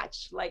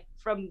scratch, like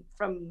from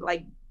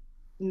like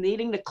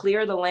needing to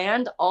clear the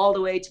land all the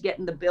way to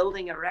getting the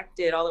building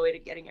erected, all the way to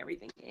getting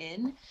everything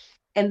in.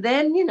 And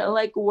then, you know,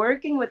 like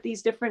working with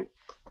these different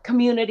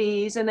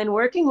communities, and then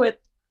working with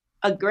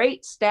a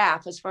great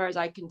staff, as far as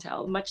I can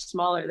tell, much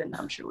smaller than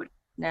I'm sure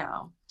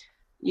now,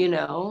 you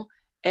know.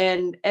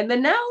 And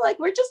then now, like,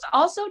 we're just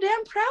all so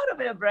damn proud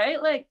of him,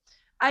 right? Like,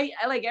 I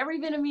like every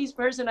Vietnamese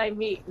person I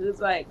meet who's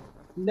like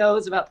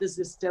knows about this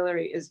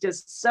distillery is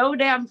just so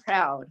damn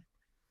proud,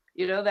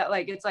 you know, that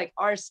like it's like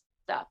our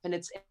stuff and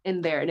it's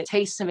in there and it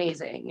tastes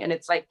amazing and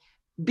it's like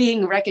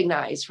being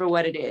recognized for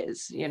what it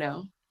is, you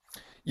know.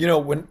 You know,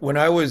 when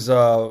I was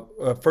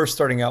first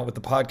starting out with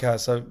the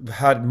podcast, I've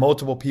had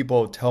multiple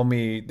people tell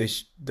me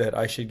that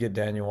I should get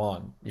Daniel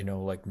on. You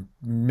know, like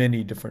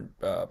many different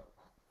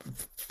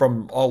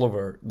from all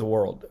over the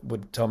world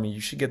would tell me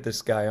you should get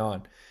this guy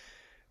on.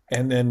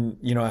 And then,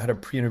 you know, I had a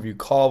pre-interview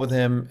call with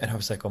him, and I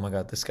was like, oh my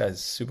God, this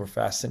guy's super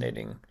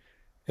fascinating.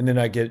 And then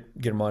I get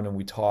him on, and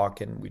we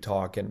talk,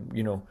 and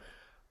you know,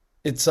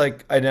 it's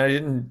like I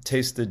didn't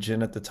taste the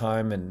gin at the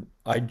time, and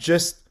I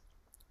just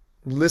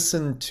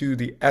listen to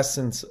the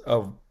essence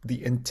of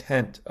the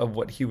intent of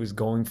what he was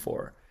going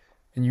for,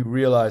 and you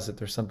realize that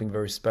there's something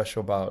very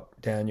special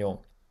about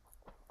Daniel,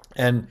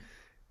 and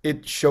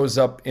it shows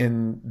up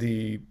in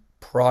the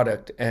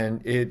product,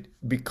 and it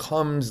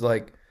becomes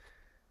like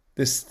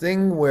this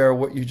thing where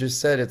what you just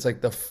said, it's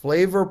like the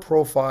flavor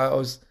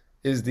profiles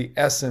is the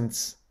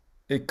essence.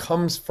 It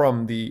comes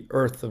from the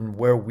earth and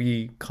where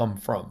we come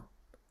from,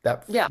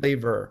 that Yeah.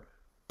 flavor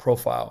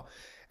profile.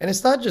 And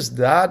it's not just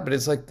that, but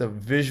it's like the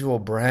visual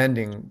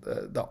branding,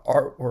 the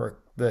artwork,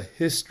 the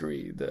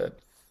history, the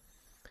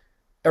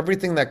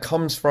everything that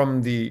comes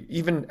from the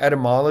even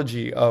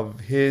etymology of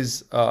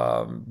his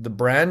the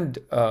brand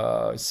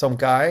some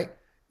guy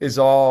is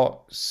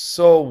all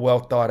so well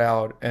thought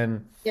out.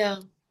 And Yeah.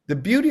 the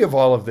beauty of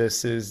all of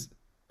this is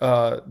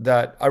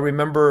that I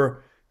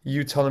remember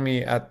you telling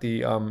me at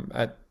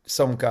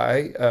some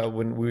guy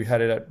when we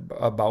had it at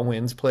Bao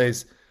Nguyen's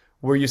place,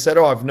 where you said,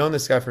 "Oh, I've known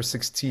this guy for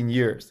 16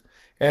 years,"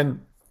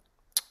 and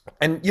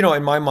you know,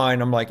 in my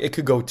mind, I'm like, it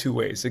could go two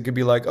ways. It could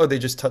be like, oh, they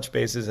just touched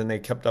bases and they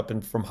kept up in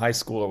from high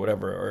school or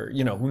whatever, or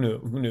you know,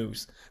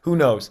 who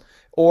knows,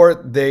 or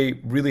they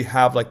really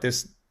have like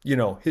this, you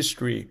know,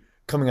 history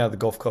coming out of the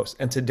Gulf Coast.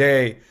 And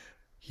today,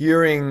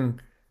 hearing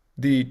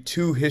the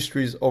two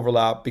histories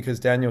overlap because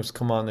Daniel's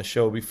come on the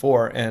show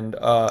before, and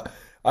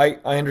I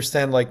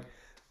understand like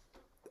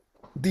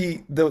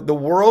the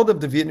world of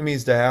the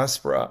Vietnamese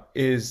diaspora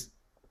is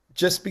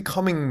just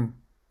becoming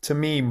to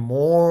me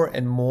more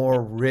and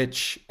more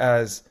rich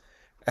as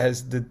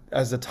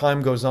the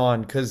time goes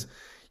on, because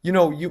you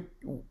know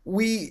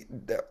we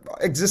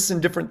exist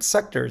in different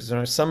sectors. You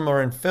know, some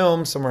are in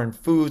film, some are in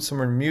food,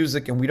 some are in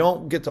music, and we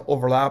don't get to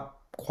overlap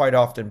quite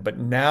often. But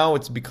now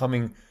it's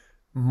becoming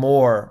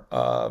more.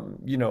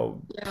 You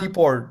know, Yeah.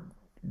 people are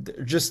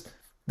just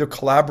they're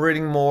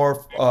collaborating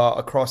more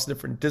across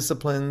different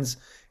disciplines,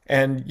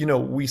 and you know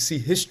we see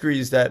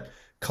histories that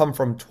come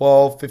from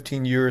 12,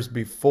 15 years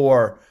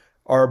before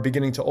are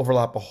beginning to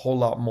overlap a whole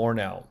lot more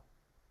now.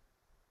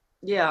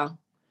 Yeah.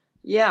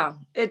 Yeah.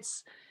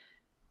 It's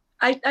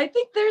I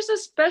think there's a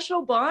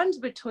special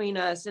bond between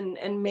us,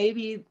 and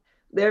maybe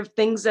there are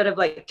things that have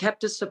like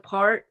kept us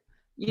apart,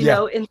 you Yeah.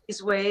 know, in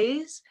these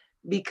ways,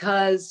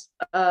 because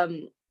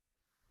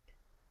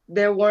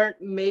there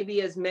weren't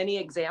maybe as many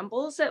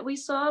examples that we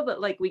saw, but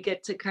like we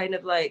get to kind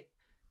of like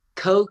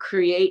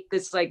co-create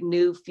this like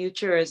new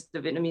future as the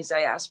Vietnamese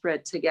diaspora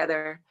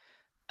together,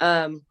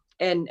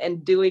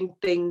 and doing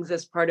things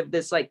as part of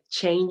this like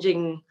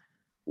changing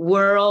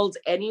world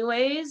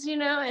anyways, you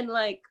know. And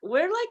like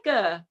we're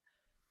like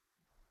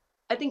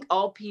I think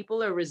all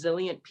people are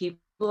resilient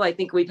people. I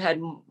think we've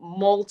had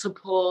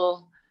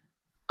multiple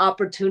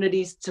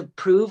opportunities to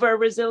prove our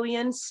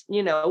resilience,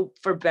 you know,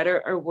 for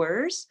better or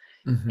worse.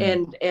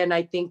 Hmm. And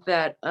I think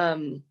that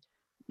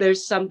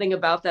there's something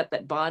about that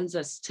that bonds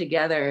us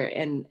together,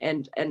 and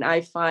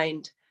I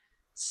find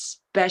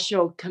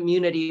special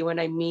community when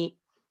I meet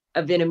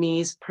a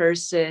Vietnamese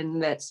person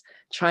that's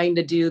trying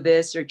to do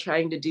this or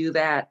trying to do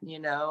that, you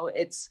know.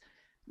 It's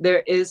there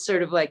is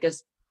sort of like a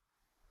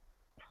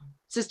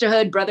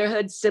sisterhood,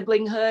 brotherhood,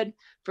 siblinghood,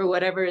 for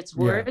whatever it's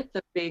Yeah. worth,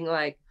 of being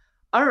like,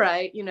 all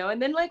right, you know.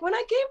 And then like when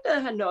I came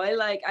to Hanoi,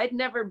 like I'd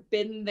never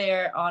been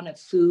there on a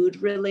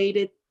food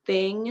related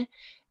thing.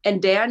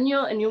 And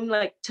Daniel and you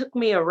like took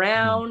me Mhm.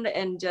 around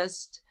and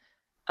just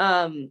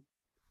um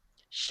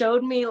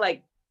showed me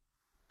like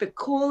the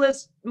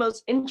coolest,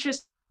 most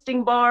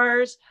interesting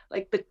bars,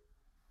 like the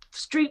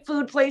street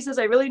food places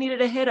I really needed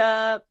to hit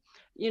up,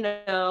 you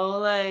know,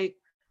 like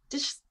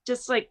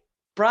just like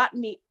brought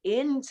me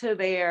into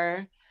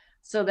there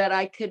so that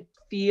I could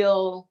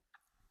feel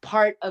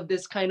part of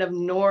this kind of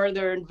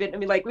northern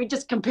Vietnamese. Like we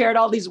just compared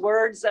all these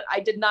words that I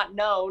did not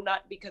know,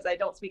 not because I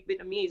don't speak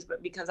Vietnamese,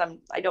 but because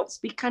I don't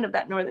speak kind of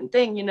that northern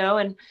thing, you know.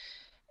 And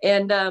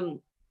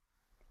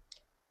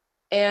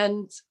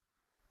and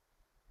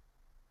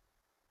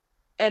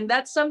and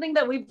that's something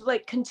that we've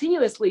like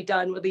continuously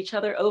done with each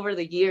other over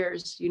the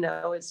years, you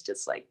know. It's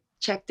just like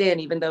checked in,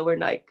 even though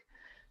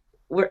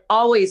we're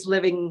always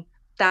living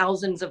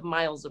thousands of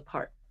miles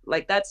apart.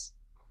 Like that's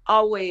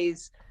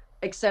always,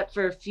 except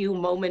for a few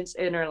moments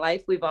in our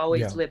life, we've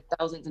always Yeah. lived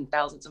thousands and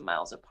thousands of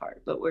miles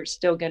apart, but we're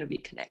still going to be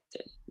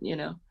connected, you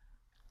know?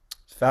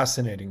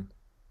 Fascinating.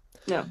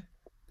 Yeah.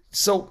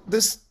 So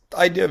this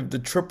idea of the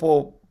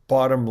triple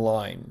bottom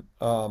line,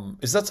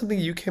 is that something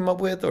you came up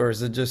with, or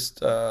is it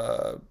just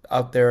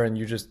out there and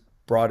you just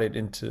brought it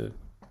into,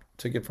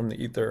 took it from the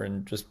ether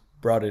and just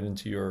brought it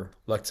into your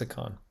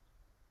lexicon?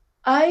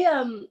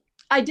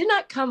 I did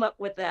not come up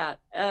with that.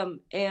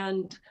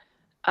 And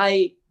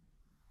I,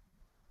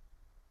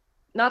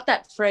 not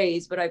that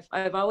phrase, but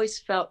I've always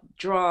felt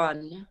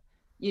drawn,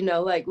 you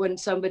know, like when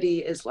somebody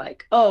is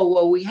like, oh,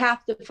 well, we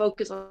have to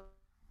focus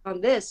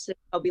on this.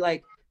 I'll be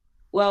like,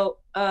 well,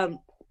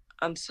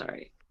 I'm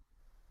sorry.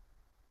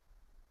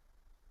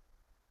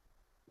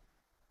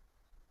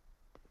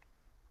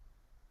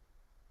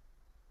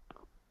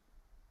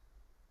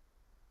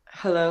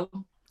 Hello. So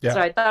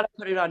Yeah. I thought I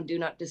put it on do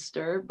not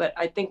disturb, but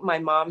I think my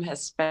mom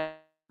has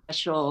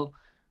special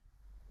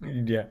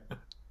Yeah.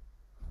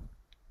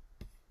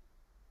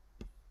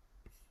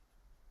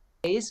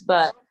 ways,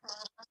 but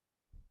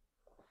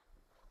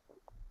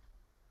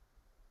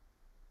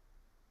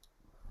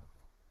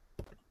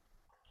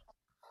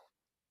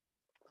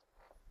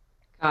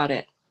got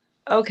it.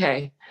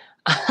 Okay.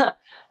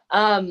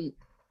 um,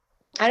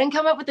 I didn't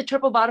come up with the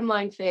triple bottom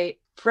line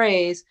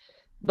phrase,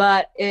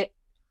 but it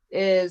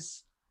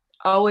is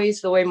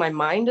always the way my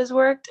mind has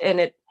worked, and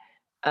it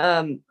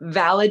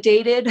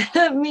validated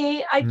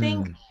me, I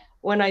think, Mm.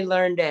 when I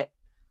learned it.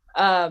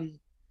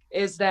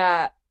 Is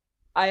that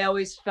I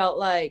always felt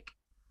like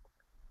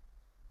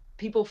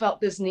people felt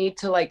this need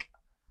to like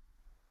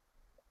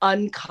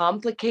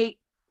uncomplicate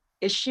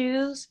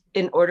issues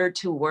in order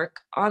to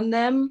work on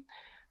them.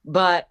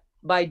 But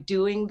by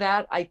doing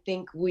that, I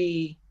think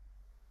we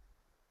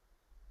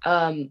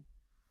um,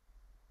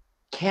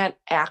 can't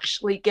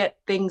actually get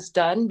things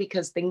done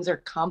because things are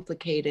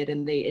complicated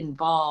and they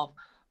involve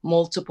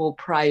multiple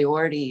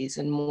priorities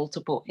and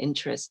multiple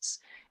interests.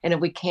 And if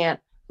we can't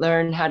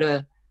learn how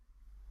to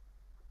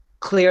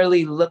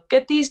clearly look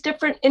at these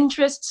different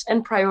interests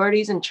and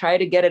priorities and try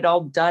to get it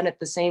all done at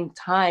the same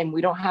time,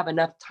 we don't have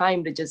enough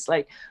time to just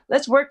like,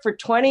 let's work for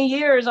 20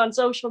 years on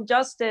social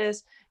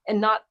justice and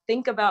not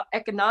think about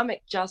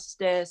economic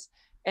justice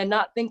and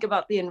not think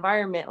about the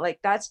environment. Like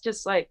that's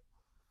just like,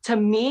 to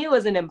me,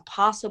 was an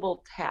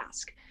impossible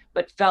task,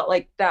 but felt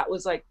like that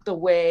was like the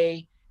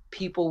way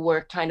people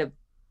were kind of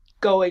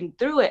going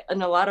through it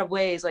in a lot of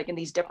ways, like in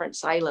these different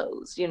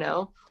silos, you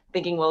know,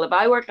 thinking, well, if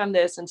I work on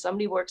this and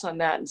somebody works on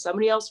that and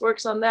somebody else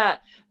works on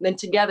that, then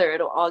together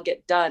it'll all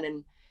get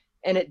done.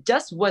 And it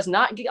just was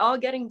not all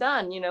getting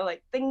done, you know,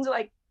 like things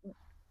like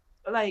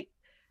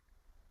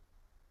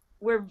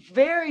we're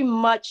very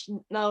much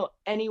not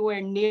anywhere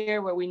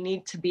near where we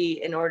need to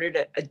be in order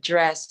to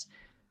address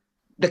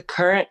the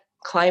current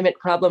climate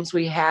problems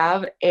we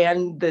have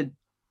and the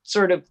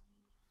sort of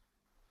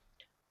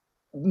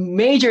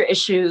major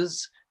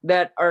issues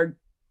that are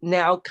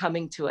now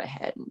coming to a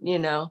head. You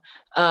know,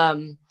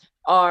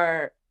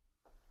 our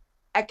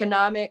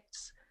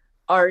economics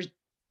are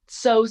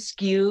so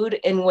skewed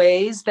in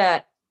ways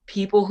that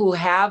people who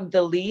have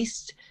the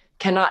least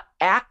cannot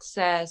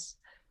access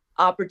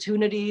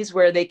opportunities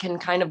where they can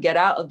kind of get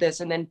out of this,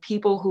 and then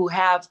people who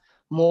have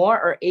more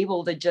are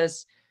able to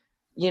just,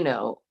 you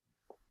know,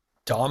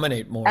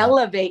 Dominate more.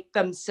 elevate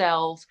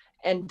themselves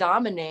and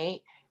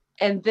dominate.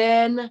 And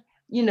then,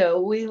 you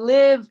know, we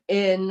live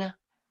in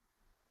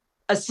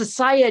a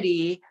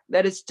society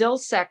that is still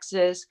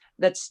sexist,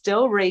 that's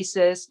still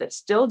racist, that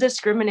still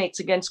discriminates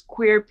against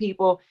queer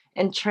people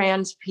and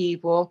trans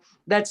people,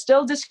 that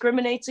still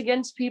discriminates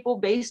against people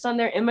based on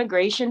their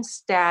immigration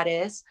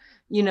status,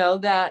 you know,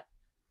 that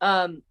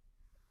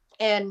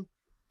and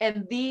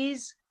and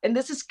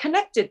this is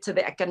connected to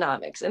the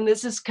economics, and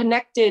this is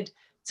connected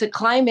to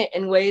climate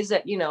in ways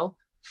that, you know,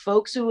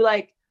 folks who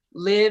like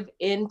live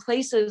in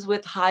places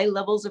with high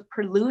levels of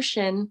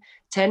pollution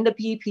tend to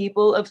be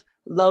people of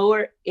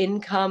lower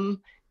income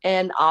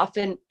and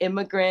often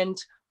immigrant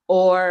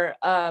or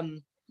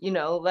you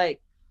know,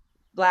 like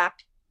Black,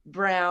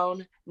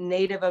 brown,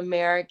 Native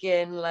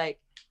American, like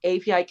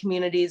API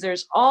communities.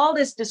 There's all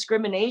this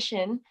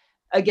discrimination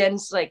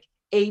against like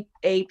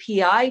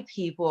API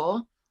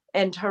people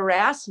and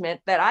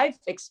harassment that I've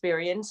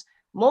experienced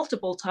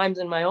multiple times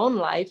in my own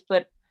life.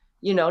 But,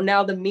 you know,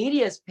 now the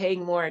media is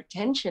paying more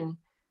attention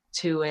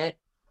to it,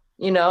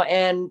 you know,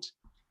 and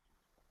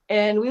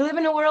we live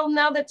in a world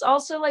now that's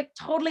also like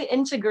totally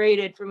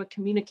integrated from a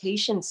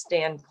communication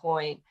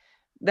standpoint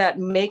that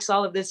makes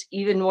all of this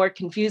even more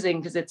confusing,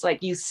 because it's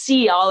like you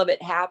see all of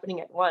it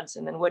happening at once,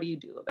 and then what do you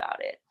do about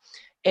it?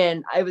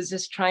 And I was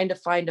just trying to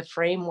find a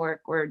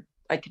framework where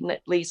I can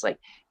at least like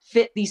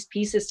fit these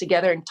pieces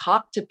together and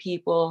talk to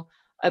people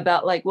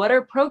about like what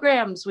are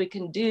programs we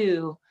can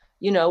do,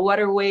 you know, what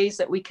are ways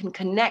that we can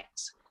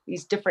connect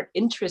these different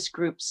interest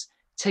groups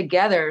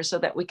together so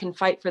that we can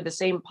fight for the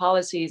same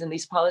policies. And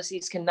these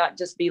policies can not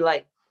just be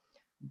like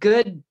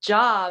good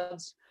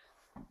jobs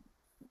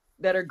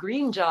that are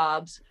green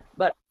jobs,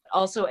 but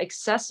also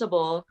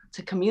accessible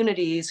to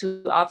communities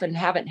who often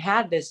haven't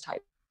had this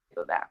type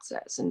of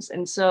access.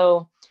 And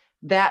so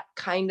that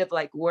kind of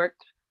like work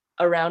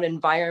around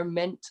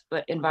environment,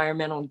 but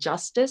environmental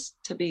justice,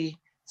 to be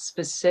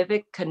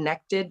specific,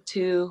 connected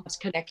to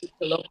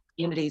local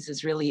communities,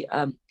 is really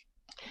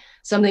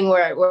something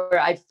where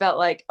I felt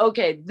like,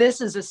 okay, this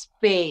is a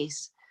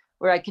space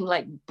where I can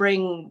like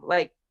bring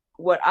like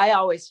what I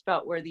always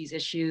felt were these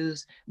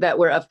issues that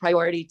were of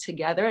priority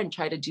together, and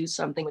try to do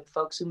something with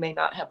folks who may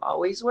not have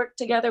always worked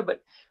together,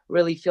 but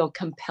really feel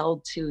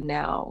compelled to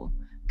now,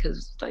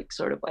 because like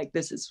sort of like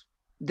this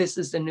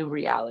is the new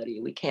reality.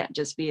 We can't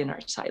just be in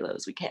our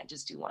silos. We can't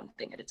just do one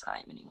thing at a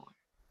time anymore.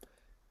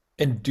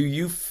 And do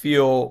you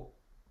feel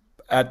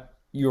at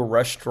your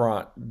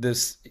restaurant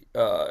this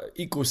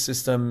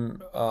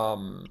ecosystem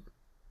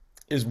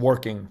is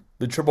working?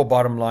 The triple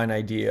bottom line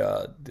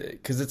idea,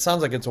 because it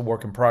sounds like it's a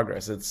work in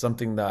progress. It's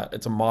something that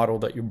it's a model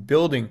that you're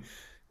building.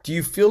 Do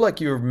you feel like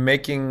you're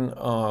making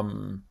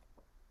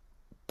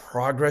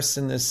progress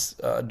in this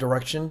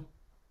direction?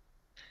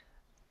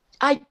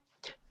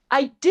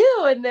 I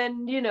do, and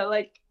then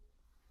like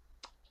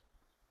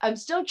I'm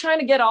still trying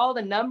to get all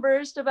the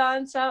numbers to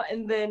balance out,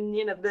 and then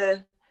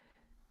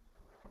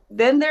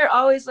then there are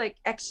always like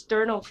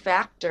external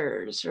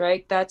factors,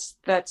 right? That's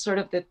sort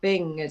of the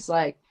thing. Is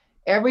like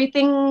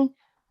everything,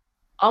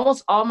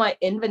 almost all my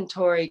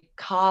inventory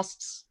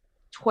costs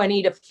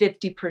 20 to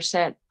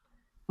 50%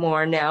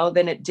 more now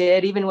than it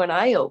did even when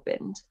I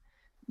opened,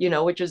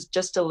 which was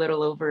just a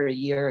little over a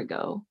year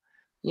ago,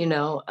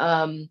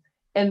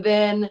 and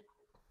then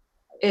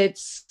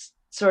it's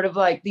sort of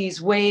like these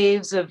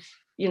waves of,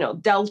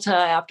 Delta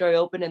after I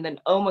opened, and then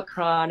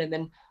Omicron, and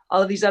then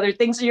all of these other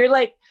things. So you're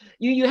like,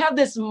 you have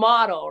this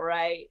model,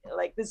 right?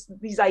 Like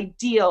these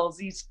ideals,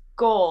 these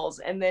goals,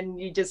 and then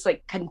you just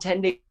like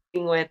contending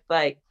with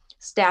like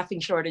staffing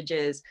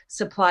shortages,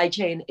 supply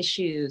chain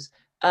issues,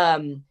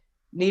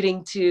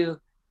 needing to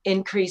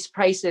increase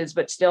prices,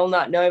 but still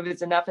not know if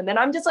it's enough. And then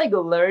I'm just like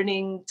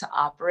learning to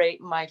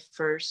operate my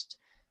first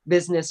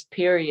business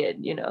period,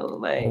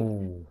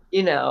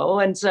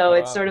 and so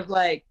it's sort of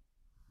like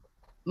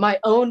my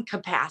own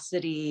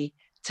capacity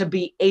to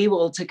be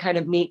able to kind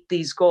of meet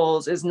these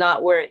goals is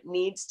not where it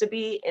needs to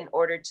be in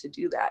order to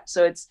do that.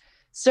 So it's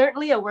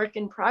certainly a work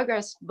in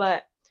progress,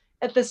 but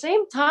at the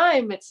same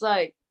time, it's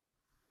like,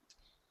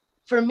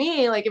 for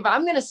me, like if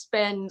I'm going to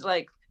spend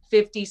like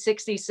 50,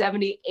 60,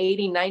 70,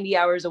 80, 90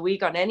 hours a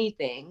week on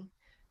anything,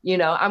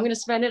 I'm going to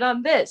spend it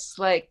on this,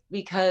 like,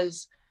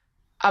 because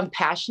I'm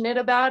passionate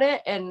about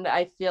it. And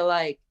I feel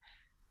like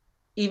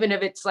even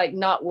if it's like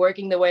not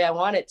working the way I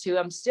want it to,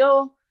 I'm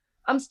still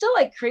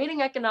like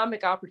creating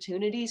economic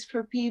opportunities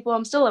for people.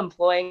 I'm still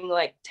employing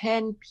like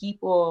 10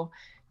 people,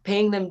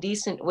 paying them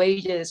decent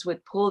wages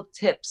with pooled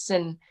tips.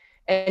 And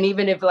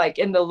even if like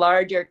in the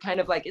larger kind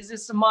of like, is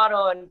this a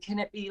model and can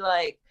it be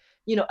like,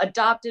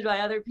 adopted by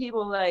other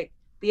people? Like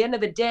at the end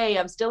of the day,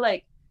 I'm still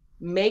like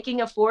making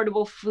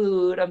affordable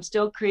food. I'm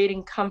still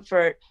creating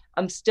comfort.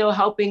 I'm still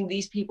helping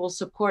these people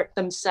support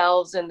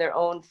themselves and their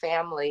own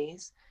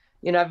families.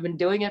 I've been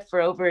doing it for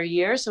over a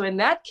year. So in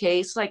that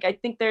case, like, I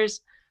think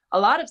there's a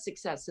lot of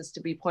successes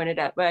to be pointed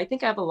at, but I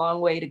think I have a long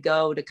way to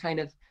go to kind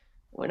of,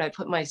 when I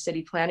put my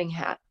city planning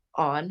hat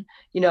on,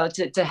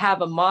 to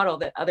have a model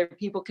that other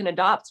people can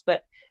adopt,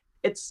 but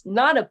it's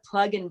not a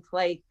plug and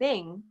play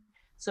thing.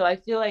 So I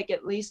feel like,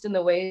 at least in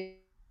the ways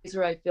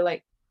where I feel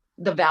like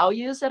the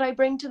values that I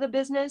bring to the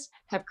business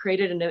have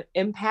created an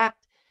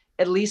impact,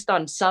 at least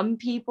on some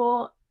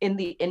people in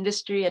the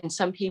industry and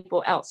some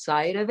people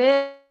outside of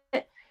it,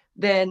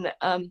 then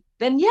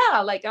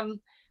yeah, like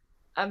I'm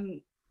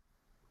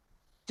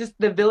just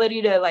the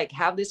ability to like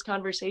have this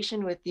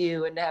conversation with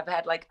you, and to have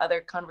had like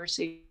other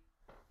conversations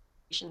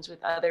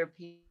with other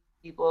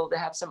people, to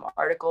have some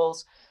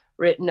articles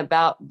written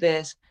about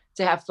this,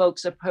 to have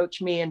folks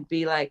approach me and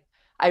be like,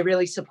 I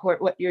really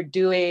support what you're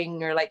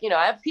doing, or like,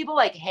 I have people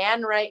like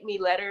handwrite me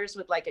letters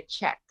with like a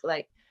check,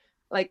 like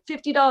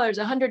 $50,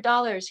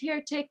 $100,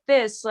 here, take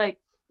this, like,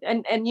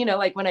 and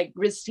like when I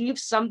receive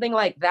something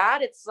like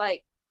that, it's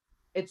like,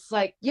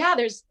 yeah,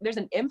 there's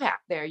an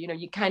impact there.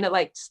 You kind of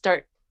like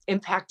start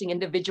impacting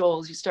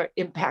individuals, you start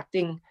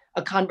impacting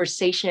a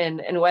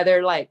conversation, and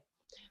whether like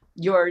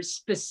your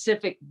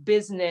specific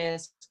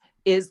business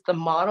is the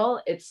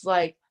model, it's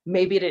like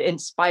maybe it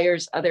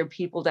inspires other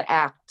people to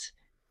act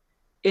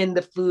in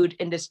the food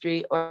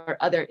industry or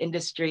other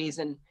industries.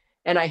 And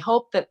I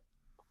hope that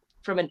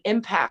from an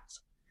impact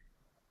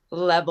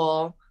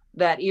level,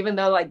 that even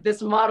though like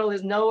this model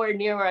is nowhere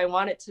near where I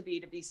want it to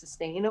be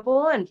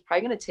sustainable, and it's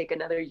probably going to take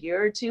another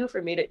year or two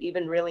for me to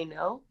even really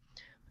know,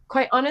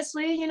 quite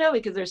honestly,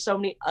 because there's so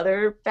many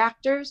other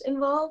factors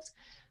involved,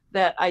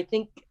 that I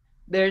think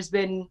there's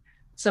been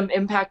some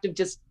impact of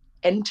just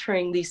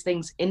entering these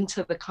things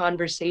into the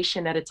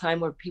conversation at a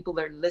time where people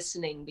are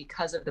listening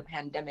because of the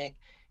pandemic,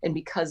 and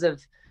because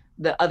of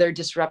the other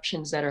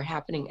disruptions that are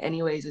happening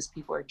anyways, is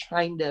people are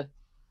trying to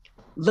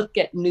look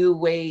at new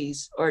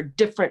ways or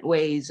different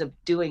ways of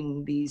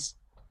doing these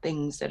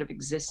things that have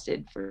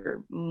existed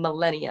for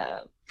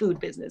millennia, food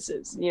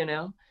businesses, you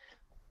know?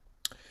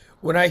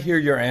 When I hear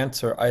your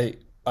answer,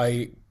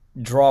 I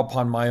draw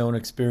upon my own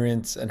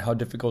experience and how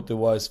difficult it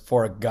was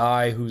for a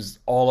guy who's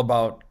all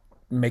about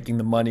making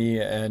the money.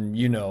 And,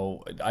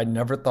 I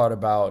never thought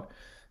about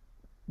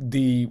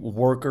the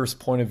worker's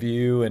point of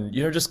view and,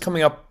 just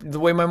coming up the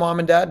way my mom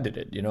and dad did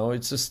it.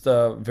 It's just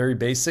very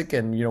basic.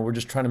 And, we're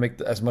just trying to make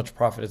as much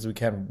profit as we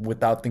can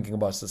without thinking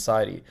about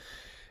society.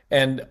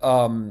 And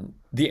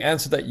the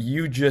answer that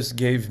you just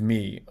gave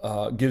me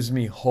gives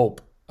me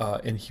hope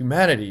in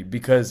humanity,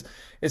 because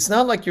it's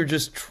not like you're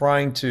just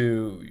trying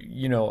to,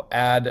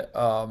 add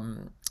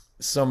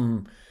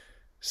some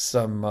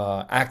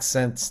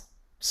accents,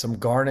 some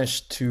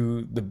garnish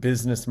to the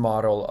business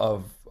model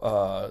of,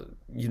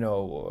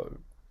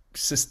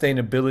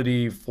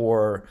 sustainability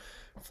for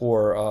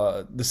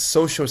the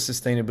social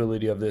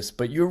sustainability of this,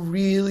 but you're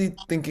really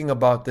thinking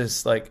about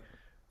this like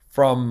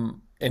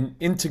from an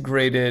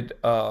integrated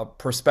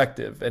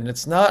perspective, and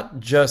it's not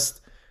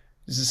just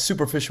this is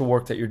superficial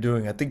work that you're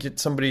doing. I think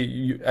it's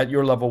somebody at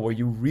your level where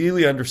you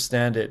really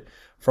understand it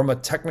from a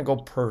technical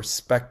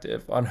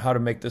perspective on how to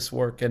make this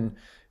work, and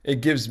it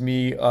gives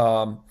me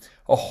a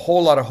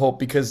whole lot of hope,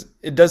 because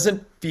it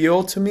doesn't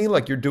feel to me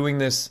like you're doing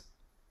this.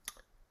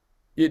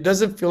 It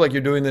doesn't feel like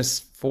you're doing this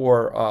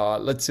for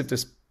let's see if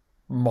this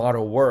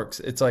model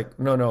works. It's like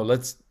no,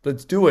 let's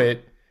do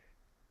it,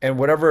 and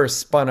whatever is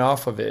spun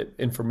off of it,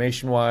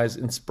 information wise,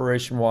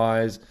 inspiration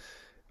wise,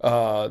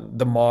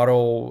 the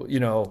model,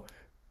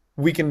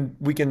 we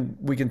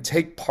can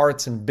take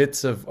parts and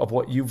bits of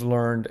what you've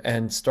learned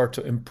and start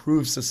to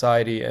improve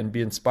society and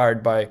be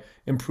inspired by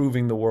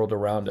improving the world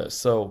around us.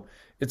 So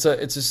it's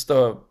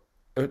a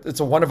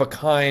one of a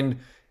kind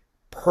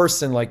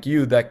person like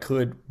you that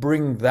could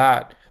bring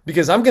that,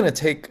 because I'm going to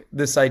take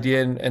this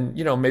idea and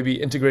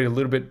maybe integrate a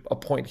little bit, a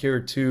point here or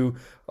two.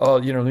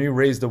 Let me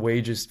raise the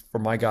wages for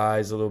my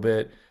guys a little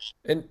bit.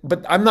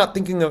 But I'm not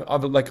thinking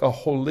of it like a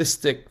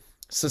holistic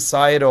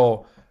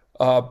societal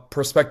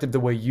perspective the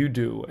way you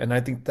do. And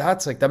I think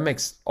that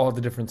makes all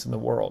the difference in the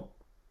world.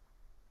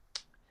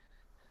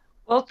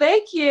 Well,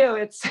 thank you.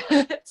 It's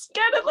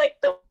kind of like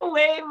the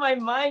way my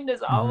mind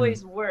has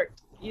always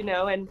worked,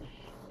 and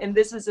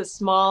this is a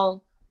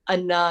small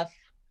enough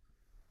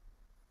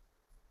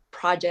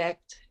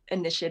project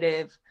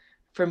initiative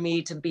for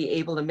me to be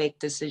able to make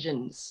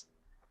decisions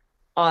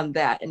on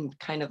that and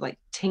kind of like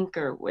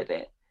tinker with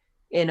it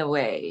in a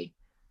way,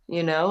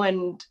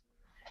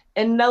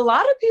 and a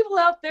lot of people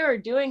out there are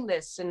doing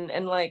this,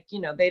 and like,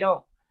 they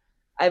don't,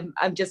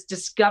 I'm just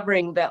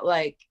discovering that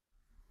like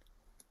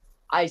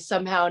I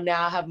somehow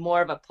now have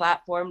more of a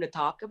platform to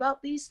talk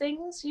about these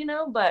things,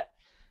 but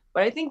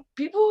I think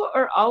people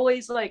are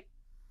always like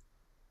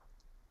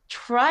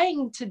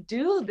trying to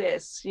do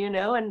this,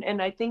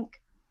 and I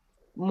think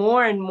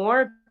more and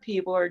more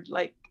people are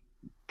like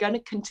going to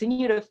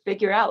continue to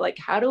figure out like,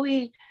 how do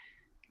we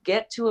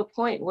get to a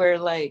point where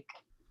like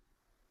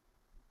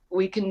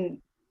we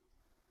can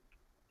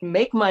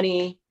make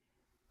money,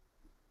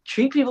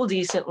 treat people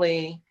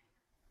decently,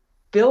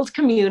 build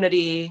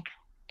community,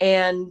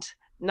 and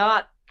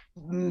not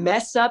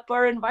mess up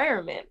our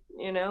environment,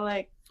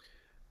 like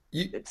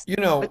it's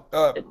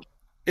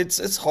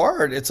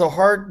hard. It's a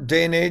hard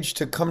day and age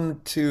to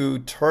come to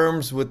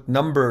terms with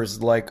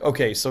numbers. Like,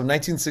 okay, so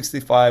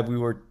 1965,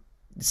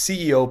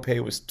 CEO pay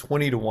was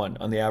 20 to 1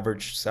 on the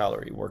average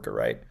salary worker,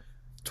 right?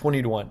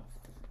 20 to 1.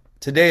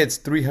 Today it's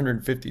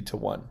 350 to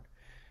 1.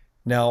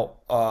 Now,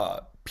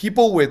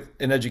 people with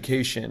an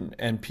education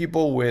and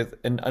people with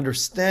an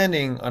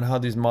understanding on how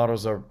these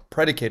models are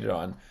predicated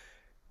on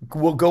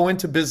will go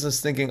into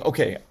business thinking,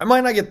 okay, I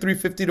might not get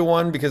 350 to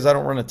 1 because I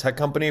don't run a tech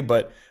company,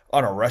 but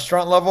on a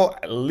restaurant level,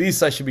 at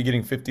least I should be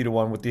getting 50 to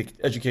 1 with the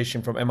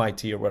education from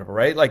MIT or whatever,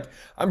 right? Like,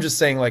 I'm just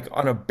saying, like,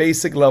 on a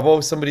basic level,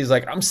 somebody's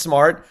like, I'm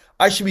smart,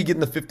 I should be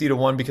getting the 50 to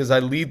 1 because I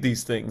lead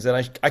these things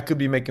and I could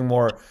be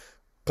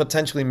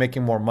potentially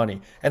making more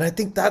money. And I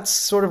think that's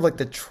sort of like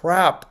the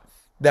trap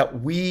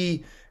that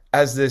we,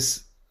 as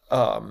this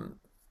modern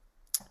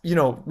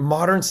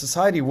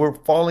society,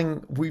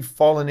 we've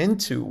fallen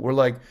into. We're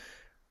like,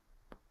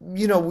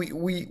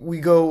 we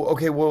go,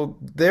 okay, well,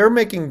 they're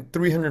making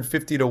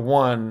 350 to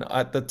 1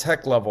 at the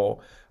tech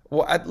level.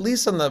 Well, at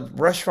least on the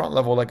restaurant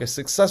level, like a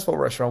successful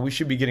restaurant, we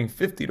should be getting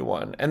 50 to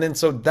 1. And then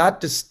so that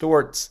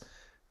distorts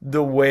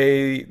the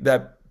way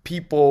that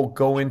people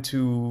go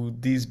into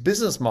these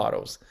business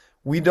models.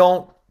 We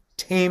don't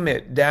tame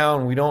it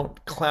down. We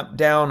don't clamp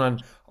down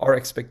on our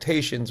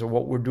expectations or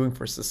what we're doing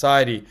for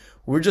society.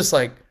 We're just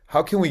like,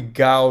 how can we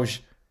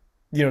gouge,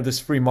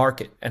 this free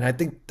market? And I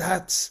think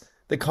that's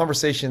the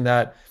conversation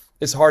that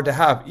is hard to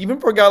have, even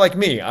for a guy like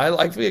me.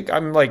 I feel like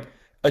I'm like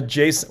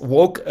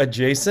woke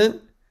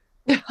adjacent.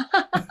 I'm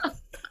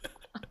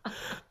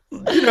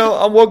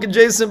woke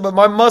adjacent, but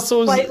my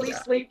muscles slightly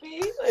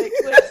sleepy. Like,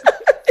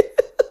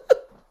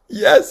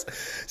 Yes,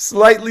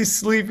 slightly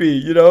sleepy,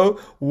 you know,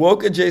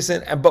 woke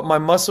adjacent, and but my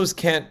muscles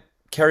can't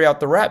carry out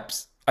the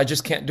reps. I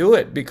just can't do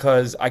it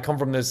because I come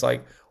from this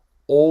like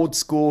old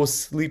school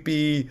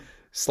sleepy,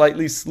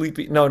 slightly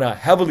sleepy, no, not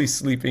heavily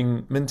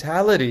sleeping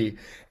mentality.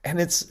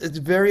 And it's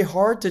very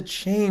hard to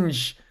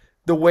change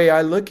the way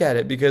I look at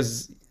it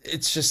because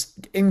it's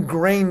just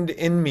ingrained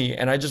in me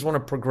and I just want to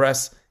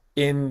progress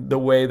in the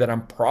way that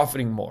I'm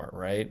profiting more,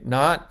 right?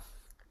 Not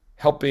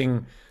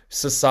helping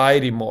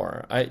society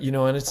more.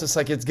 And it's just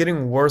like it's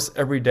getting worse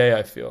every day,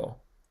 I feel.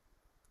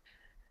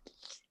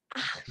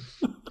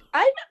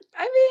 I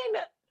I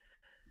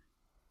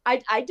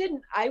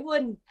mean, I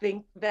wouldn't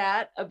think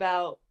that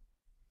about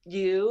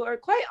you, or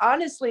quite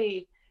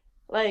honestly,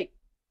 like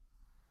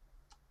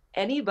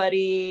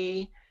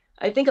anybody.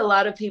 I think a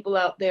lot of people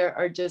out there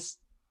are just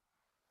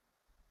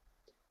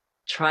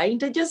trying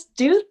to just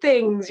do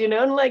things,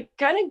 and like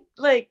kind of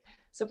like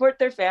support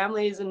their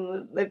families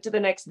and live to the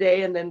next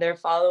day, and then they're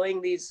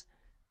following these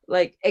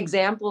like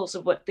examples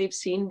of what they've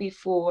seen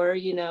before,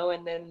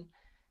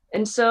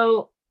 and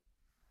so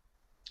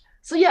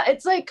yeah,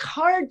 it's like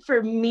hard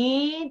for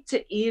me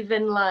to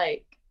even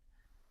like,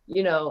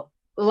 a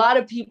lot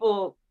of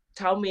people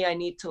tell me I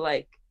need to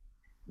like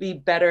be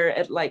better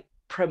at like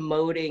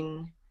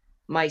promoting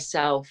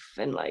myself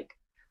and like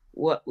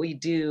what we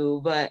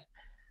do, but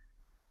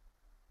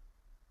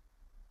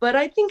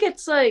I think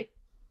it's like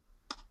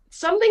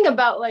something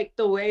about like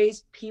the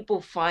ways people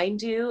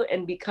find you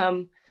and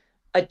become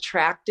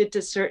attracted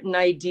to certain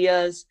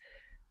ideas,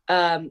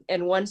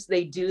 and once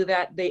they do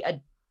that, they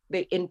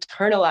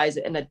internalize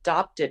it and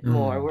adopt it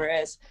more. Mm,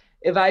 Whereas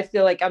if I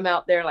feel like I'm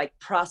out there like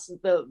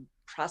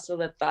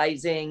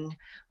proselytizing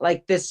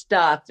like this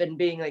stuff and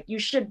being like, you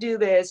should do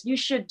this, you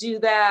should do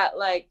that,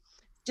 like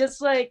just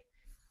like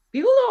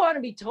people don't want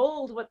to be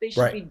told what they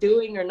should right. be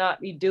doing or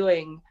not be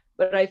doing.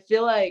 But I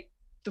feel like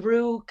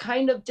through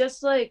kind of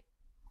just like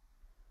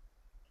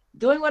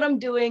doing what I'm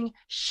doing,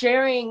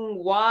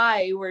 sharing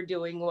why we're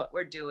doing what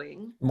we're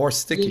doing, More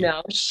sticky.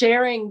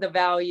 sharing the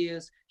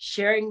values,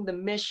 sharing the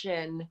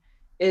mission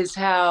is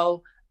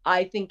how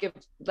I think of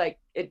like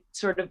it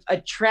sort of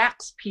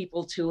attracts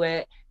people to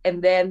it.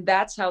 And then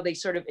that's how they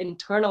sort of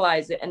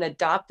internalize it and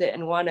adopt it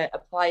and want to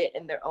apply it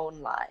in their own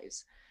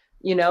lives.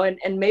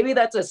 And maybe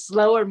that's a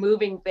slower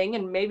moving thing,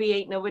 and maybe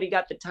ain't nobody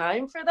got the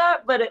time for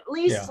that, but at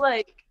least Yeah.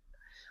 like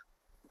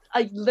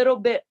a little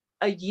bit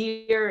a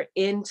year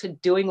into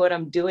doing what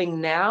I'm doing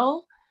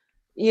now,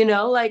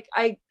 like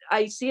I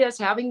see us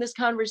having this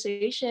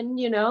conversation,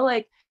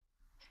 like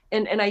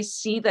and I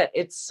see that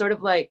it's sort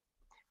of like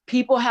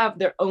people have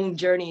their own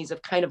journeys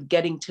of kind of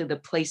getting to the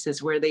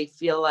places where they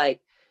feel like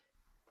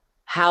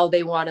how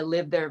they want to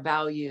live their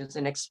values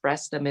and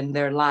express them in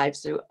their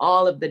lives through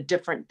all of the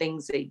different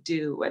things they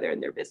do, whether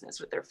in their business,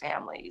 with their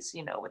families,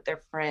 with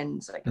their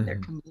friends, like in their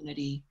Hmm.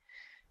 community.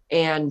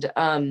 And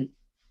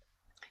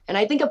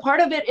I think a part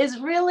of it is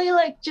really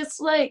like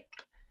just like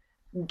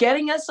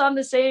getting us on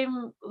the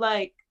same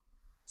like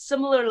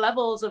similar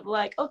levels of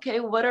like, okay,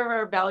 what are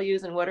our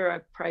values and what are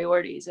our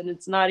priorities? And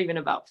it's not even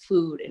about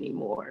food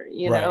anymore,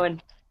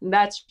 Right. and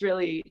that's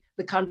really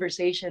the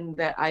conversation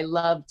that I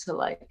love to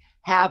like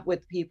have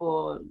with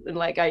people. And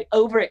like I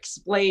over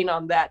explain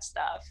on that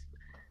stuff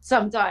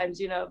sometimes,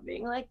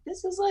 being like,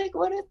 this is like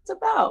what it's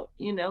about,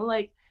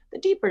 like the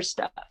deeper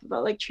stuff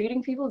about like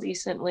treating people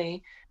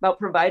decently, about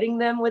providing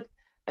them with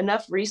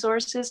enough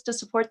resources to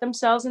support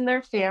themselves and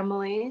their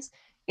families,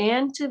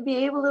 and to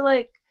be able to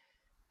like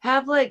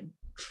have like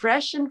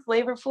fresh and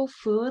flavorful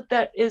food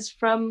that is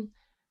from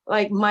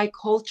like my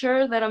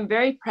culture that I'm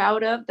very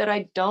proud of, that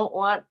I don't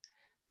want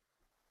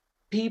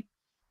pe-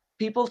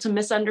 people to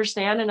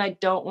misunderstand, and I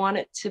don't want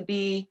it to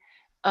be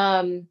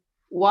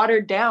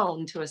watered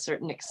down to a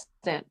certain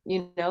extent,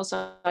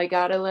 so I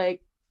gotta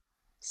like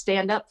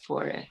stand up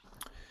for it.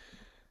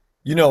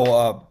 You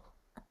know,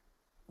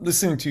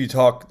 listening to you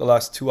talk the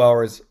last 2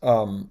 hours,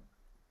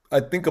 I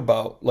think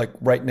about like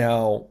right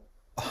now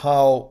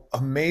how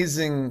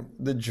amazing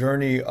the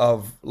journey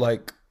of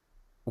like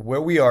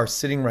where we are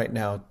sitting right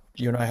now,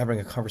 you and I having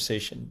a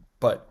conversation,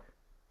 but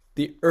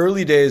the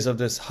early days of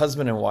this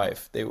husband and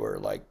wife, they were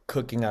like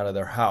cooking out of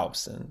their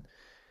house. And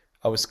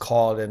I was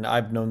called, and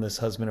I've known this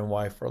husband and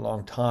wife for a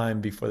long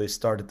time before they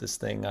started this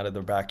thing out of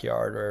their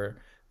backyard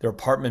or their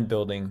apartment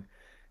building.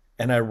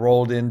 And I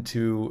rolled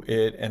into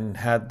it and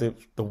had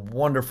the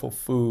wonderful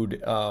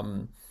food.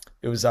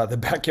 It was out of the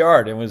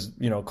backyard and was,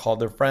 called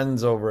their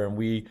friends over and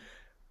we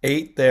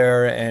ate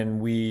there and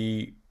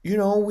we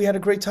had a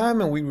great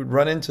time and we would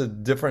run into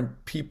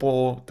different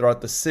people throughout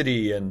the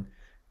city and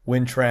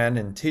Wintran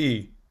and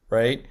T,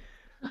 right?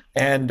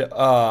 And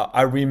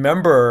I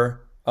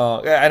remember,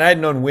 and I had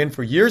known Win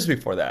for years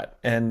before that.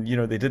 And,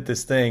 they did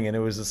this thing and it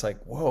was just like,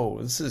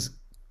 whoa, this is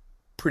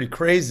pretty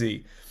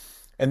crazy.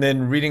 And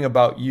then reading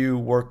about you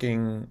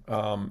working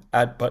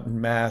at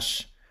Button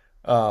Mash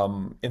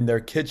in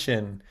their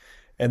kitchen.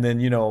 And then,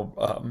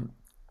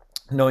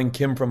 knowing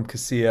Kim from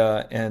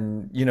Cassia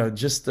and,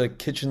 just the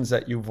kitchens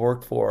that you've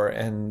worked for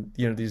and,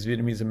 these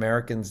Vietnamese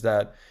Americans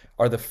that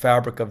are the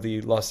fabric of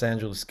the Los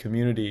Angeles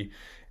community.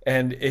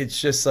 And it's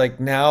just like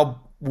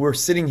now we're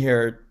sitting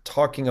here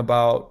talking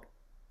about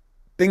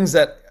things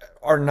that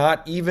are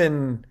not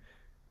even,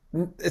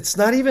 it's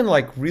not even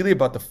like really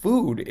about the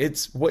food.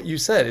 It's what you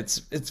said.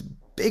 It's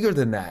bigger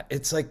than that.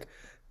 It's like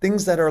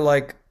things that are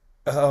like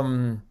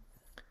um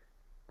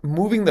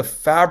moving the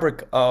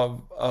fabric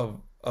of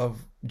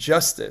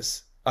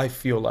justice, I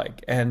feel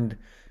like. And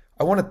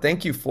I want to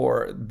thank you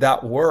for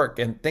that work,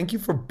 and thank you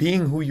for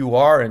being who you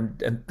are,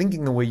 and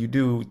thinking the way you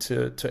do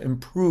to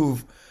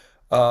improve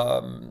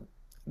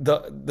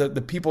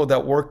the people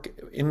that work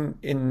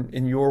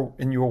in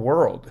your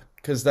world,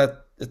 because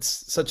that it's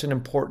such an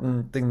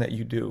important thing that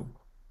you do.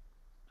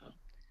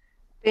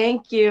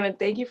 Thank you. And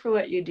thank you for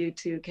what you do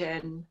too,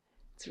 Ken.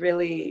 It's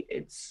really,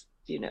 it's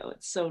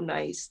so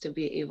nice to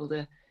be able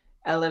to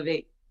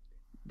elevate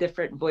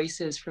different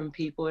voices from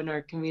people in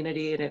our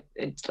community. And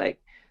it's like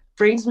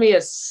brings me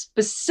it's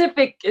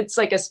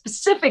like a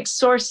specific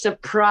source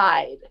of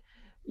pride,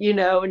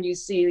 when you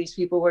see these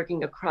people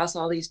working across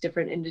all these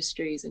different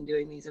industries and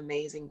doing these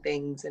amazing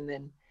things, and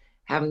then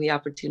having the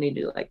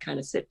opportunity to like kind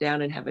of sit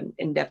down and have an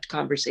in-depth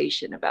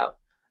conversation about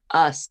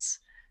us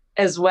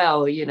as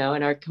well, in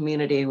our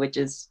community,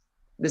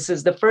 this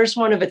is the first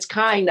one of its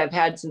kind I've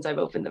had since I've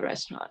opened the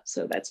restaurant.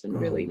 So that's been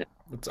really nice.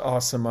 It's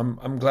awesome.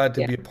 I'm glad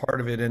to Yeah. be a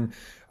part of it, and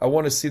I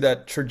want to see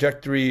that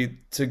trajectory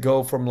to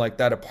go from like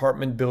that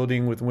apartment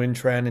building with Win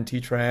Tran and T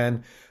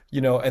Tran,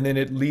 and then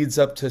it leads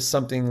up to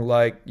something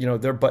like,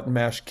 their Button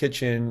Mash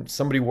Kitchen.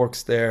 Somebody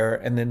works there,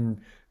 and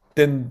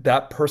then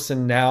that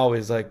person now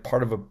is like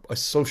part of a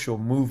social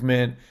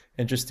movement.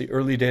 And just the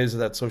early days of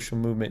that social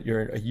movement,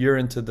 you're a year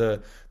into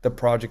the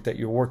project that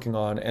you're working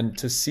on, and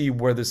to see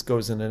where this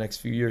goes in the next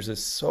few years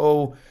is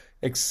so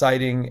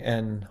exciting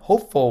and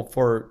hopeful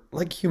for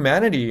like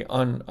humanity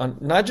on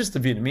not just the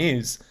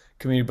Vietnamese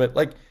community, but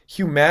like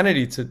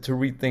humanity to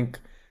rethink,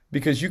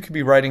 because you could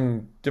be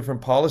writing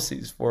different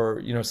policies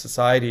for,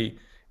 society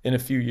in a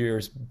few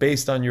years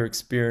based on your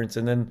experience,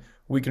 and then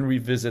we can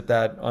revisit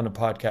that on a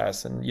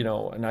podcast. And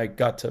and I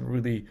got to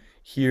really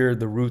hear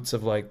the roots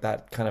of like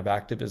that kind of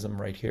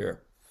activism right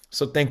here.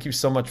 So thank you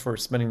so much for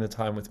spending the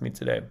time with me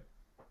today.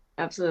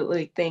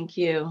 Absolutely. Thank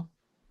you.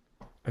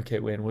 Okay,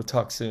 Wayne, we'll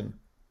talk soon.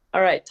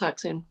 All right. Talk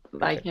soon.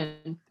 Bye, Okay.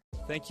 Ken.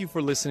 Thank you for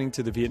listening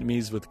to The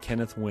Vietnamese with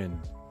Kenneth Nguyen.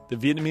 The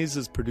Vietnamese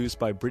is produced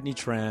by Brittany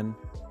Tran.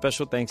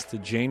 Special thanks to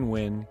Jane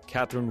Nguyen,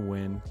 Catherine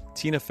Nguyen,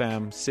 Tina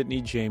Pham,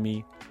 Sydney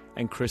Jamie,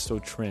 and Christo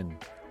Trin.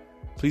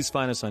 Please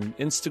find us on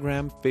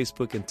Instagram,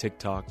 Facebook, and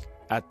TikTok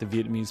at The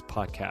Vietnamese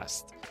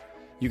Podcast.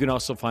 You can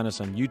also find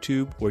us on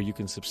YouTube, where you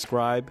can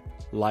subscribe,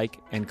 like,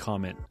 and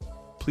comment.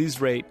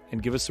 Please rate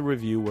and give us a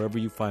review wherever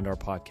you find our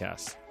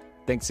podcast.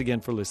 Thanks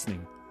again for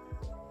listening.